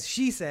because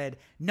she said,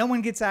 no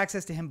one gets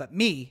access to him but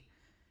me,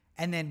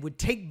 and then would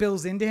take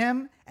bills into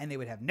him, and they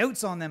would have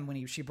notes on them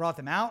when she brought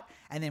them out,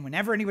 and then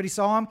whenever anybody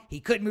saw him, he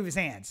couldn't move his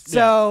hands.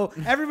 So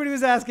everybody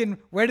was asking,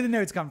 where did the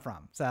notes come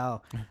from?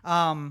 So,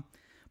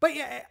 but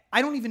yeah,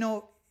 I don't even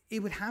know.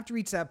 It would have to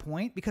reach that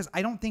point because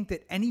I don't think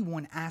that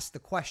anyone asked the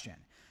question.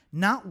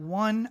 Not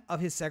one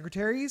of his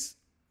secretaries,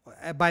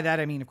 by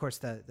that I mean, of course,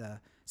 the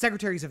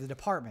secretaries of the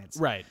departments,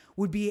 right,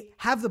 would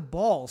have the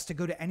balls to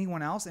go to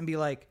anyone else and be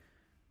like,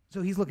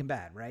 so he's looking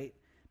bad, right?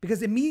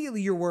 Because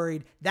immediately you're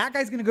worried that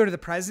guy's going to go to the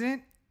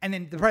president and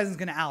then the president's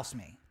going to oust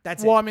me.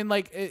 That's well, I mean,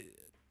 like,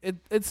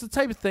 it's the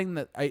type of thing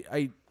that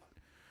I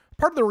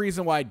part of the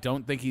reason why I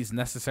don't think he's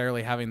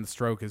necessarily having the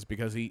stroke is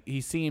because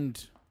he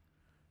seemed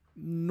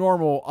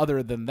normal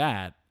other than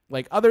that.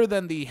 Like, other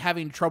than the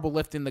having trouble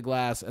lifting the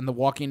glass and the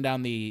walking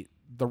down the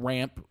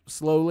ramp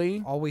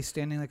slowly. Always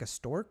standing like a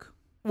stork?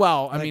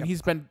 Well, I mean,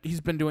 he's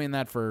been doing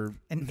that for...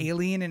 An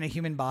alien in a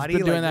human body?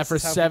 He's been doing that for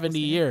 70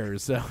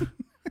 years, so...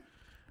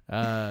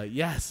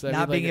 yes.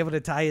 Not being able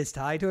to tie his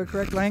tie to a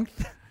correct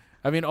length?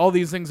 I mean, all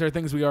these things are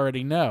things we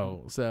already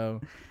know,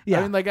 so... Yeah.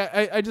 I mean, like,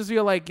 I just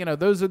feel like, you know,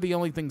 those are the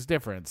only things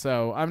different,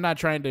 so I'm not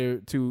trying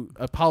to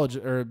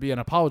apologize or be an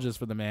apologist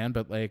for the man,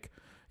 but, like...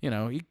 You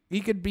know,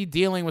 he could be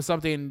dealing with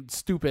something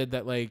stupid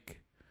that,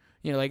 like,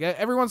 You know, like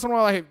every once in a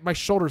while, my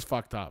shoulder's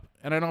fucked up,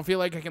 and I don't feel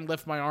like I can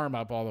lift my arm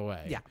up all the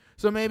way. Yeah.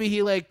 So maybe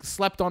he like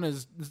slept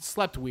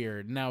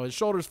weird. Now his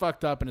shoulder's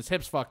fucked up and his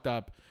hips fucked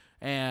up,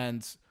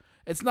 and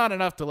it's not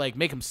enough to like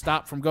make him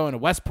stop from going to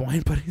West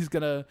Point. But he's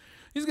gonna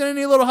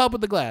need a little help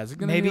with the glass. He's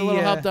gonna need a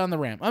little help down the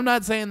ramp. I'm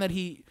not saying that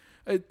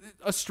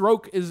a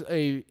stroke is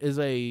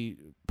a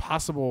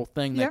possible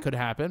thing that could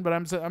happen, but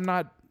I'm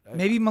not.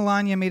 Maybe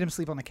Melania made him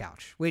sleep on the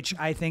couch, which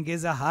I think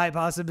is a high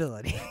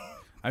possibility.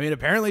 I mean,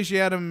 apparently she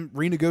had him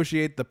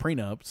renegotiate the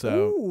prenup.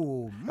 So,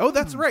 Ooh,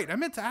 that's right. I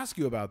meant to ask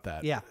you about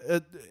that. Yeah.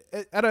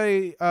 At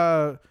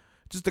a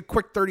just a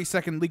quick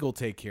 30-second legal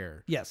take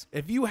here. Yes.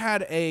 If you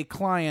had a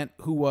client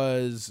who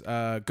was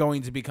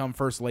going to become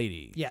first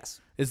lady,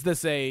 Yes. is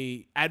this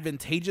a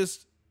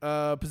advantageous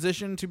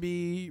position to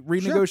be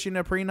renegotiating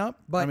a prenup?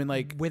 But I mean,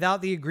 like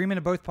without the agreement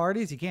of both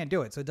parties, you can't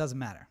do it, so it doesn't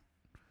matter.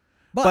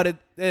 But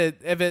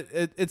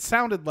it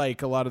sounded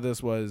like a lot of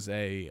this was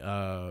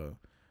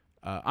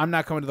I'm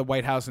not coming to the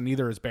White House, and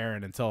neither is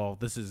Barron until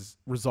this is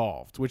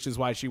resolved, which is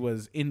why she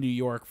was in New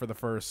York for the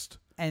first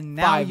and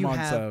now 5 you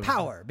months have of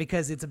power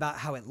because it's about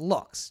how it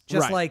looks.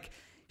 Just Right. like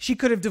she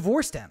could have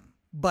divorced him,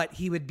 but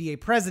he would be a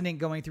president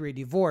going through a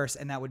divorce,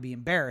 and that would be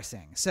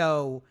embarrassing.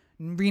 So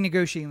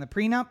renegotiating the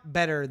prenup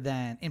better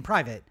than in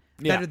private,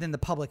 better than the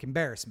public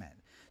embarrassment.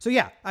 So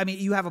yeah, I mean,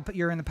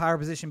 you're in the power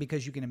position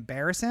because you can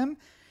embarrass him.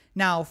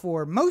 Now,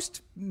 for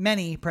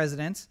many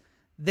presidents,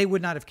 they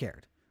would not have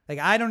cared. Like,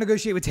 I don't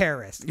negotiate with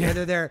terrorists,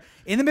 whether they're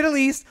in the Middle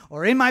East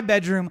or in my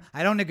bedroom.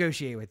 I don't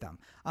negotiate with them.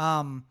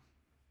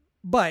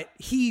 But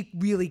he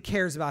really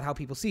cares about how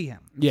people see him.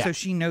 Yeah. So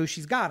she knows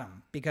she's got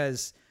him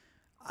because,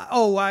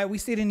 we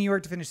stayed in New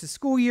York to finish the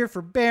school year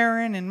for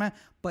Barron,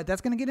 but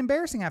that's going to get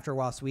embarrassing after a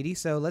while, sweetie.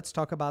 So let's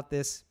talk about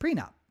this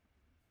prenup.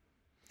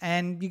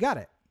 And you got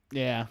it.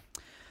 Yeah.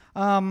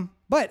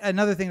 But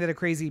another thing that a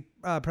crazy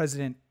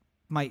president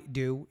might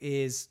do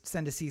is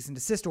send a cease and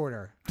desist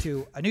order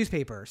to a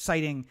newspaper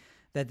citing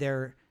that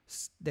their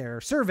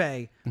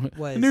survey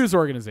was news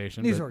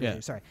organization.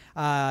 Sorry,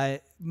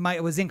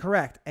 was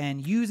incorrect,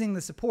 and using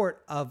the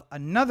support of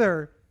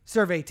another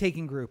survey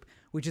taking group,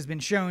 which has been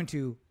shown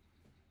to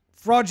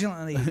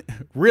fraudulently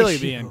really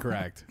be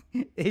incorrect,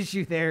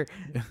 issue their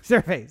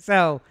survey.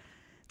 So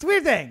it's a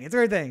weird thing.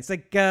 It's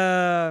like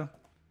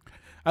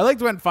I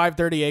liked when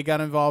 538 got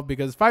involved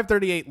because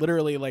 538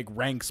 literally like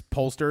ranks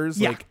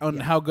pollsters on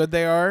how good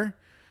they are,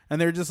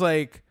 and they're just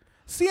like,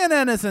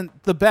 CNN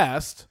isn't the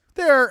best.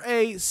 They're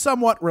a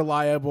somewhat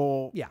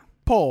reliable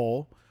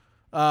poll,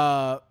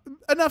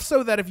 enough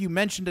so that if you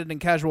mentioned it in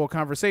casual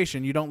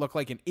conversation, you don't look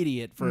like an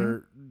idiot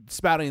for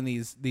spouting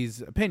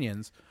these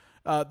opinions.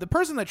 The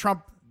person that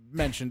Trump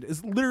mentioned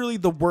is literally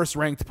the worst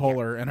ranked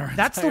poller in our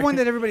That's the one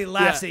that everybody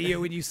laughs at you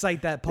when you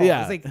cite that poll.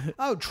 Yeah. It's like,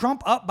 oh,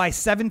 Trump up by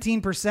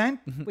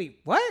 17%? Wait,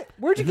 what?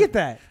 Where'd you get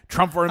that?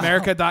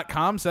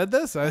 TrumpForAmerica.com said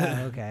this. Okay,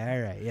 all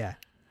right,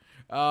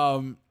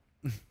 yeah.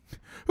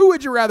 Who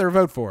would you rather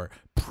vote for?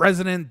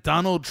 President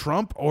Donald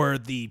Trump or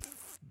the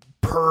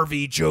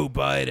pervy Joe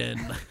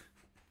Biden?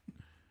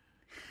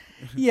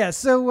 Yeah,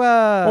 so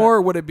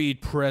or would it be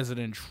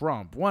President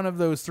Trump? One of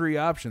those three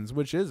options.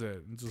 Which is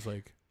it? It's just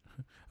like,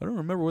 I don't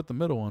remember what the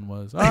middle one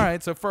was. All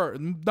right, so for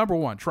number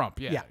one, Trump.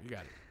 Yeah, you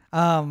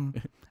got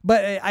it.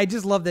 But I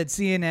just love that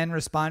CNN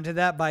responded to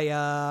that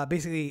by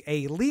basically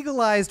a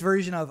legalized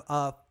version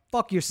of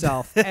fuck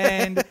yourself,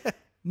 and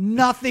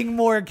nothing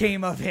more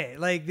came of it.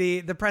 Like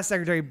the press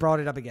secretary brought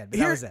it up again, but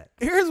that was it.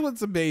 Here's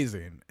what's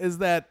amazing is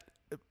that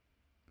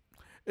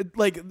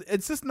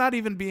it's just not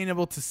even being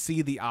able to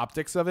see the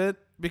optics of it,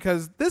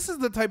 because this is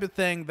the type of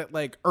thing that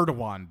like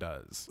Erdogan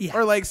does,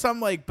 or like some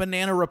like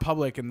banana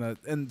republic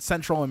in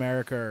Central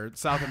America or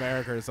South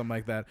America or something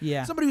like that.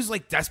 Yeah, somebody who's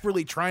like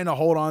desperately trying to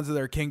hold on to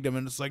their kingdom,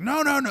 and it's like,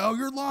 no,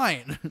 you're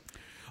lying.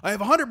 I have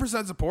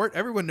 100% support.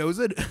 Everyone knows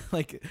it.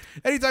 Like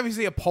anytime you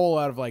see a poll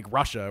out of like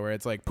Russia where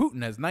it's like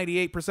Putin has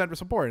 98% of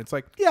support, it's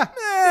like,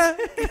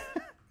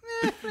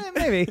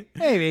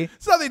 maybe.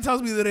 Something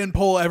tells me they didn't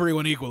poll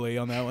everyone equally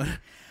on that one.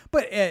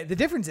 But the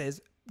difference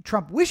is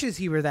Trump wishes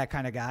he were that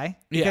kind of guy,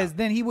 because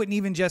then he wouldn't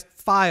even just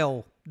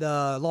file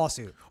the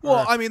lawsuit.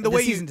 Well, I mean, the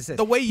way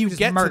you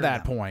get to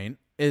that point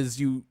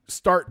is you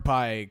start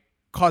by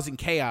causing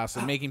chaos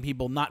and making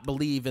people not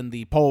believe in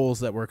the polls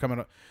that were coming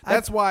up.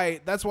 That's why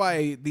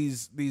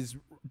these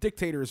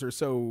dictators are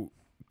so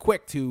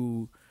quick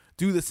to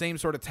do the same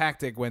sort of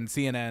tactic when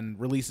CNN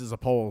releases a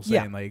poll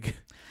saying like.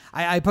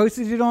 I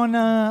posted it on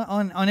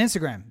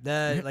Instagram.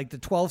 The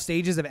 12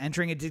 stages of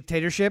entering a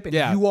dictatorship, and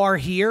you are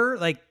here.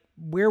 Like,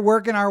 we're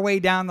working our way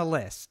down the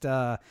list,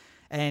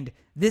 and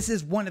this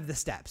is one of the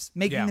steps.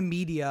 Making the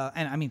media,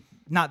 and I mean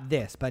not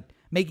this, but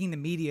making the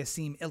media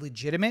seem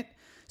illegitimate.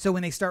 So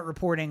when they start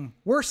reporting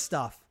worse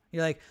stuff,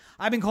 you're like,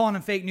 I've been calling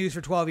them fake news for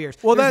 12 years.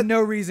 Well, there's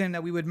no reason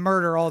that we would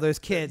murder all those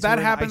kids. That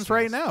happens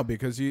right now,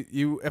 because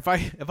if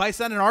I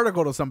send an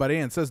article to somebody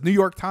and it says New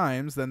York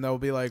Times, then they'll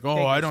be like,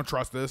 oh, I don't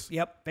trust this.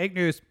 Yep, fake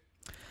news.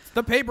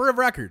 The paper of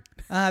record.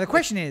 The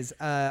question is,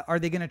 are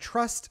they going to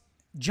trust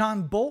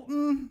John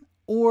Bolton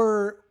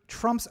or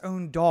Trump's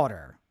own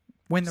daughter?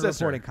 when the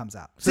Sister. reporting comes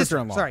out.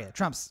 Sister-in-law. Sorry, yeah,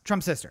 Trump's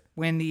sister.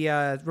 When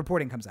the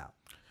reporting comes out.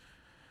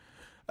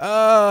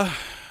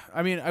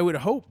 I mean, I would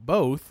hope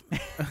both.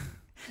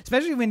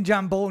 Especially when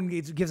John Bolton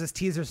gives us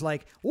teasers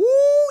like,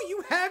 "Ooh,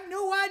 you have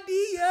no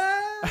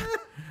idea."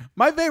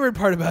 My favorite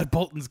part about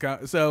Bolton's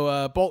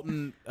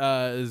Bolton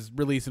is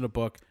releasing a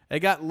book.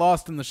 It got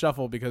lost in the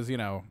shuffle because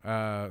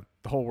the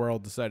whole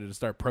world decided to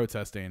start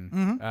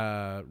protesting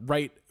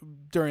right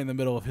during the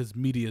middle of his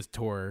media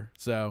tour.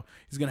 So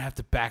he's gonna have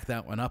to back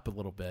that one up a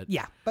little bit.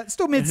 Yeah, but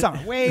still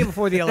midsummer, way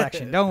before the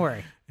election. Don't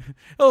worry.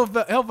 He'll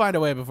find a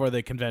way before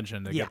the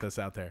convention to Yeah. get this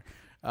out there.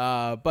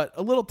 But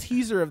a little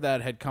teaser of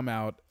that had come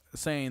out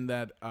saying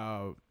that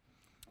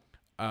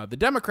the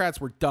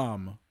Democrats were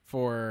dumb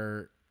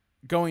for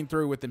going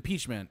through with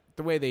impeachment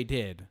the way they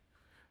did.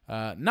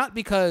 Not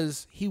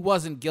because he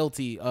wasn't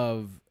guilty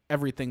of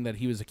everything that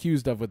he was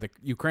accused of with the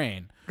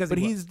Ukraine, but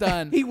he's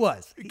done. He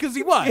was. Because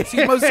he was.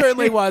 He most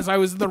certainly was. I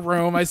was in the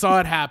room. I saw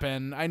it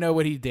happen. I know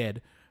what he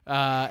did.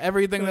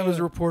 Everything that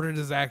was reported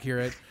is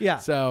accurate. Yeah.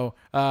 So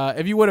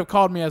if you would have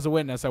called me as a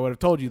witness, I would have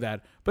told you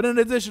that. But in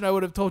addition, I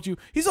would have told you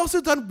he's also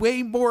done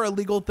way more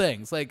illegal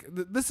things. Like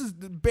this is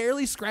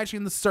barely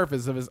scratching the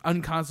surface of his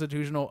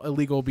unconstitutional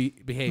illegal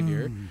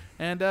behavior.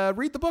 And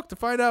read the book to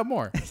find out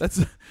more.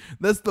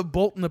 That's the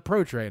Bolton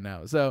approach right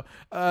now. So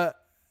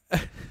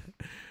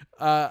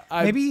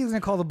Maybe he's gonna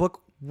call the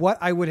book "What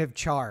I Would Have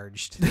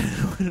Charged."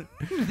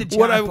 The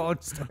John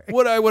Bolton story.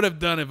 What I would have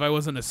done if I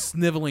wasn't a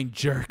sniveling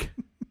jerk.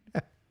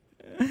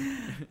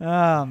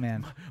 Oh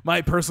man.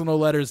 My personal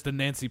letters to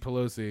Nancy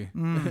Pelosi.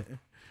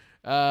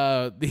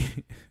 I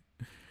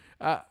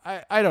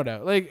don't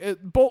know. Like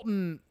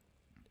Bolton,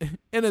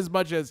 in as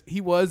much as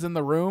he was in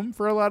the room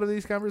for a lot of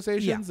these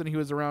conversations and he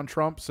was around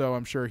Trump, so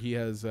I'm sure he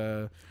has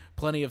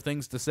plenty of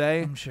things to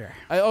say. I'm sure.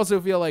 I also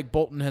feel like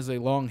Bolton has a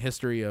long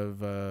history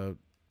of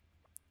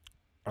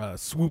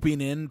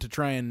swooping in to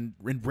try and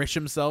enrich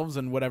himself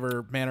in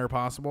whatever manner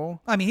possible.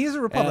 I mean, he's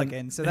a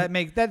Republican, so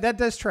that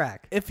does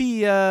track. If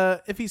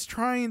he's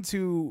trying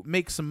to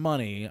make some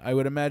money, I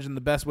would imagine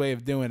the best way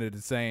of doing it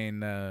is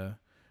saying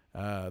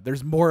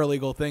there's more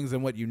illegal things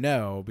than what you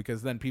know,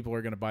 because then people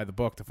are going to buy the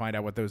book to find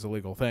out what those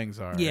illegal things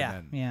are. Yeah,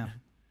 and yeah.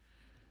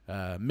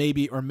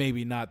 Maybe or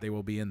maybe not, they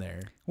will be in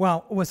there.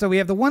 Well, so we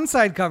have the one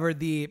side covered,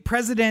 the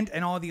president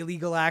and all the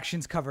illegal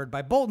actions covered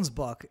by Bolton's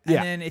book. And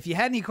then if you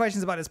had any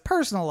questions about his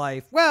personal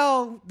life,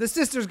 well, the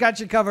sister's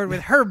got you covered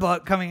with her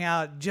book coming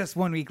out just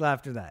 1 week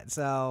after that.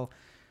 So,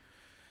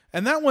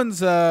 and that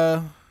one's,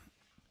 and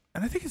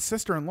I think it's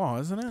sister-in-law,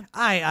 isn't it?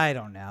 I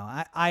don't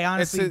know. I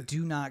honestly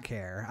do not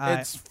care.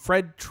 It's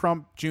Fred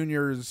Trump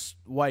Jr.'s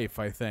wife,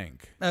 I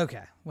think.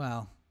 Okay,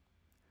 well,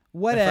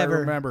 whatever. If I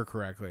remember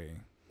correctly.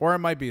 Or it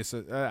might be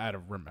I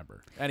don't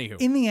remember. Anywho.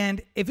 In the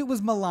end, if it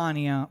was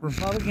Melania,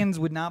 Republicans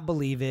would not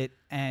believe it,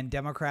 and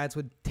Democrats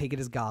would take it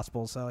as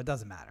gospel, so it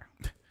doesn't matter.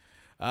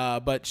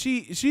 But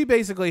she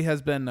basically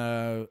has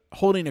been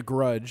holding a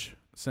grudge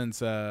since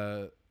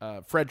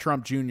Fred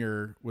Trump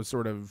Jr. was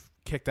sort of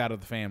kicked out of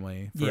the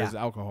family for his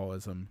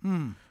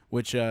alcoholism,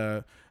 which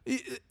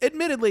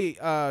admittedly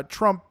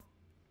Trump,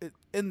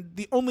 and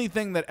the only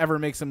thing that ever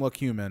makes him look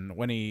human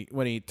when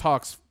he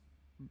talks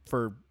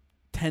for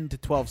 10 to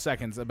 12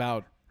 seconds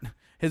about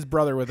his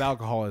brother with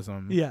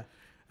alcoholism. Yeah.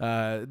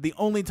 The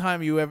only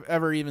time you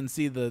ever even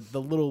see the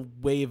little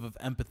wave of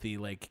empathy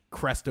like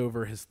crest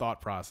over his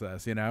thought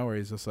process, where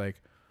he's just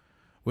like,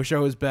 wish I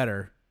was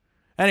better.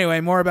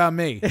 Anyway, more about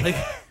me. Like,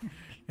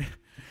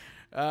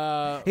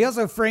 he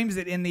also frames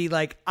it in the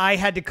I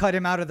had to cut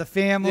him out of the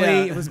family.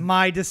 Yeah. It was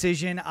my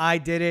decision. I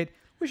did it.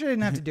 Wish I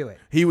didn't have to do it.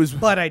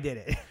 But I did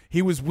it.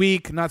 He was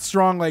weak, not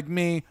strong like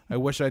me. I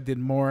wish I did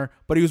more,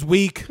 but he was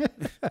weak.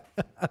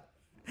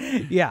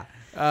 Yeah.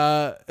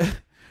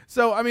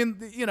 So, I mean,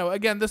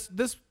 again,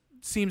 this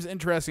seems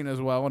interesting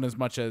as well, in as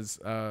much as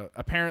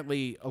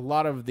apparently a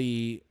lot of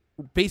the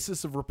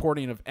basis of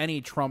reporting of any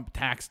Trump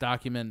tax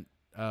document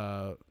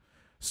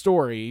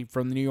story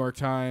from the New York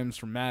Times,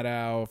 from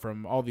Maddow,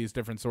 from all these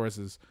different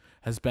sources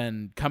has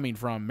been coming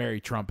from Mary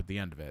Trump at the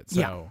end of it.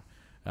 So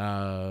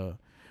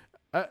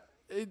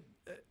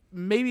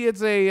maybe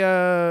it's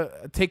a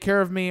take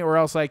care of me or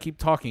else I keep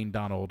talking,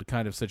 Donald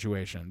kind of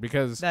situation,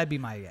 because that'd be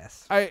my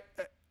guess.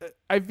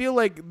 I feel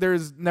like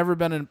there's never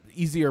been an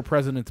easier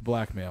president to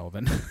blackmail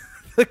than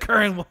the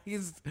current one.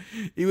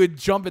 He would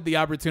jump at the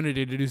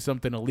opportunity to do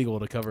something illegal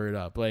to cover it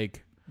up.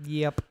 Like,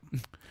 yep.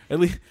 At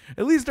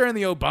least during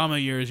the Obama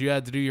years, you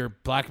had to do your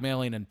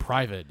blackmailing in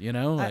private.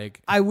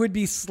 I would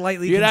be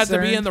slightly. You'd concerned.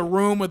 have to be in the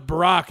room with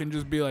Barack and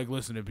just be like,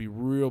 "Listen, it'd be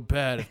real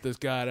bad if this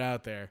got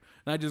out there."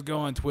 And I just go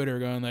on Twitter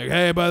going like,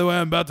 "Hey, by the way,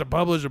 I'm about to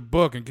publish a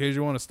book in case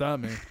you want to stop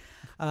me."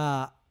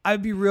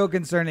 I'd be real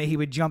concerned that he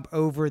would jump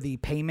over the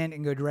payment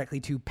and go directly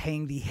to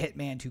paying the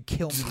hitman to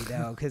kill me,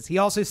 though, because he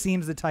also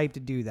seems the type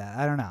to do that.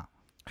 I don't know.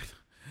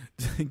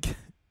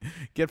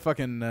 Get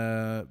fucking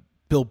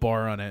Bill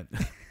Barr on it.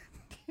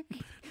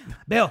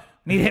 Bill,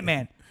 need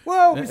hitman.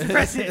 Whoa, Mr.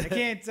 President, I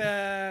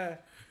can't.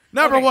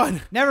 Number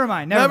one. Never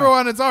mind. Number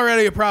one, it's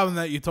already a problem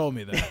that you told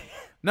me that.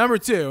 Number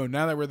two,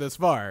 now that we're this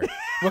far,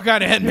 what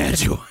kind of hitman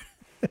do you want?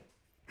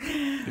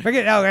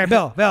 Forget. Okay,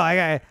 Bill. I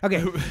got.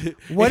 Okay.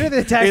 What are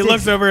the tactics? He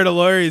looks over at a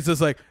lawyer. He's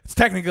just like, it's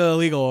technically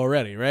illegal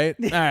already, right?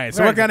 All right.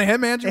 So Right. what kind of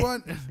hitman do you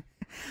want?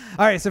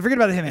 All right. So forget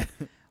about the hitman.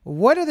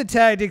 What are the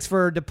tactics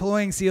for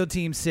deploying SEAL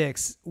Team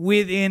 6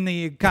 within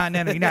the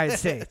continental United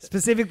States,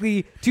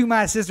 specifically to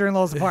my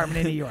sister-in-law's apartment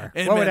in New York?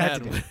 In What would I have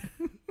to do?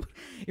 Manhattan.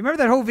 You remember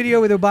that whole video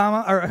with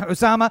Obama or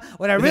Osama?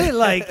 What I really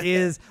like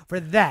is for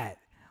that,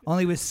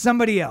 only with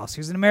somebody else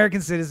who's an American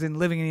citizen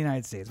living in the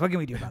United States. What can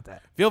we do about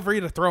that? Feel free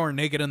to throw her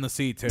naked in the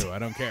sea, too. I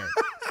don't care.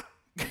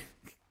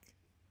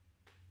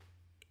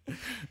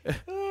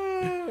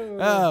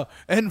 Oh,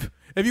 and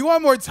if you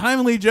want more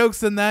timely jokes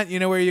than that, you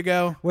know where you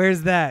go.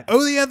 Where's that?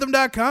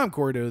 OhTheAnthem.com.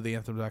 Corey to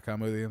OhTheAnthem.com.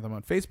 OhTheAnthem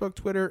on Facebook,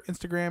 Twitter,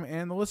 Instagram,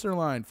 and the listener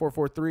line,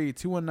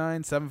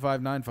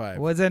 443-219-7595.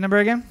 What's that number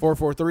again?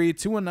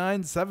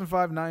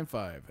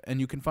 443-219-7595. And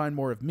you can find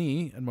more of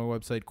me at my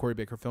website,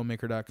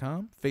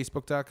 CoreyBakerFilmmaker.com,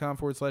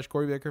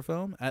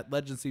 Facebook.com/CoreyBakerFilm, at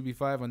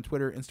LegendCB5 on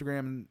Twitter, Instagram,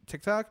 and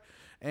TikTok.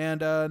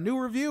 And a new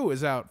review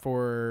is out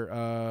for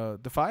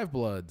The Five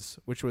Bloods,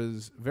 which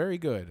was very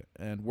good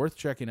and worth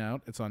checking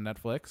out. It's on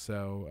Netflix,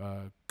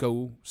 so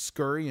go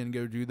scurry and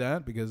go do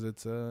that because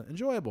it's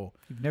enjoyable.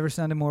 You've never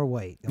sounded more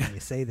white than when you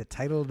say the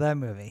title of that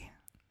movie.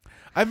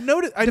 I've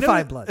noticed. The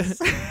Five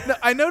Bloods. No,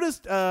 I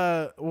noticed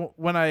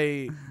when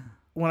I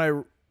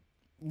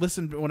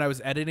listened when I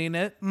was editing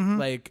it,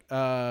 like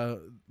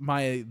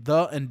my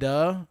the and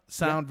duh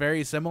sound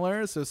very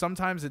similar. So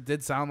sometimes it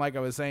did sound like I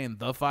was saying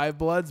the Five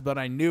Bloods, but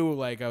I knew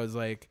like I was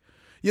like,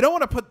 you don't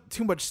want to put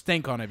too much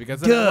stink on it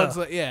because then it looks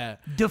like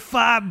The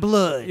Five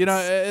Bloods. you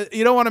know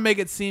you don't want to make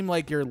it seem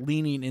like you're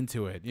leaning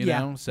into it. You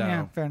know, so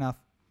yeah, fair enough.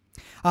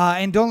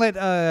 And don't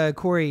let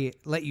Corey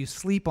let you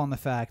sleep on the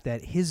fact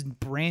that his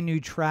brand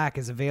new track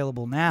is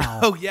available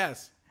now. oh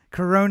yes.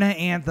 Corona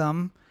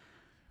Anthem,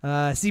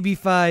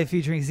 CB5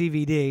 featuring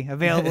CVD,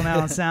 available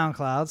now on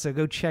SoundCloud. So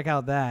go check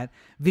out that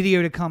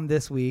video to come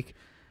this week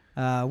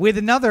with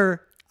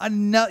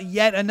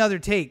yet another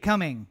take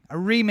coming, a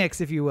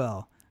remix, if you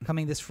will,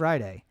 coming this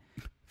Friday,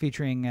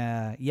 featuring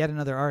yet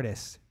another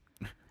artist.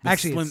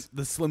 Actually,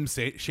 the Slim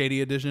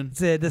Shady edition. it's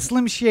the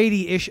Slim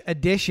Shady-ish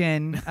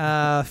edition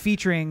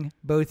featuring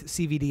both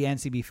CVD and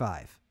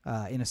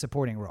CB5 in a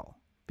supporting role.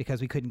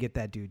 Because we couldn't get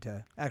that dude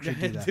to actually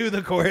do that. Do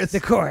the chorus.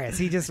 The chorus.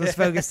 He just was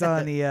focused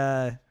on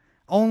the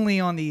only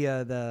on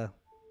the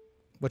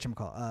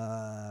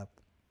whatchamacallit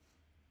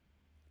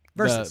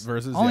verses. The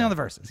verses, Only yeah. on the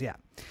verses, yeah.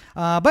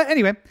 But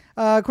anyway,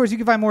 of course, you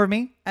can find more of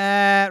me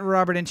at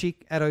Robert and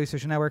Cheek at all your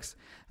social networks.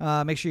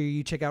 Make sure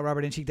you check out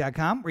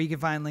robertandcheek.com where you can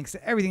find links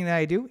to everything that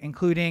I do,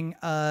 including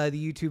the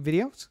YouTube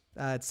videos.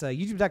 It's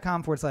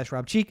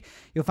youtube.com/Rob Cheek.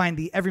 You'll find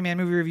the Everyman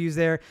movie reviews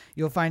there.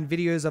 You'll find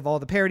videos of all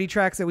the parody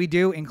tracks that we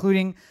do,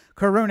 including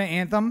Corona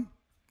Anthem,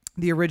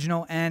 the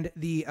original, and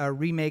the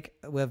remake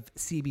with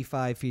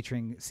CB5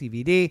 featuring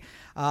CVD,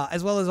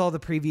 as well as all the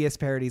previous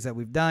parodies that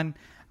we've done.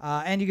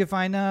 And you can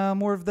find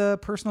more of the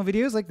personal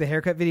videos, like the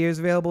haircut videos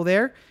available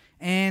there.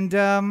 And,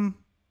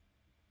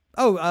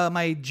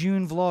 my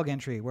June vlog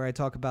entry where I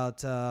talk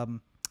about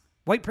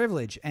white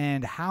privilege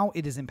and how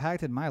it has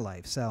impacted my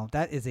life. So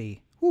that is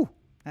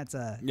it's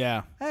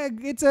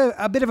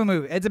a bit of a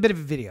movie. It's a bit of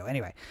a video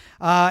anyway.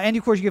 And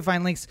of course you can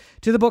find links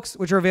to the books,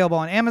 which are available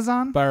on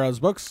Amazon. Barrow's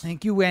Books.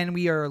 Thank you. And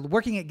we are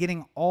working at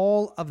getting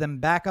all of them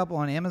back up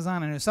on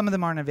Amazon. I know some of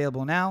them aren't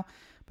available now,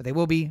 but they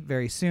will be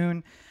very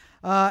soon.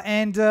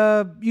 And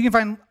you can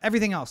find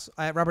everything else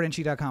at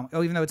robertandcheek.com.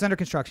 Oh, even though it's under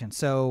construction.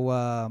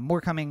 So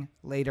more coming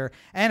later.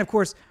 And of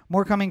course,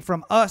 more coming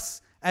from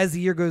us as the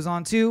year goes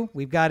on too.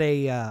 We've got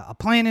a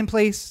plan in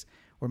place.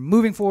 We're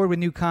moving forward with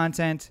new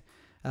content.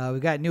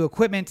 We've got new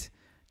equipment.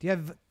 Do you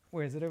have?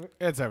 Where is it over?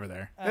 It's over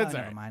there. It's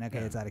never mind. Okay,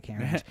 it's out of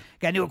camera range.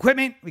 Got new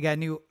equipment. We got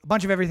a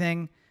bunch of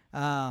everything.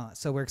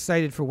 So we're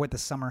excited for what the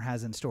summer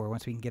has in store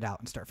once we can get out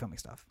and start filming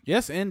stuff.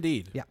 Yes,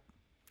 indeed. Yeah.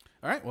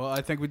 All right. Well,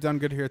 I think we've done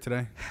good here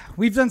today.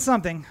 We've done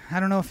something. I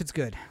don't know if it's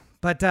good.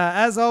 But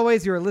as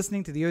always, you are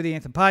listening to the Oh the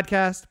Anthem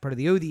podcast, part of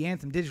the Oh the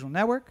Anthem digital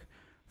network.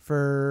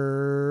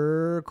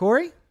 For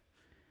Corey,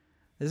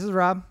 this is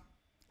Rob.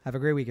 Have a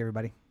great week,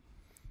 everybody.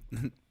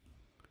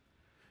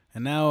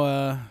 And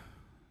now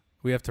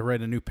we have to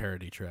write a new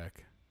parody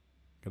track.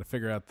 Got to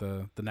figure out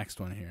the next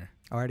one here.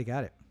 Already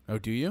got it. Oh,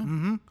 do you?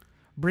 Mm-hmm.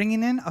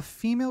 Bringing in a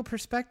female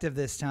perspective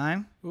this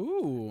time.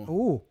 Ooh.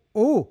 Ooh.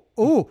 Ooh.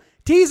 Ooh.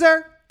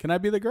 Teaser. Can I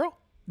be the girl?